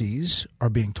policies are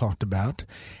being talked about,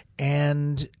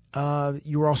 and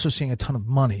you're also seeing a ton of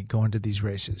money go into these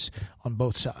races on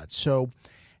both sides. So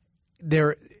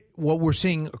what we're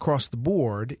seeing across the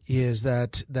board is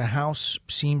that the House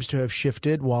seems to have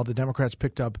shifted while the Democrats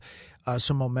picked up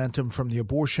some momentum from the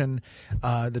abortion,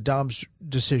 the Dobbs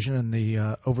decision and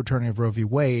the overturning of Roe v.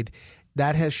 Wade.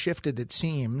 That has shifted, it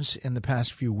seems, in the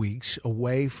past few weeks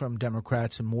away from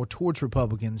Democrats and more towards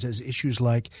Republicans as issues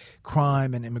like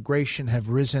crime and immigration have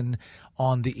risen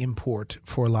on the import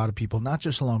for a lot of people, not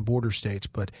just along border states,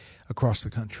 but across the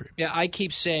country. Yeah, I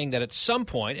keep saying that at some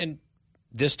point, and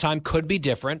this time could be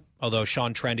different, although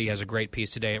Sean Trendy has a great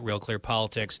piece today at Real Clear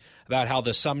Politics about how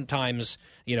the sometimes,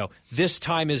 this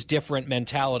time is different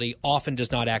mentality often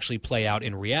does not actually play out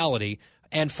in reality.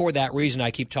 And for that reason,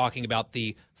 I keep talking about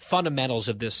the fundamentals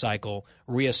of this cycle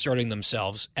reasserting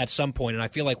themselves at some point. And I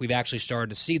feel like we've actually started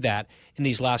to see that in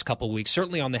these last couple of weeks,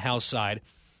 certainly on the House side.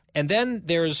 And then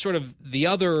there's sort of the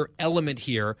other element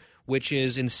here, which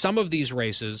is in some of these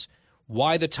races,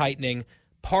 why the tightening,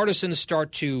 partisans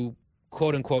start to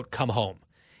quote-unquote, come home.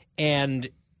 And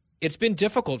it's been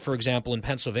difficult, for example, in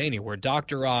Pennsylvania, where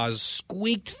Dr. Oz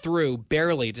squeaked through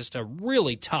barely just a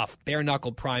really tough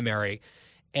bare-knuckle primary.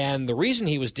 And the reason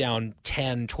he was down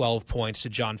 10, 12 points to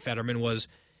John Fetterman was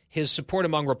his support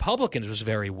among Republicans was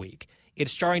very weak.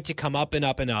 It's starting to come up and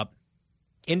up and up.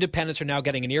 Independents are now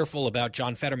getting an earful about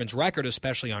John Fetterman's record,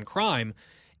 especially on crime.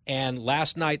 And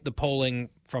last night, the polling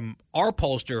from our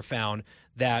pollster found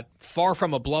that far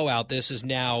from a blowout, this is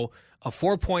now a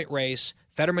 4-point race.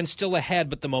 Fetterman's still ahead,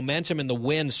 but the momentum and the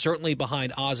win certainly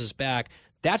behind Oz's back.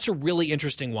 That's a really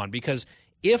interesting one because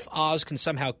if Oz can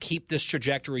somehow keep this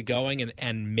trajectory going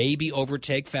and maybe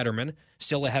overtake Fetterman,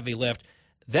 still a heavy lift,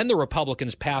 then the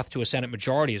Republicans' path to a Senate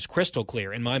majority is crystal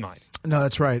clear in my mind. No,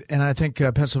 that's right. And I think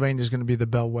Pennsylvania is going to be the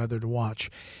bellwether to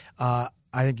watch.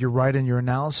 I think you're right in your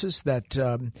analysis that,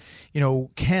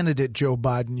 candidate Joe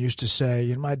Biden used to say,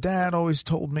 and my dad always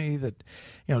told me that,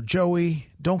 Joey,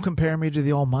 don't compare me to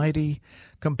the almighty,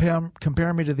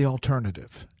 compare me to the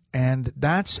alternative. And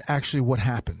that's actually what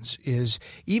happens is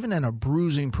even in a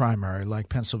bruising primary like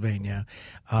Pennsylvania,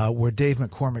 where Dave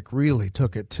McCormick really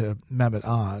took it to Mehmet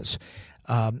Oz,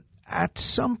 at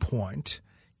some point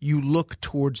you look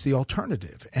towards the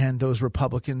alternative. And those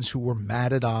Republicans who were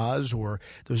mad at Oz or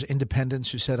those independents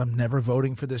who said, I'm never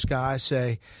voting for this guy,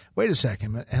 say, wait a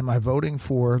second, am I voting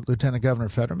for Lieutenant Governor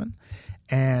Fetterman?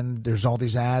 And there's all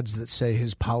these ads that say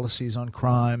his policies on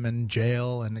crime and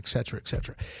jail and et cetera, et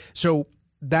cetera. So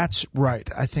that's right.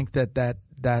 I think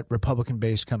that Republican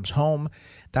base comes home.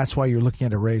 That's why you're looking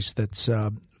at a race that's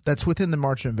within the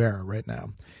margin of error right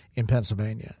now in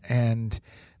Pennsylvania. And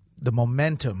the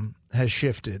momentum has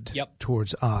shifted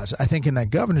towards Oz. I think in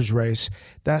that governor's race,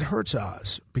 that hurts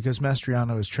Oz because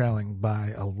Mastriano is trailing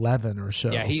by 11 or so.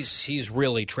 Yeah, he's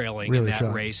really trailing in that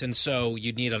race. And so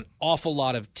you'd need an awful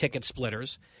lot of ticket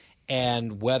splitters.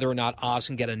 And whether or not Oz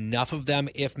can get enough of them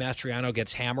if Mastriano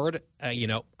gets hammered, I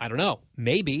don't know.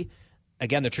 Maybe.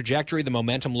 Again, the trajectory, the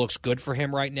momentum looks good for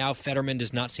him right now. Fetterman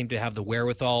does not seem to have the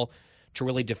wherewithal to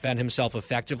really defend himself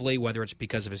effectively, whether it's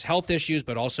because of his health issues,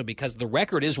 but also because the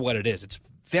record is what it is. It's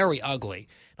very ugly.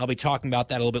 I'll be talking about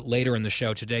that a little bit later in the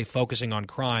show today, focusing on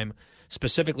crime,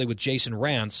 specifically with Jason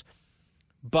Rantz.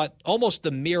 But almost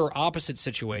the mirror opposite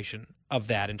situation of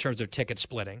that in terms of ticket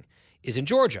splitting is in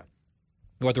Georgia,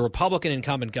 where the Republican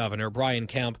incumbent governor, Brian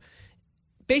Kemp,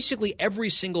 basically every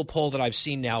single poll that I've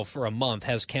seen now for a month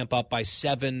has Kemp up by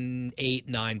 7, 8,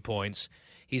 9 points.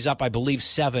 He's up, I believe,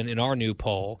 7 in our new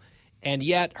poll. And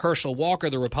yet Herschel Walker,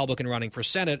 the Republican running for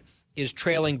Senate, is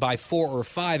trailing by 4 or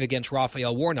 5 against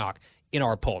Raphael Warnock in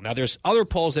our poll. Now, there's other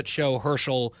polls that show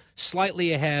Herschel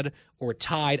slightly ahead or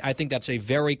tied. I think that's a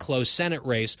very close Senate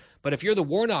race. But if you're the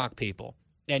Warnock people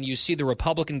and you see the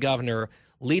Republican governor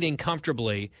leading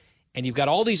comfortably and you've got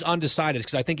all these undecideds,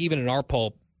 because I think even in our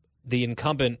poll, the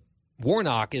incumbent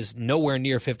Warnock is nowhere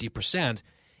near 50%.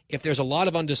 If there's a lot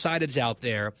of undecideds out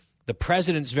there, the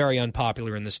president's very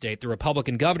unpopular in the state, the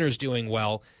Republican governor's doing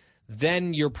well,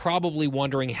 then you're probably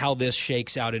wondering how this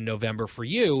shakes out in November for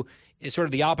you. It's sort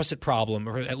of the opposite problem,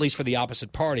 or at least for the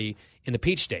opposite party in the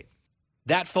Peach State.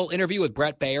 That full interview with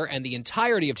Brett Baer and the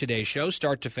entirety of today's show,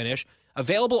 start to finish,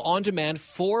 available on demand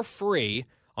for free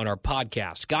on our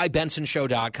podcast,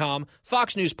 GuyBensonShow.com,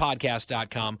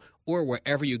 FoxNewsPodcast.com, or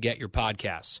wherever you get your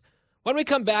podcasts. When we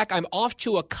come back, I'm off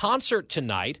to a concert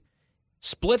tonight.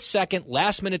 Split-second,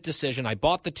 last-minute decision. I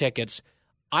bought the tickets.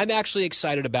 I'm actually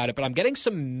excited about it, but I'm getting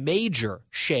some major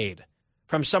shade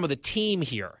from some of the team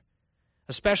here,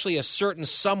 especially a certain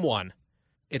someone.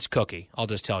 It's Cookie, I'll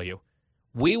just tell you.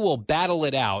 We will battle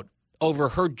it out over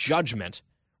her judgment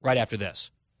right after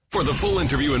this. For the full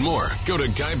interview and more, go to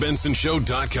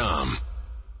GuyBensonShow.com.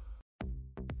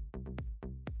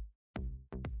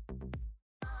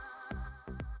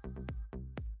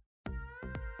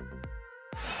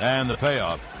 And the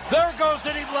payoff. There goes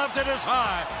the deep left. It is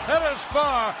high. It is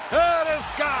far. It is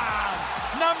gone.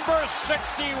 Number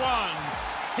 61.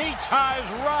 He ties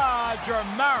Roger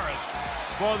Maris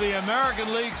for the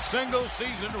American League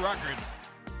single-season record.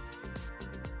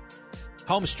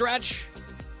 Home stretch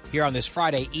here on this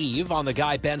Friday Eve on the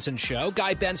Guy Benson Show.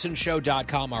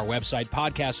 GuyBensonShow.com, our website.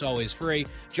 Podcasts always free.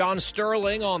 John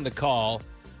Sterling on the call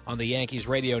on the Yankees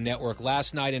radio network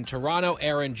last night in Toronto.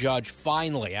 Aaron Judge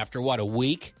finally, after a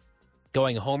week,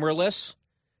 going homerless,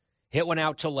 hit one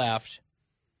out to left.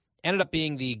 Ended up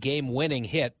being the game-winning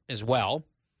hit as well.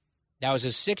 That was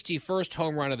his 61st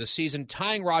home run of the season,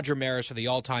 tying Roger Maris for the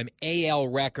all-time AL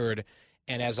record.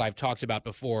 And as I've talked about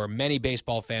before, many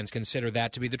baseball fans consider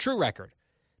that to be the true record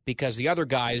because the other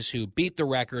guys who beat the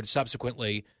record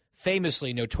subsequently,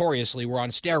 famously, notoriously, were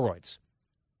on steroids,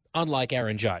 unlike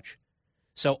Aaron Judge.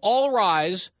 So all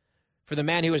rise for the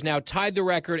man who has now tied the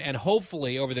record, and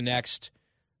hopefully over the next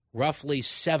roughly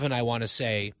 7, I want to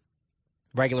say,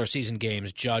 regular season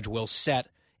games, Judge will set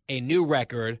a new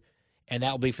record, and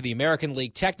that will be for the American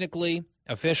League technically,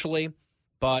 officially,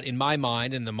 but in my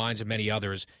mind and the minds of many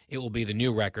others, it will be the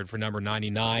new record for number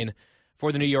 99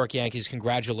 for the New York Yankees.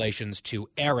 Congratulations to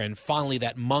Aaron. Finally,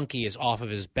 that monkey is off of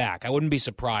his back. I wouldn't be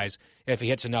surprised if he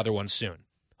hits another one soon.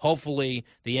 Hopefully,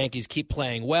 the Yankees keep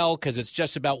playing well because it's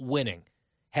just about winning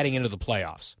heading into the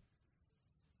playoffs.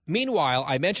 Meanwhile,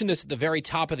 I mentioned this at the very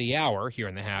top of the hour here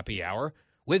in the Happy Hour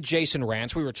with Jason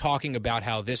Rantz. We were talking about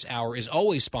how this hour is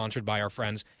always sponsored by our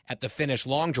friends at the Finnish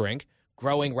Long Drink,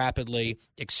 growing rapidly,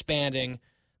 expanding,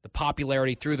 the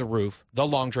popularity through the roof,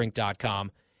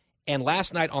 thelongdrink.com. And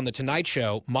last night on The Tonight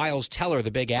Show, Miles Teller, the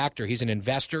big actor, he's an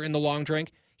investor in the Long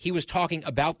Drink, he was talking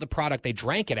about the product. They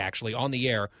drank it, actually, on the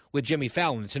air with Jimmy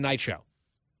Fallon, The Tonight Show.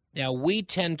 Now, we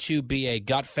tend to be a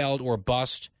Gutfeld or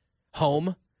bust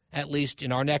home, at least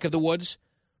in our neck of the woods.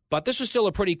 But this was still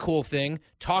a pretty cool thing,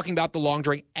 talking about the Long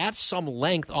Drink at some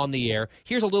length on the air.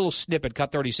 Here's a little snippet,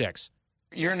 cut 36.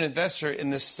 You're an investor in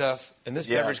this stuff, in this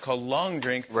beverage called Long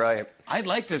Drink. Right. I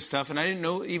like this stuff, and I didn't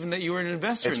know even that you were an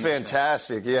investor in this. It's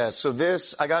fantastic, yeah. So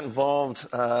I got involved.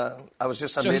 I he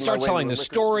starts telling the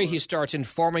story. He starts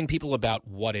informing people about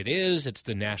what it is. It's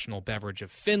the national beverage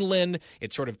of Finland.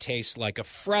 It sort of tastes like a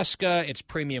Fresca. It's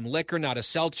premium liquor, not a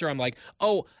seltzer. I'm like,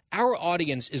 oh, our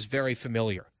audience is very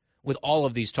familiar with all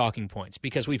of these talking points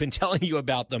because we've been telling you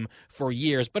about them for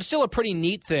years. But still a pretty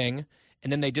neat thing.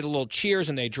 And then they did a little cheers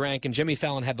and they drank, and Jimmy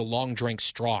Fallon had the Long Drink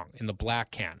strong in the black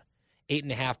can,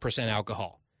 8.5%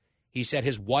 alcohol. He said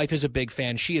his wife is a big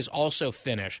fan. She is also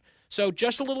Finnish. So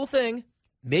just a little thing.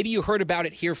 Maybe you heard about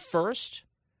it here first,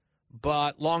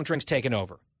 but Long Drink's taken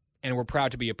over. And we're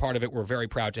proud to be a part of it. We're very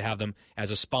proud to have them as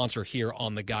a sponsor here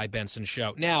on the Guy Benson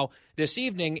Show. Now, this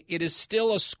evening, it is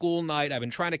still a school night. I've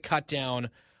been trying to cut down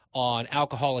on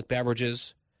alcoholic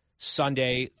beverages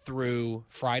Sunday through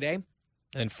Friday.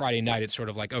 And then Friday night, it's sort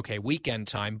of like, okay, weekend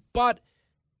time. But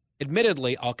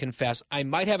admittedly, I'll confess, I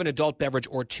might have an adult beverage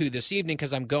or two this evening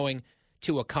because I'm going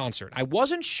to a concert. I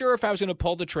wasn't sure if I was going to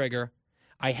pull the trigger.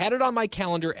 I had it on my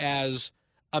calendar as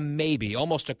a maybe,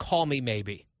 almost a call me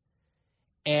maybe.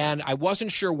 And I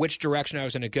wasn't sure which direction I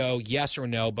was going to go, yes or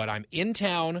no, but I'm in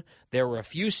town. There were a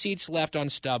few seats left on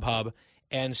StubHub.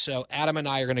 And so Adam and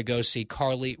I are going to go see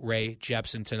Carly Rae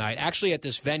Jepsen tonight, actually at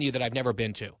this venue that I've never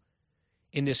been to.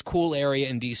 In this cool area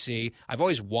in D.C. I've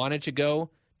always wanted to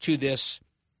go to this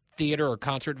theater or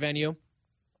concert venue,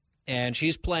 and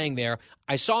she's playing there.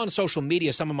 I saw on social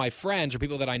media some of my friends or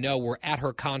people that I know were at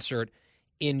her concert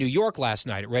in New York last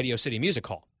night at Radio City Music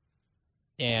Hall,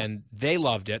 and they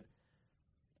loved it.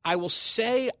 I will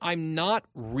say I'm not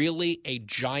really a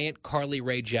giant Carly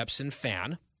Rae Jepsen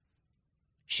fan.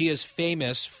 She is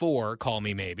famous for Call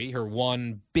Me Maybe, her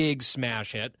one big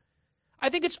smash hit. I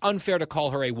think it's unfair to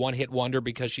call her a one-hit wonder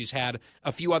because she's had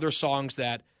a few other songs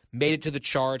that made it to the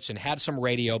charts and had some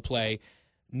radio play.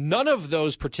 None of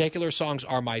those particular songs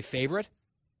are my favorite.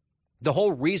 The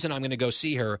whole reason I'm going to go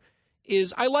see her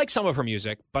is I like some of her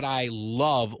music, but I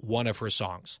love one of her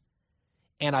songs.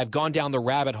 And I've gone down the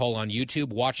rabbit hole on YouTube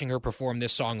watching her perform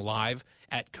this song live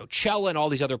at Coachella and all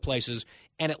these other places,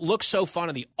 and it looks so fun,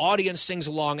 and the audience sings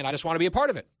along, and I just want to be a part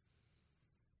of it.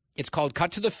 It's called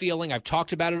Cut to the Feeling. I've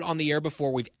talked about it on the air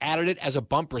before. We've added it as a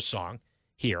bumper song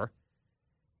here.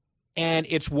 And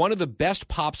it's one of the best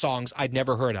pop songs I'd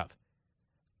never heard of.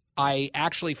 I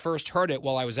actually first heard it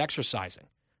while I was exercising.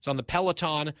 So on the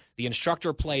Peloton, the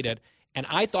instructor played it, and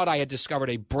I thought I had discovered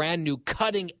a brand new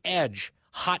cutting-edge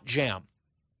hot jam.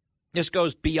 This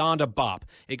goes beyond a bop.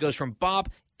 It goes from bop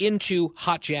into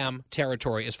hot jam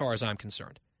territory as far as I'm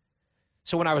concerned.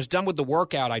 So when I was done with the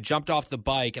workout, I jumped off the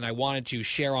bike and I wanted to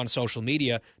share on social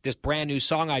media this brand new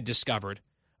song I discovered.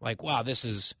 Like, wow, this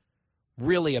is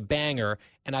really a banger.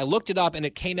 And I looked it up, and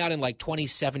it came out in like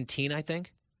 2017, I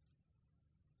think.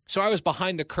 So I was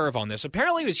behind the curve on this.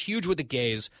 Apparently it was huge with the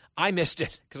gays. I missed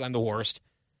it because I'm the worst.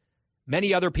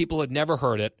 Many other people had never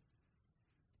heard it.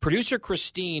 Producer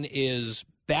Christine is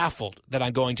baffled that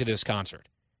I'm going to this concert.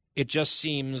 It just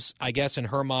seems, I guess, in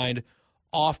her mind,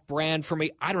 off-brand for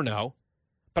me. I don't know.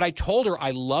 But I told her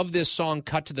I love this song,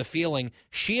 Cut to the Feeling.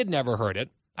 She had never heard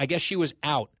it. I guess she was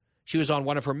out. She was on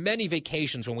one of her many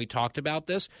vacations when we talked about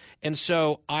this. And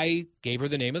so I gave her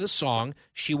the name of the song.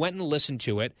 She went and listened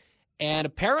to it. And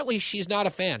apparently she's not a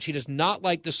fan. She does not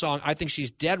like the song. I think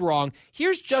she's dead wrong.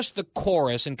 Here's just the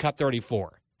chorus in Cut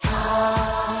 34.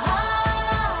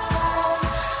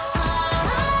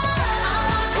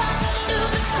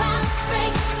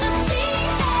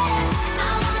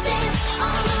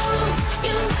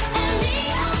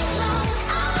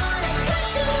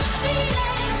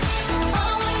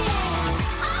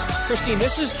 Christine,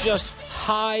 this is just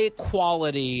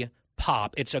high-quality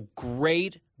pop. It's a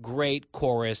great, great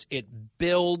chorus. It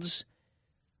builds.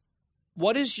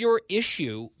 What is your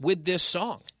issue with this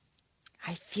song?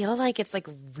 I feel like it's like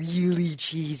really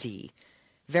cheesy,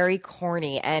 very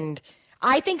corny. And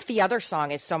I think the other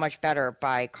song is so much better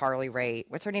by Carly Rae.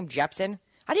 What's her name? Jepsen?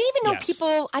 I didn't even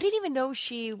know I didn't even know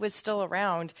she was still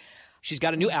around. She's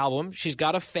got a new album. She's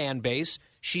got a fan base.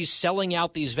 She's selling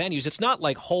out these venues. It's not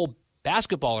like whole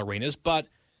basketball arenas, but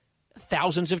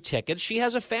thousands of tickets. She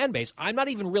has a fan base. I'm not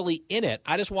even really in it.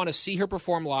 I just want to see her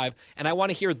perform live, and I want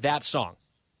to hear that song.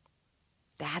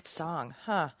 That song,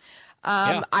 huh?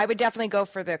 I would definitely go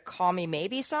for the Call Me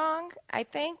Maybe song, I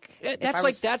think.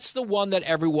 That's the one that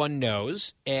everyone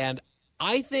knows, and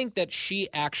I think that she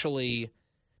actually,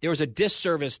 there was a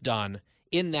disservice done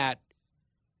in that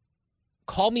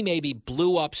Call Me Maybe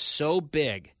blew up so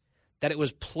big that it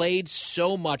was played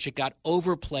so much it got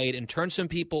overplayed and turned some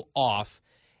people off,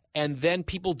 and then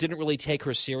people didn't really take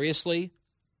her seriously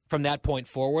from that point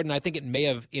forward. And I think it may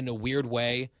have, in a weird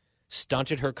way,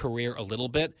 stunted her career a little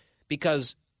bit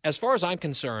because, as far as I'm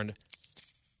concerned,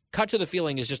 Cut to the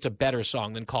Feeling is just a better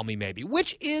song than Call Me Maybe,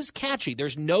 which is catchy.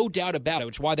 There's no doubt about it,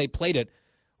 which is why they played it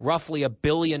roughly 1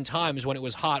 billion times when it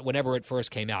was hot whenever it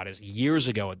first came out. It's years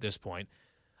ago at this point.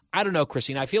 I don't know,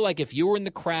 Christine. I feel like if you were in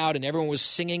the crowd and everyone was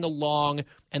singing along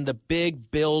and the big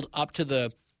build up to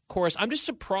the chorus, I'm just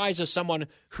surprised as someone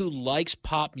who likes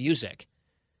pop music.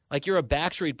 Like, you're a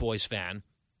Backstreet Boys fan.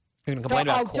 You're going to complain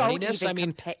about corniness? I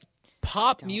mean,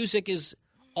 pop music is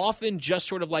often just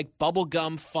sort of like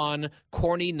bubblegum fun,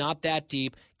 corny, not that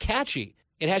deep, catchy.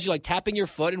 It has you like tapping your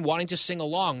foot and wanting to sing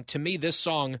along. To me, this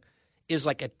song is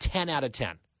like a 10 out of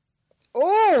 10.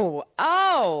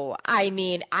 I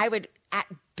mean, I would at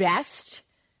best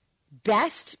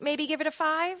maybe give it a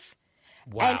 5.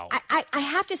 Wow. And I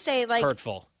have to say, like,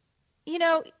 hurtful. You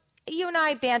know, you and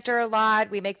I banter a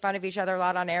lot. We make fun of each other a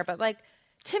lot on air. But, like,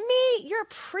 to me, you're a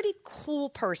pretty cool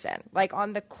person. Like,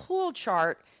 on the cool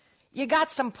chart, you got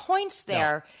some points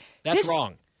there. No, that's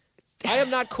wrong. I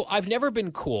am not cool. I've never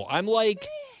been cool. I'm like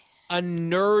a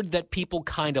nerd that people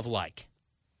kind of like.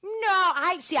 No,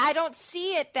 I don't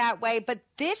see it that way. But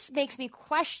this makes me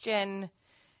question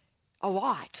a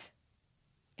lot.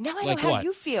 Now I know how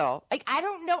you feel. Like, I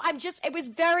don't know. It was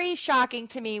very shocking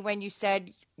to me when you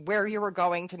said where you were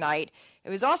going tonight. It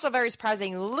was also very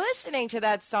surprising listening to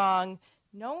that song,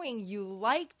 knowing you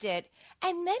liked it.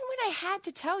 And then when I had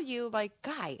to tell you, like,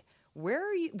 Guy,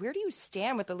 where do you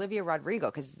stand with Olivia Rodrigo?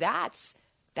 Because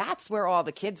that's where all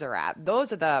the kids are at.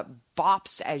 Those are the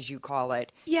bops, as you call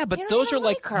it. Yeah, but those are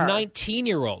like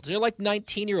 19-year-olds. They're like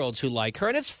 19-year-olds who like her,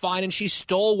 and it's fine. And she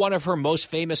stole one of her most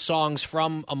famous songs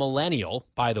from a millennial,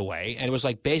 by the way, and it was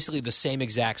like basically the same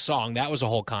exact song. That was a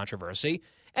whole controversy.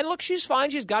 And look, she's fine.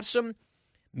 She's got some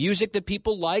music that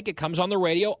people like. It comes on the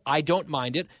radio. I don't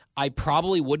mind it. I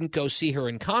probably wouldn't go see her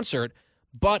in concert,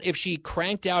 but if she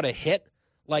cranked out a hit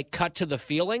like Cut to the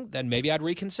Feeling, then maybe I'd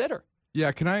reconsider.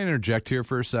 Yeah, can I interject here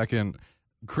for a second?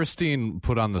 Christine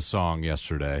put on the song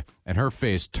yesterday, and her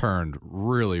face turned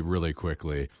really, really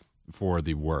quickly for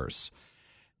the worse.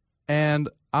 And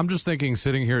I'm just thinking,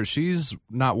 sitting here, she's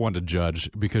not one to judge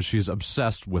because she's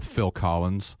obsessed with Phil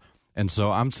Collins. And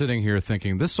so I'm sitting here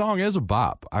thinking, this song is a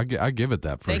bop. I give it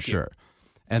that for sure.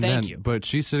 And Thank then, you. but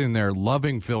she's sitting there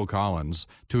loving Phil Collins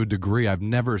to a degree I've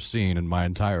never seen in my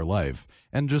entire life,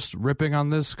 and just ripping on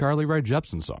this Carly Rae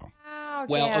Jepsen song.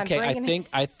 Well, Dan, okay,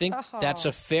 I think Oh. that's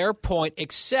a fair point,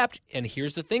 except, and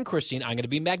here's the thing, Christine, I'm going to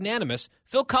be magnanimous,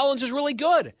 Phil Collins is really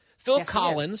good. Phil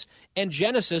Collins and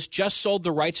Genesis just sold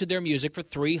the rights to their music for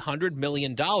 $300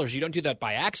 million. You don't do that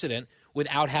by accident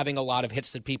without having a lot of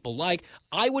hits that people like.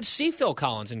 I would see Phil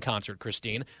Collins in concert,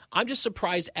 Christine. I'm just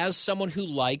surprised, as someone who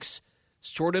likes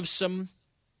sort of some,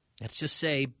 let's just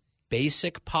say,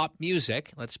 basic pop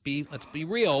music, let's be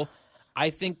real, I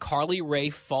think Carly Rae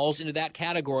falls into that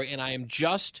category, and I am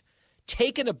just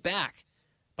taken aback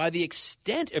by the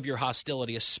extent of your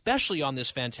hostility, especially on this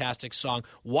fantastic song.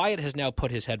 Wyatt has now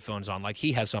put his headphones on like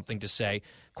he has something to say.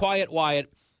 Quiet,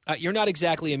 Wyatt. You're not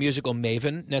exactly a musical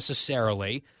maven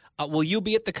necessarily. Will you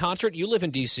be at the concert? You live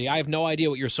in D.C. I have no idea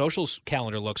what your social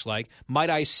calendar looks like. Might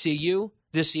I see you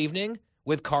this evening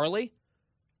with Carly?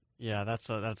 Yeah, that's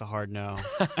a hard no.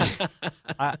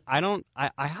 I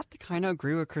have to kind of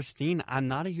agree with Christine. I'm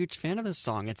not a huge fan of this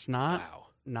song. It's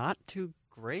not too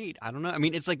great. I don't know. I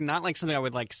mean, it's like not like something I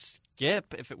would like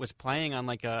skip if it was playing on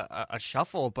like a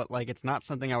shuffle, but like it's not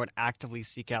something I would actively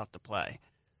seek out to play.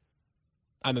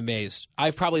 I'm amazed.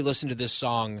 I've probably listened to this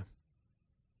song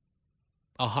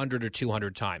 100 or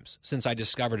 200 times since I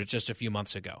discovered it just a few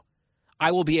months ago.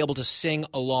 I will be able to sing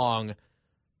along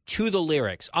to the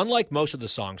lyrics, unlike most of the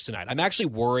songs tonight. I'm actually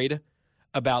worried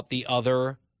about the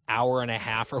other hour and a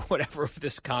half or whatever of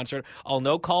this concert. I'll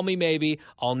know Call Me Maybe.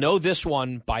 I'll know this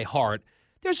one by heart.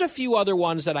 There's a few other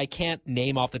ones that I can't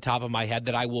name off the top of my head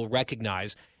that I will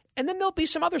recognize. And then there'll be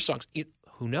some other songs.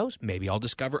 Who knows? Maybe I'll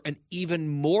discover an even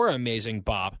more amazing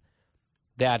bop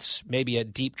that's maybe a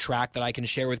deep track that I can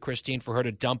share with Christine for her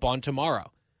to dump on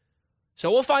tomorrow.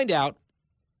 So we'll find out.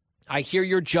 I hear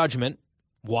your judgment,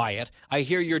 Wyatt. I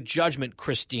hear your judgment,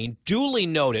 Christine. Duly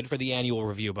noted for the annual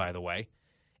review, by the way.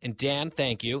 And Dan,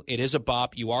 thank you. It is a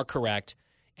bop. You are correct.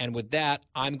 And with that,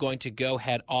 I'm going to go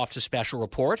head off to Special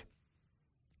Report.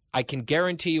 I can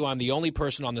guarantee you I'm the only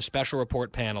person on the Special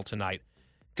Report panel tonight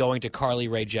going to Carly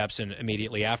Rae Jepsen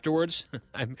immediately afterwards.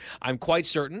 I'm quite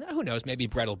certain. Who knows? Maybe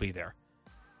Brett will be there.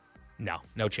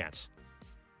 No chance.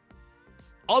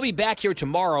 I'll be back here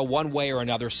tomorrow one way or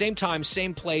another. Same time,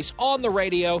 same place, on the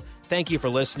radio. Thank you for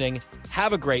listening.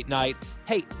 Have a great night.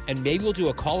 Hey, and maybe we'll do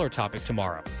a caller topic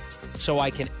tomorrow so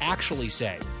I can actually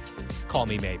say, call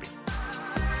me maybe.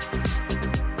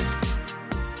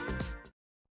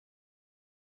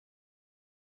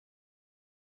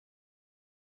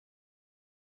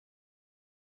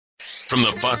 From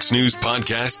the Fox News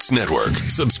Podcasts Network,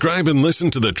 subscribe and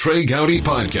listen to the Trey Gowdy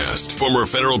Podcast. Former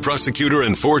federal prosecutor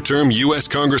and 4-term U.S.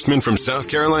 Congressman from South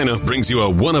Carolina brings you a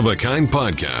one-of-a-kind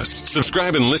podcast.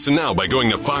 Subscribe and listen now by going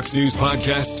to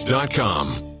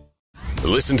foxnewspodcasts.com.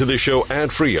 Listen to the show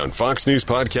ad-free on Fox News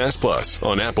Podcast Plus,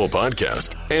 on Apple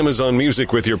Podcast, Amazon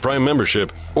Music with your Prime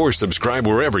membership, or subscribe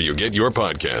wherever you get your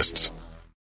podcasts.